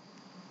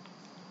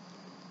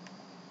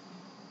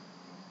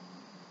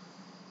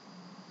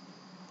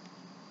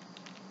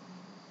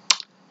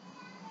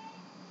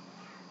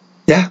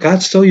 Yeah,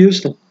 God still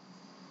used him.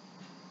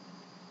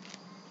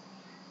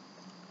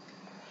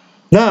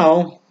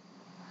 Now,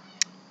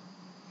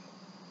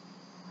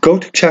 go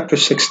to chapter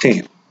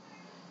 16,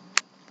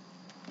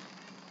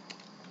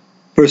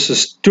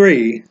 verses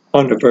 3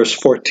 on to verse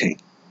 14.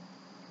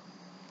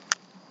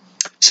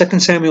 2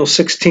 Samuel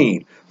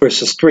 16,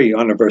 verses 3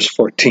 on to verse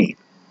 14.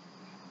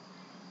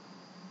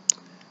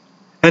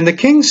 And the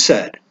king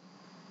said,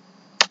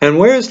 "And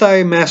where is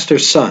thy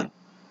master's son?"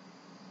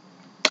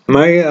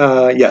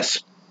 Yes.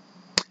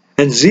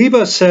 And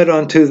Ziba said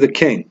unto the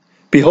king,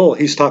 behold,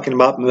 he's talking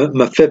about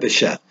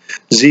Mephibosheth.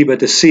 Ziba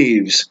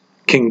deceives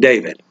King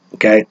David.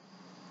 Okay.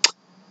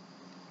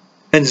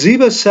 And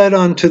Ziba said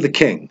unto the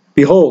king,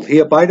 behold, he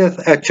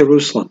abideth at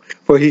Jerusalem.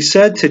 For he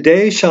said,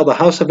 today shall the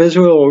house of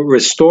Israel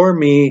restore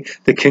me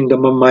the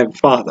kingdom of my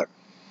father.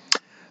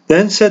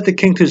 Then said the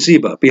king to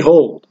Ziba,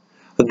 behold,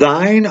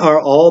 thine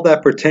are all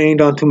that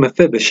pertained unto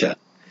Mephibosheth.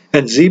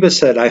 And Ziba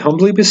said, I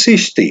humbly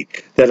beseech thee,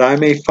 that I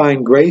may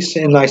find grace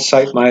in thy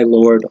sight, my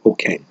lord, O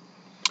king.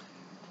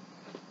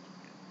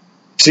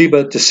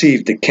 Ziba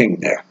deceived the king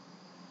there.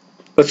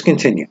 Let's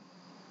continue.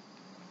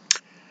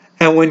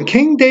 And when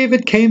King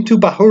David came to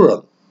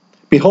Bahurim,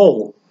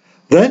 behold,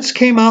 thence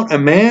came out a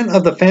man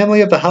of the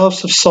family of the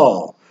house of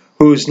Saul,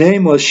 whose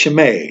name was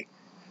Shimei,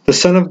 the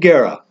son of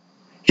Gera.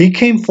 He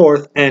came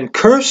forth and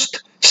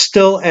cursed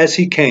still as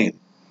he came.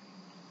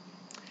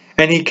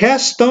 And he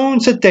cast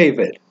stones at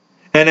David,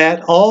 and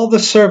at all the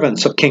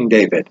servants of King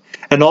David,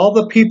 and all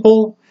the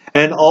people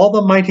and all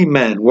the mighty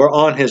men were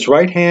on his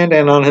right hand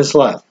and on his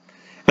left.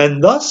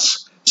 And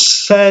thus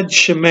said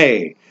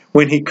Shimei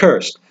when he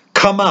cursed,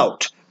 come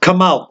out,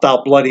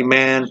 thou bloody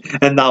man,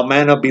 and thou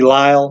man of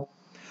Belial.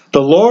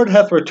 The Lord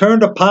hath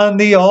returned upon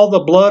thee all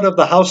the blood of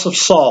the house of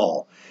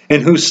Saul,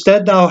 in whose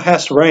stead thou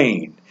hast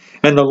reigned.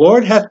 And the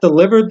Lord hath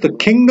delivered the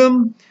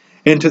kingdom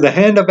into the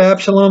hand of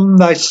Absalom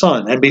thy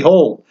son. And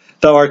behold,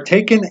 thou art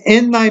taken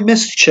in thy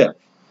mischief,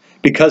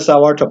 because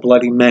thou art a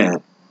bloody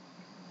man.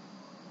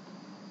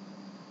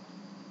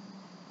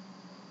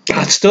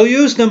 God still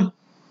used him.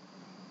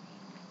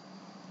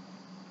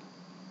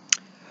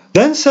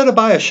 Then said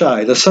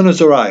Abishai, the son of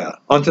Zeruiah,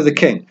 unto the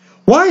king,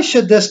 why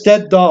should this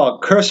dead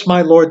dog curse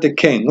my lord the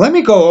king? Let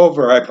me go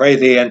over, I pray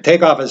thee, and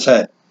take off his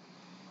head.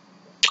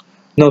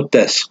 Note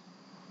this.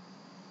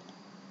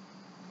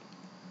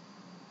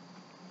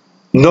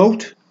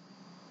 Note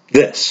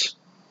this.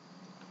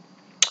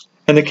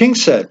 And the king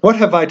said, what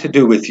have I to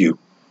do with you,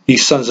 ye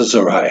sons of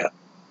Zeruiah?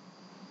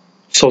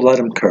 So let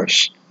him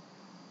curse.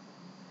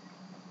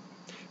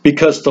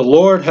 Because the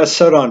Lord has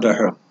said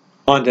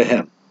unto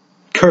him,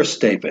 curse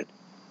David.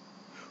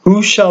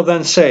 Who shall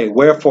then say,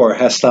 wherefore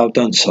hast thou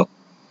done so?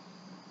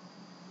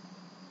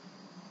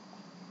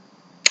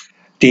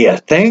 Do you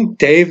think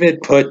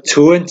David put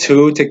 2 and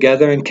 2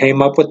 together and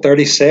came up with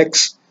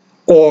 36?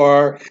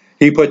 Or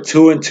he put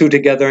 2 and 2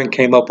 together and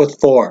came up with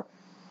 4?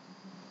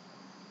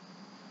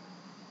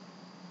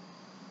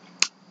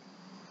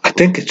 I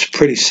think it's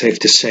pretty safe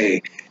to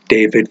say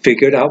David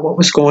figured out what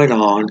was going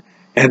on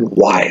and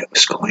why it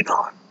was going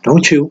on.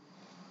 Don't you?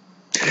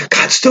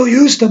 God still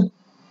used him.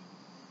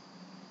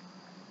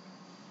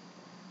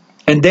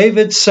 And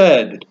David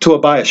said to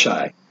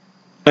Abishai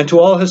and to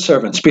all his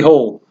servants,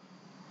 behold,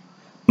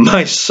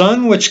 my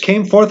son which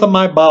came forth of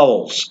my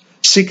bowels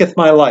seeketh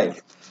my life.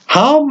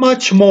 How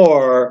much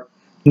more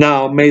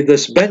now may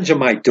this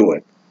Benjamite do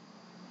it?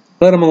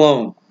 Let him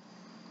alone.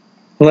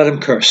 Let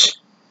him curse.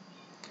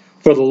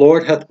 For the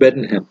Lord hath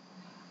bidden him.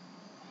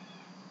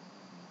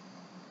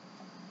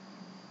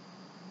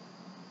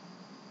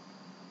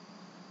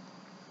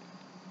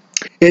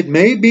 It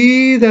may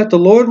be that the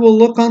Lord will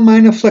look on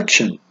mine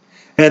affliction,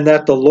 and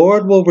that the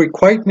Lord will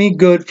requite me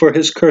good for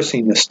his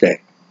cursing this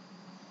day.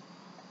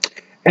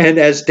 And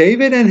as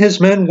David and his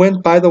men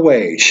went by the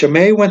way,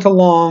 Shimei went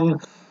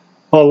along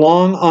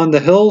on the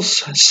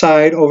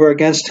hillside over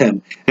against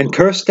him, and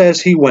cursed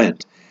as he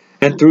went,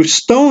 and threw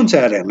stones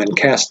at him, and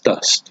cast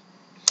dust.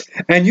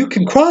 And you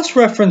can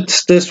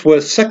cross-reference this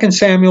with 2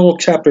 Samuel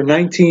chapter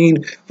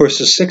 19,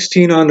 verses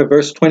 16 on to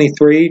verse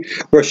 23,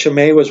 where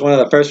Shimei was one of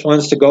the first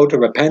ones to go to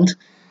repent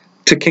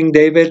to King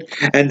David.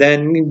 And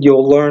then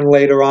you'll learn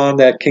later on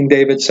that King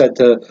David said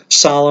to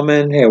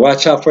Solomon, hey,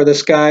 watch out for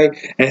this guy.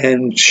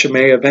 And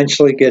Shimei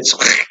eventually gets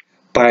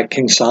by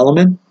King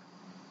Solomon.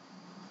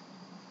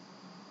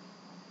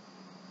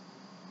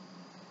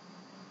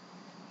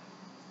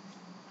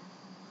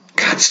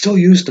 God still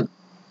used him.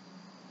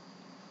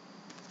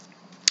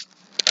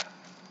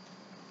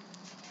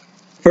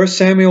 1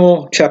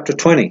 Samuel chapter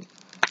 20,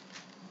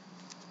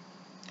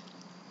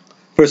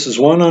 verses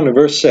 1 on to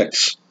verse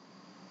 6.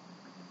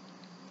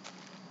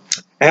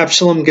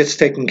 Absalom gets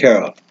taken care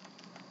of.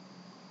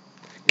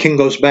 King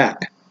goes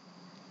back.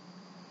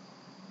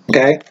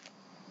 Okay?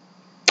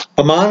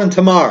 Ammon and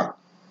Tamar.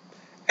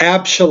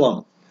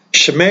 Absalom.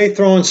 Shimei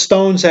throwing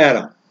stones at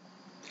him.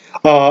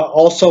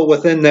 Also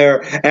within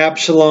there,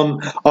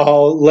 Absalom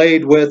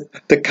laid with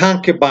the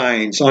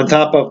concubines on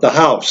top of the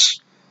house,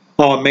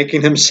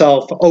 making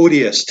himself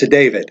odious to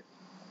David.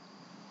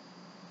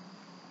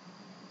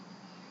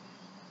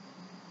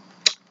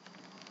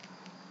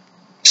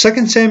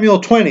 Second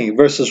Samuel 20,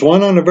 verses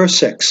 1 on to verse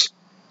 6.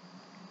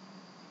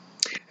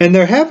 And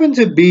there happened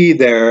to be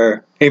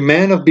there a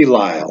man of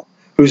Belial,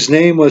 whose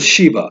name was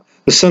Sheba,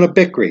 the son of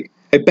Bichri,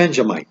 a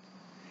Benjamite.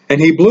 And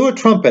he blew a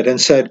trumpet and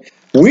said,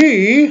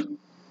 we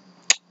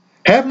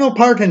Have no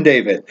part in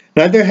David,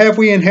 neither have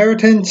we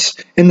inheritance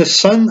in the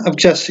son of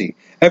Jesse.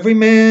 Every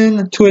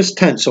man to his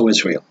tents, O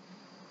Israel.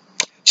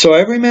 So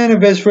every man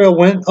of Israel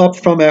went up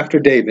from after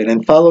David,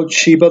 and followed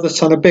Sheba the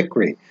son of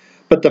Bichri.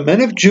 But the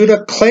men of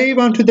Judah clave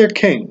unto their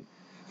king,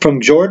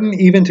 from Jordan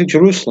even to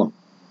Jerusalem.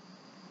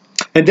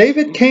 And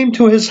David came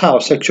to his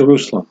house at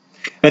Jerusalem,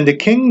 and the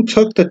king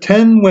took the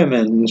 10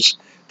 women,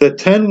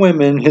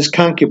 his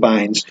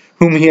concubines,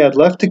 whom he had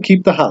left to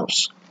keep the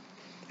house,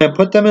 and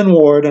put them in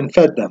ward, and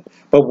fed them,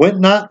 but went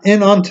not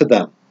in unto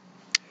them.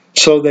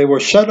 So they were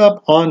shut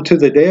up unto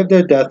the day of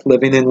their death,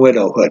 living in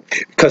widowhood,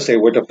 because they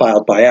were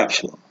defiled by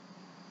Absalom.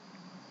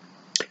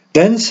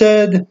 Then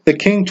said the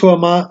king to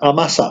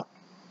Amasa,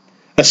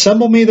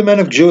 Assemble me the men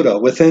of Judah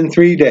within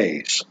 3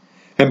 days,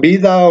 and be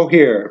thou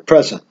here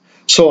present.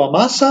 So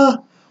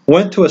Amasa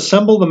went to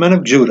assemble the men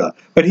of Judah,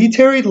 but he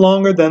tarried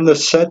longer than the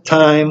set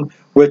time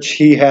which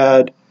he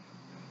had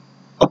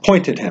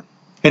appointed him.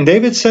 And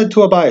David said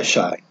to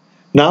Abishai,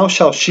 Now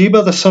shall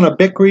Sheba the son of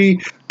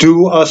Bichri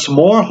do us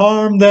more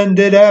harm than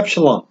did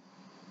Absalom.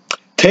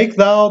 Take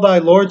thou thy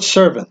Lord's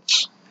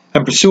servants,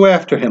 and pursue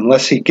after him,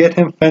 lest he get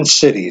him fenced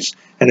cities,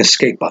 and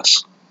escape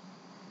us.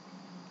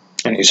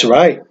 And he's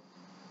right.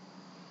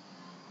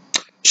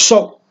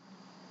 So,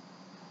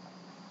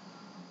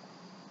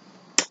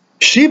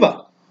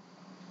 Sheba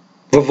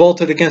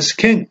revolted against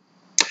the king,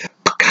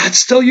 but God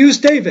still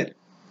used David.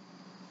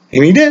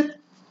 And he did.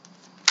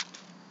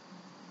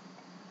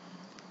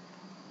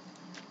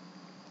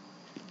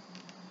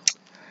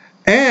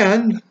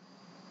 And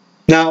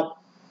now,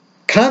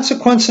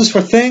 consequences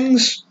for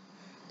things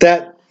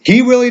that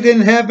he really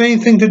didn't have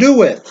anything to do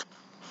with.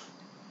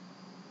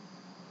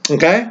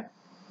 Okay?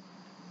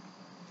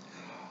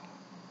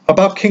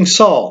 About King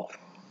Saul.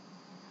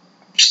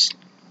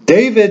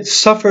 David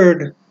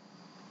suffered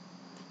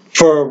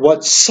for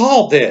what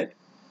Saul did.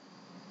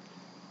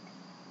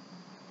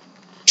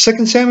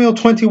 2 Samuel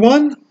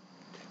 21,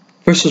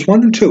 verses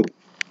 1 and 2.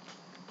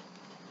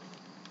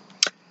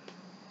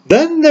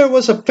 Then there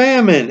was a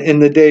famine in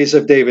the days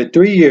of David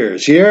 3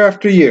 years, year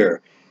after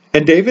year.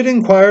 And David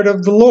inquired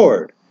of the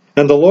Lord.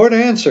 And the Lord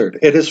answered,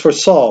 It is for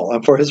Saul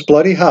and for his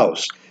bloody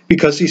house,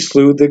 because he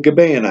slew the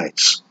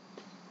Gibeonites.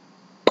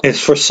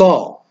 It's for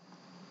Saul.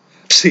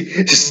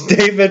 See,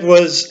 David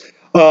was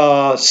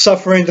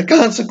suffering the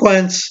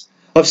consequence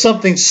of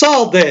something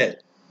Saul did.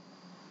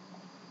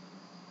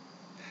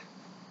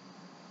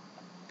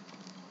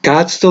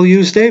 God still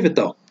used David,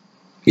 though.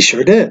 He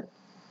sure did.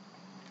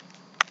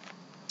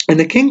 And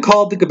the king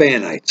called the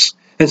Gibeonites,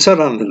 and said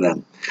unto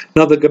them,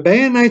 Now the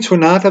Gibeonites were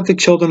not of the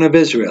children of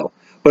Israel,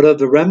 but of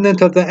the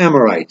remnant of the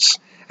Amorites.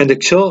 And the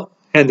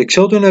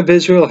children of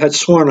Israel had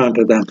sworn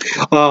unto them.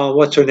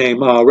 What's her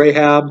name?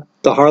 Rahab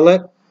the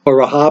harlot, or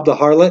Rahab the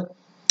harlot,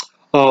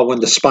 when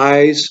the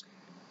spies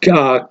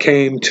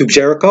came to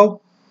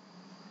Jericho.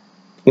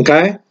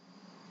 Okay?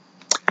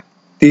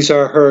 These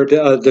are her,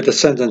 the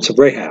descendants of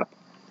Rahab.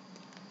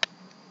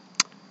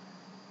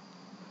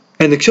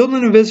 And the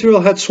children of Israel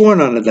had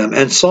sworn unto them,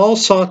 and Saul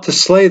sought to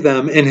slay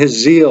them in his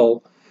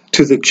zeal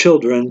to the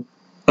children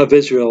of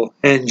Israel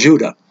and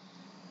Judah.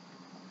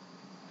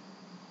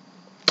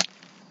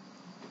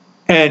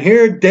 And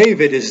here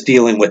David is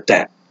dealing with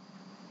that.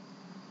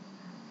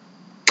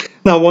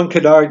 Now one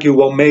could argue,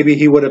 well, maybe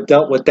he would have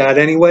dealt with that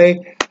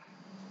anyway.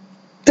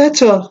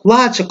 That's a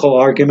logical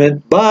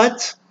argument,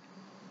 but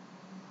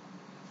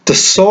the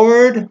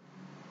sword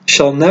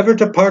shall never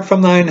depart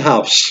from thine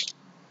house.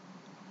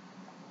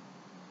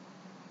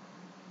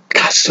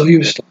 God still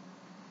used them.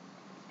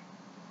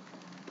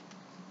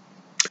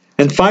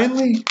 And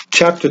finally,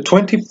 chapter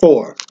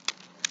 24,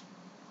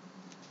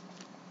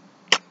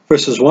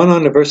 verses 1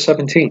 on to verse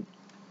 17.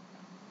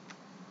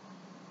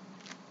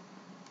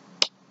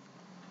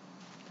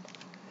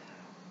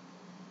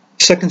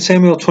 Second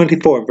Samuel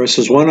 24,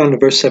 verses 1 on to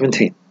verse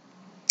 17.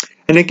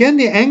 And again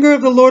the anger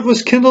of the Lord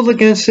was kindled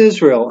against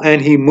Israel,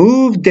 and he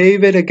moved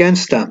David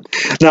against them.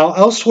 Now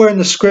elsewhere in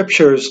the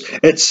scriptures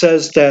it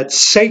says that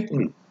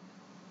Satan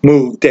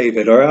moved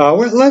David. Or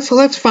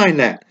let's find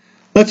that.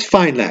 Let's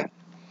find that.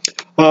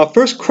 1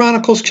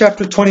 Chronicles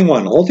chapter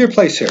 21. Hold your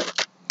place here.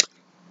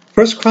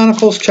 1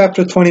 Chronicles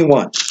chapter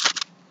 21.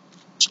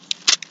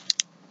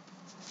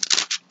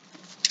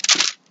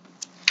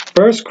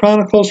 1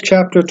 Chronicles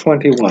chapter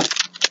 21.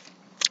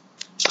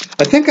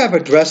 I think I've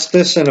addressed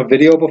this in a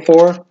video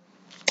before.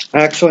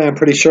 Actually, I'm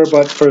pretty sure,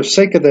 but for the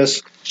sake of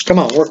this, come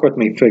on, work with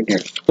me,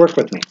 figures. Work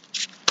with me.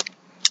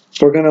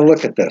 We're going to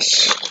look at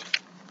this.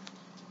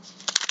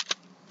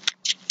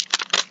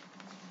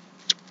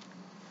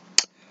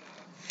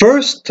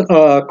 First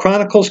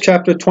Chronicles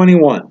chapter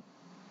 21.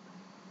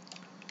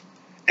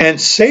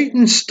 And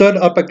Satan stood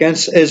up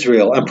against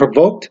Israel and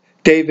provoked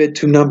David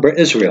to number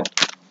Israel.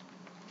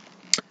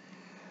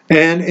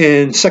 And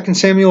in 2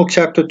 Samuel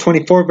chapter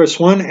 24, verse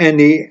 1,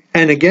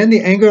 and again the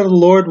anger of the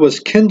Lord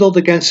was kindled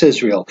against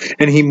Israel,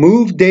 and he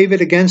moved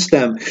David against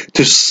them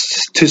to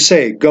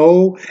say,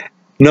 Go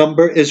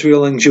number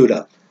Israel and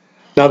Judah.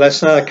 Now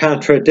that's not a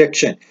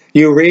contradiction.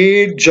 You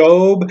read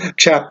Job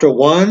chapter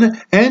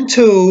 1 and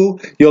 2,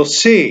 you'll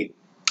see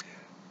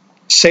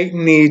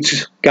Satan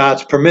needs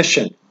God's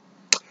permission.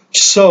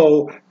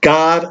 So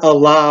God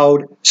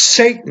allowed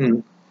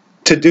Satan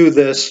to do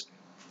this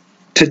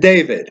to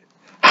David.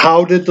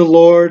 How did the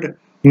Lord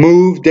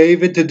move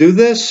David to do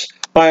this?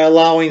 By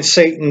allowing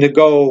Satan to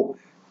go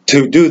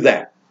to do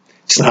that.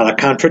 It's not a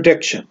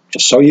contradiction,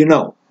 just so you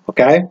know.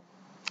 Okay?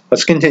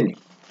 Let's continue.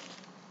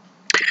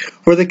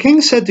 For the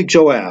king said to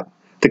Joab,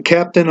 the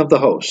captain of the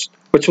host,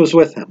 which was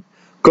with him,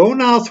 Go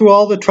now through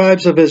all the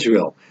tribes of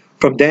Israel,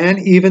 from Dan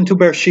even to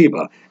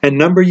Beersheba, and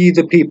number ye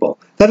the people,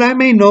 that I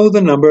may know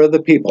the number of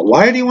the people.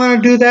 Why do you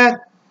want to do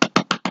that?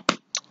 A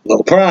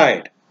little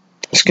pride.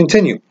 Let's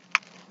continue.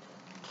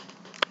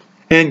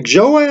 And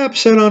Joab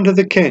said unto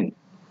the king,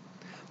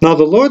 Now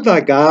the Lord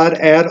thy God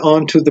add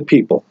unto the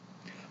people,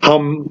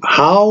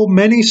 how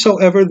many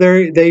soever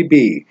they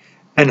be,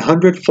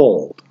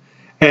 100-fold,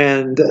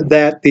 and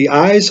that the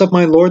eyes of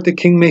my lord the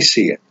king may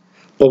see it.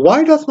 But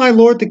why doth my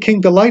lord the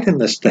king delight in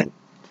this thing?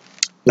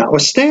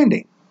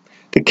 Notwithstanding,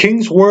 the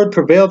king's word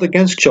prevailed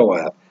against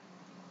Joab,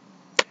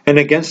 and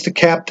against the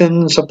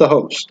captains of the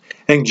host.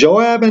 And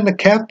Joab and the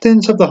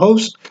captains of the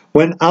host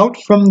went out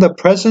from the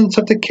presence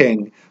of the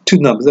king to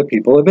number the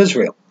people of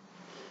Israel.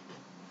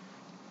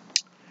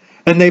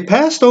 And they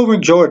passed over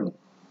Jordan,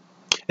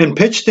 and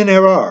pitched in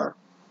Arar,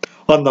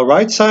 on the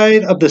right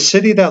side of the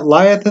city that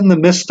lieth in the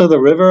midst of the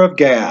river of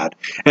Gad,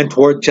 and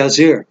toward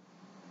Jazer.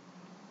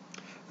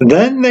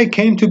 Then they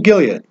came to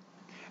Gilead,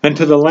 and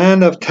to the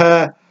land of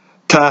Tatim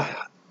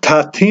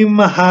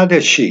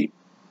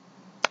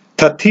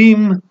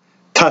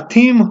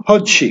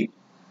Hodshi,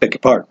 beg your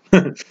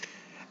pardon.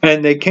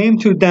 And they came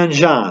to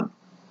Danjan,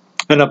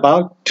 and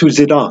about to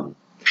Zidon,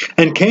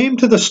 and came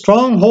to the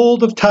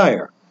stronghold of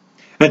Tyre,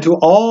 and to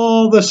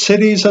all the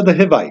cities of the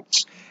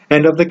Hivites,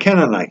 and of the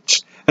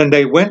Canaanites, and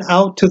they went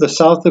out to the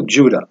south of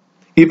Judah,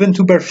 even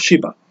to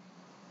Beersheba.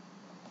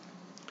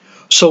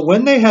 So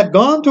when they had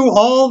gone through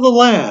all the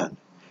land,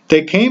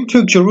 they came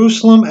to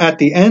Jerusalem at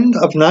the end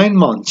of 9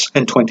 months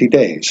and 20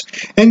 days.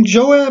 And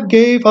Joab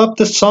gave up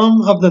the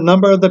sum of the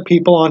number of the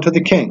people unto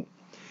the king.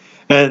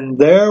 And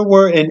there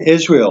were in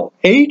Israel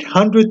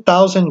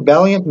 800,000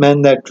 valiant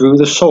men that drew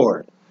the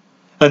sword.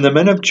 And the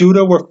men of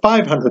Judah were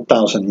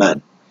 500,000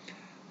 men.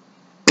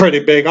 Pretty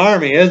big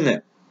army, isn't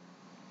it?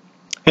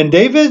 And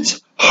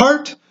David's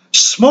heart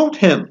smote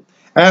him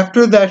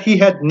after that he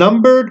had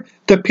numbered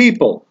the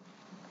people.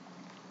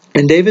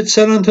 And David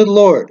said unto the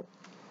Lord,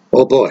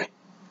 O boy,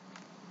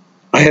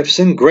 I have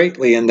sinned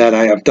greatly in that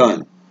I have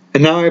done.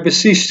 And now I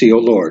beseech thee, O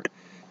Lord,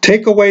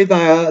 take away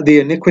the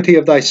iniquity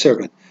of thy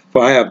servant,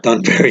 for I have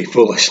done very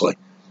foolishly.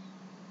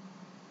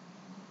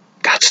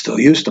 God still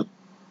used him.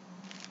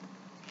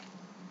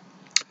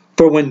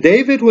 For when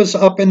David was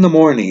up in the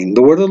morning,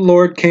 the word of the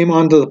Lord came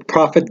unto the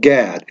prophet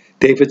Gad,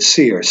 David's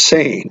seer,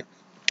 saying,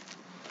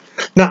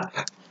 Now,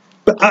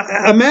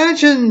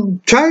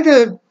 imagine, try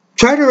to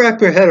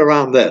wrap your head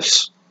around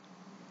this.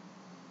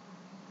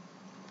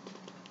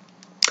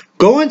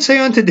 Go and say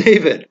unto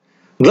David,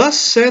 Thus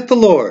saith the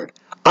Lord,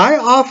 I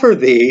offer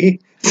thee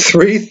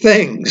 3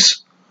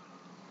 things.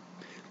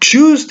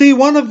 Choose thee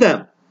one of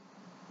them,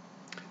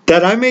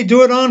 that I may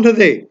do it unto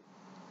thee.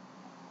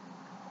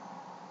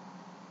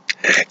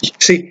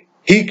 See,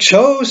 he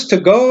chose to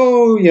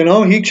go, he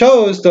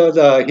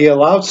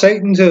allowed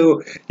Satan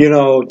to,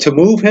 to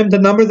move him to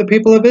number the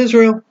people of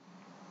Israel.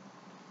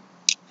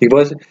 God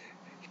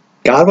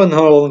wasn't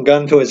holding a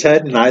gun to his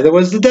head, and neither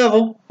was the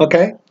devil,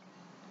 okay?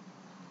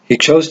 He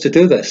chose to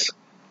do this.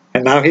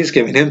 And now he's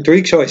giving him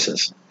 3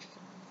 choices.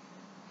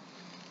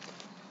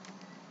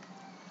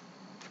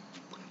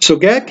 So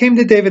Gad came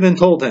to David and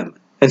told him,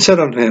 and said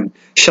unto him,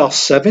 Shall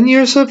 7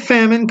 years of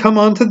famine come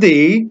unto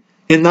thee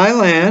in thy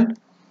land?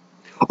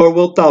 Or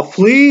wilt thou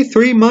flee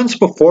 3 months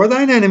before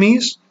thine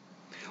enemies,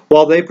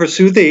 while they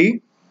pursue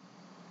thee?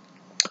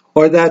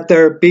 Or that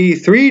there be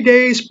 3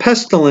 days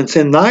pestilence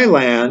in thy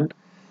land?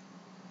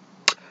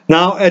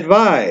 Now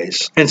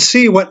advise, and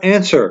see what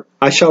answer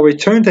I shall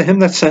return to him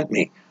that sent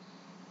me.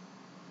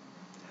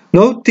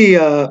 Note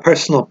the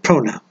personal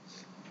pronoun.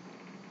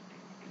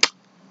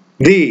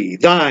 Thee,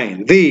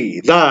 thine,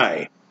 thee,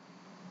 thy.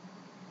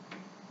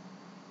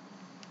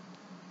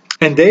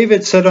 And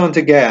David said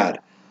unto Gad,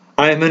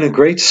 I am in a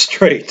great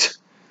strait.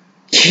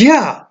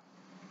 Yeah,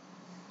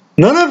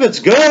 none of it's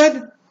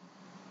good.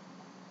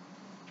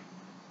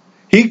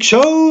 He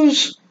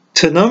chose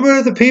to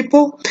number the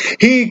people.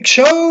 He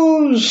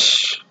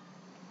chose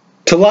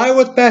to lie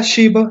with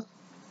Bathsheba.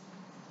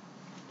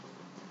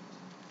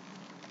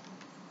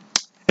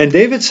 And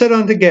David said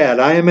unto Gad,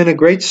 I am in a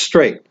great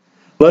strait.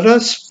 Let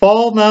us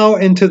fall now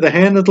into the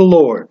hand of the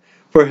Lord,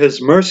 for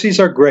his mercies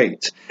are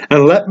great,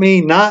 and let me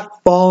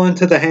not fall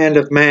into the hand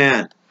of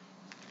man.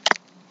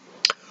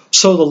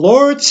 So the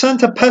Lord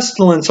sent a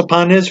pestilence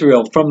upon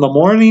Israel from the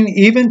morning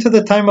even to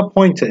the time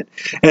appointed,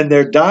 and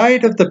there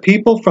died of the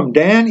people from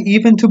Dan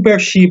even to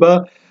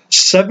Beersheba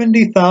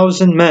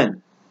 70,000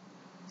 men.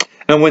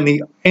 And when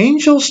the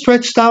angel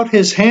stretched out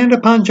his hand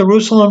upon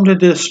Jerusalem to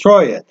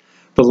destroy it,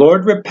 the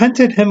Lord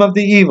repented him of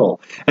the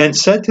evil, and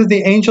said to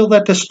the angel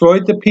that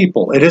destroyed the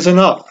people, It is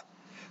enough.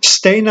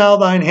 Stay now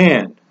thine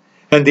hand.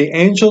 And the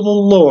angel of the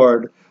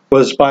Lord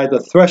was by the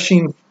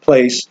threshing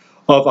place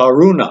of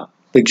Araunah,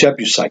 the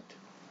Jebusite.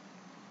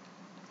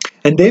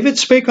 And David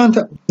spake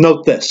unto,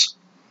 note this,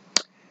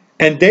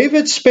 and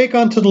David spake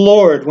unto the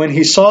Lord when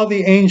he saw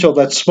the angel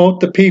that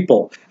smote the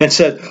people, and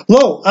said,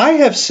 Lo, I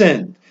have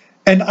sinned,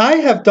 and I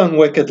have done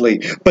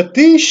wickedly. But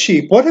these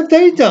sheep, what have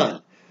they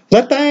done?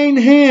 Let thine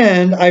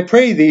hand, I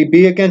pray thee,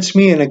 be against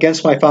me and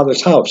against my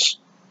father's house.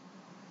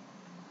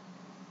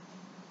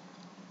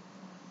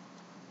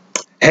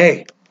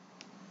 Hey,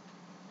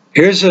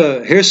 here's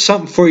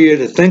something for you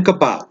to think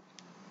about.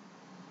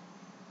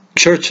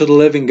 Church of the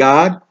Living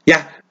God.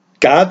 Yeah,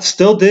 God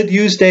still did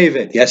use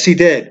David. Yes, he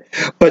did.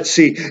 But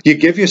see, you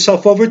give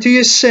yourself over to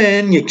your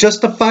sin, you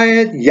justify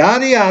it,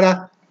 yada,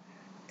 yada.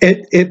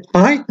 It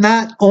might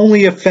not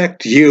only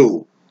affect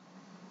you.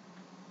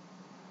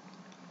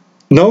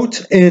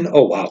 Note in,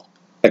 oh wow,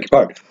 beg your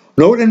pardon.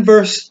 Note in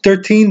verse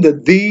 13, the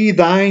thee,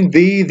 thine,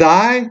 thee,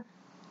 thy.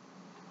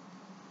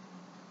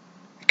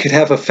 It could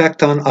have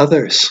effect on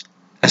others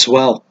as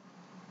well.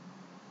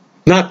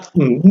 Not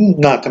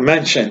to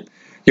mention,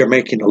 you're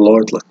making the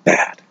Lord look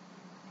bad.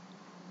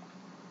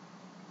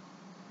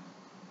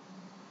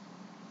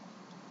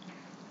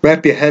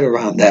 Wrap your head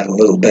around that a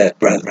little bit,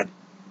 brethren.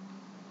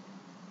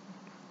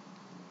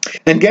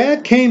 And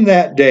Gad came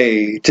that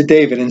day to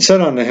David and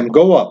said unto him,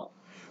 Go up,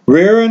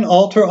 rear an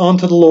altar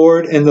unto the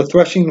Lord in the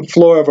threshing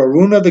floor of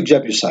Araunah the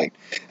Jebusite.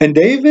 And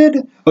David,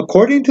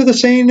 according to the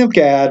saying of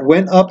Gad,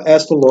 went up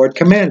as the Lord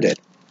commanded.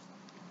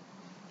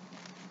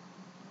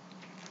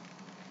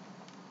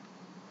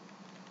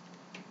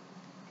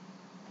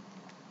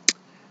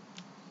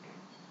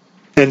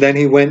 And then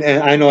he went,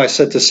 and I know I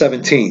said to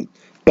 17,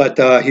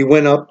 but he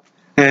went up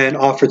and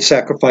offered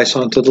sacrifice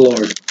unto the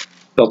Lord,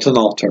 built an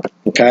altar,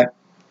 okay?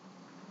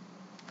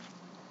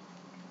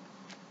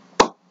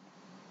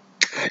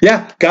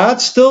 Yeah,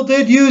 God still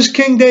did use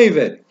King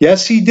David.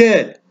 Yes, he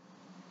did.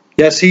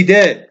 Yes, he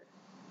did.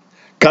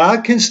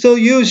 God can still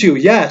use you,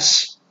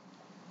 yes.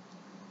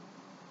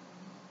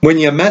 When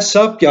you mess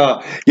up,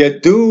 you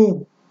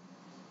do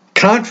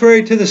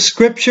contrary to the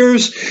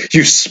scriptures,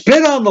 you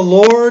spit on the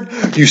Lord,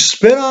 you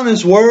spit on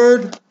his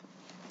word,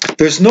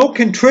 there's no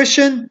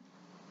contrition,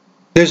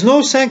 there's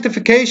no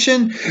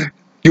sanctification,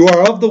 you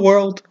are of the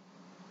world.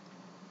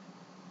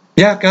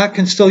 Yeah, God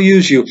can still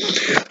use you,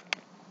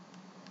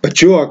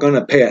 but you are going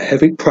to pay a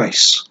heavy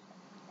price.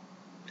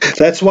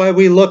 That's why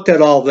we looked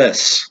at all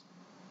this.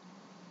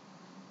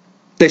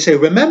 They say,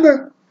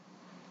 remember,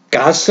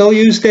 God still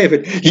used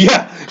David.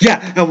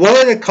 Yeah, and what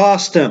did it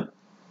cost him?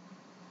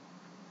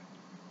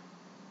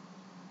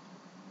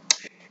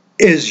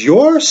 Is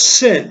your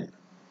sin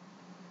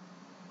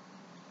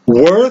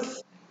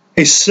worth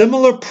a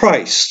similar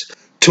price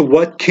to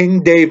what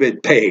King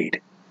David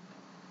paid?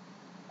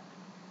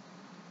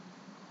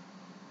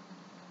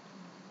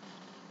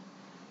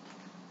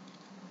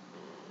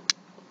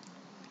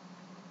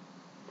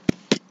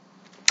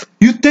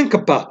 You think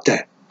about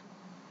that.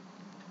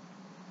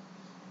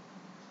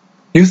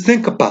 You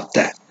think about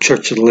that,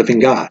 Church of the Living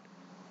God.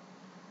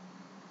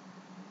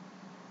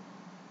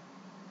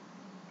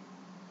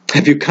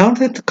 Have you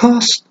counted the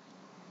cost?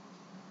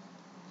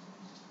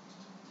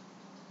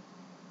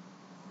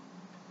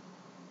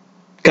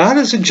 God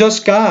is a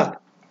just God.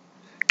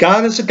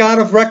 God is a God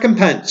of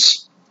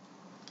recompense.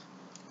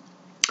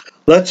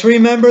 Let's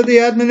remember the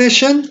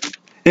admonition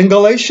in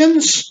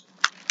Galatians.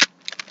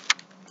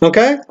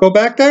 Okay, go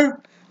back there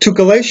to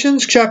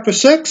Galatians chapter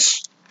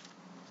 6.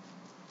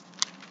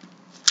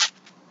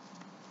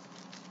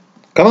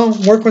 Come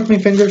on, work with me,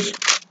 fingers.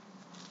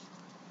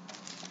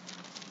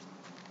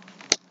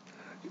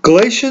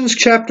 Galatians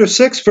chapter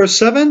 6, verse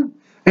 7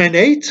 and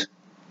 8.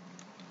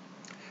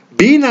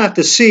 Be not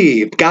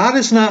deceived, God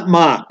is not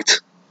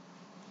mocked.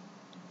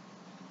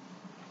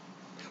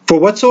 For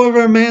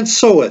whatsoever a man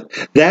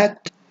soweth,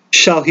 that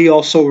shall he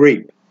also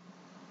reap.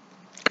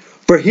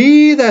 For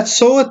he that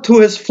soweth to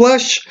his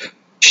flesh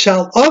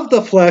shall of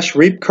the flesh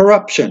reap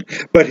corruption,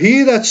 but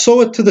he that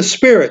soweth to the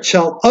Spirit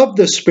shall of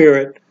the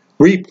Spirit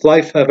reap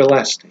life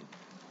everlasting.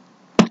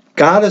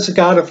 God is a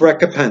God of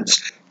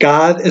recompense.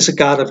 God is a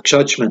God of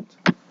judgment.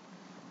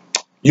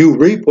 You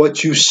reap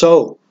what you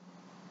sow,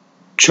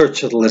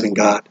 Church of the Living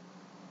God.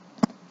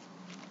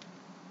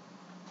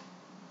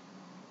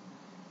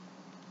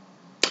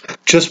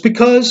 Just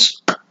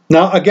because,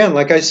 now again,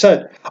 like I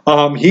said,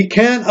 he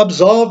can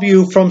absolve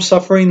you from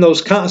suffering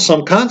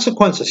some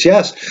consequences,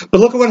 yes.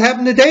 But look at what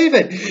happened to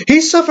David. He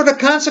suffered a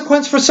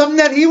consequence for something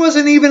that he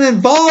wasn't even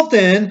involved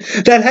in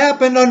that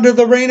happened under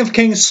the reign of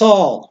King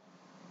Saul.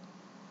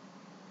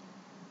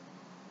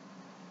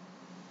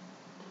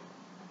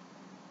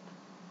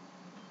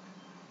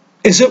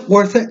 Is it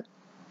worth it?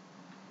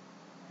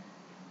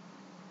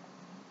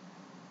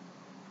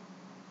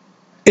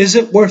 Is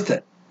it worth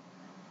it?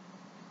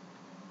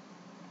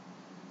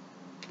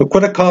 Look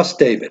what it cost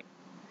David.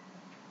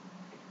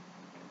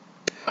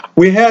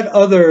 We had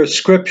other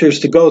scriptures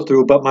to go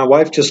through, but my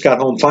wife just got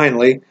home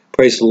finally,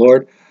 praise the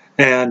Lord,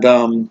 and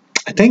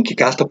I think you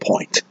got the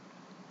point.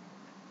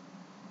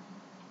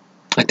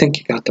 I think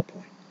you got the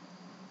point.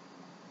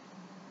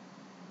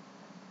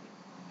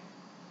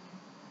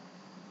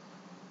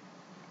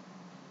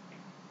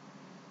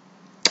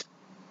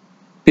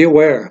 Be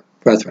aware,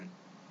 brethren,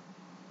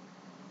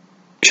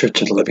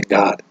 Church of the Living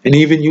God, and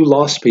even you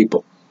lost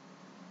people,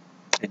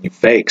 and you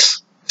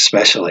fakes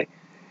especially,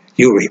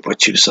 you reap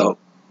what you sow.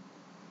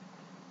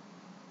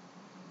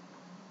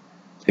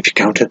 Have you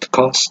counted the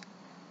cost?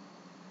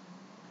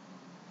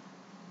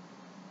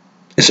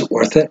 Is it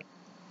worth it?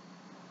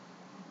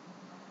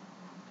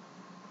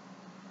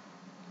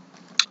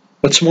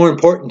 What's more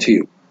important to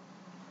you?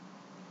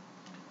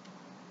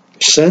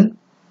 Sin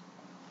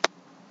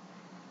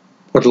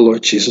or the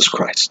Lord Jesus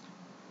Christ?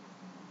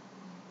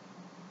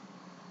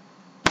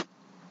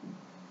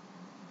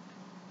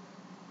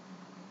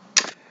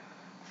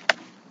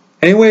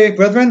 Anyway,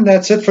 brethren,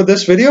 that's it for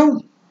this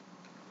video.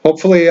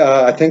 Hopefully,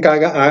 I think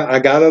I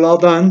got it all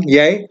done.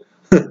 Yay.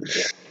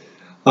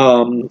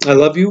 I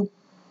love you,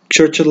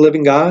 Church of the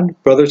Living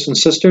God, brothers and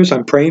sisters.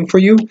 I'm praying for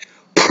you.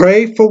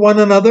 Pray for one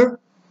another.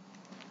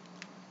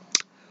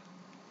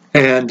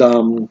 And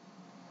the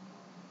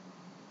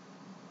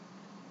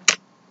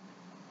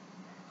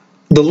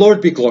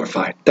Lord be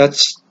glorified.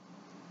 That's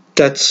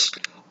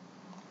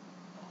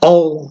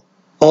all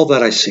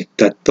that I seek,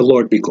 that the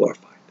Lord be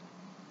glorified.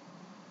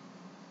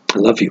 I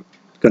love you.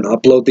 I'm going to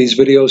upload these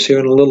videos here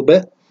in a little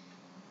bit.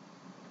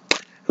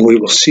 And we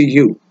will see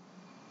you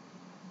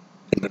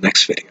in the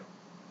next video.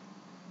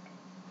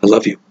 I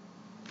love you.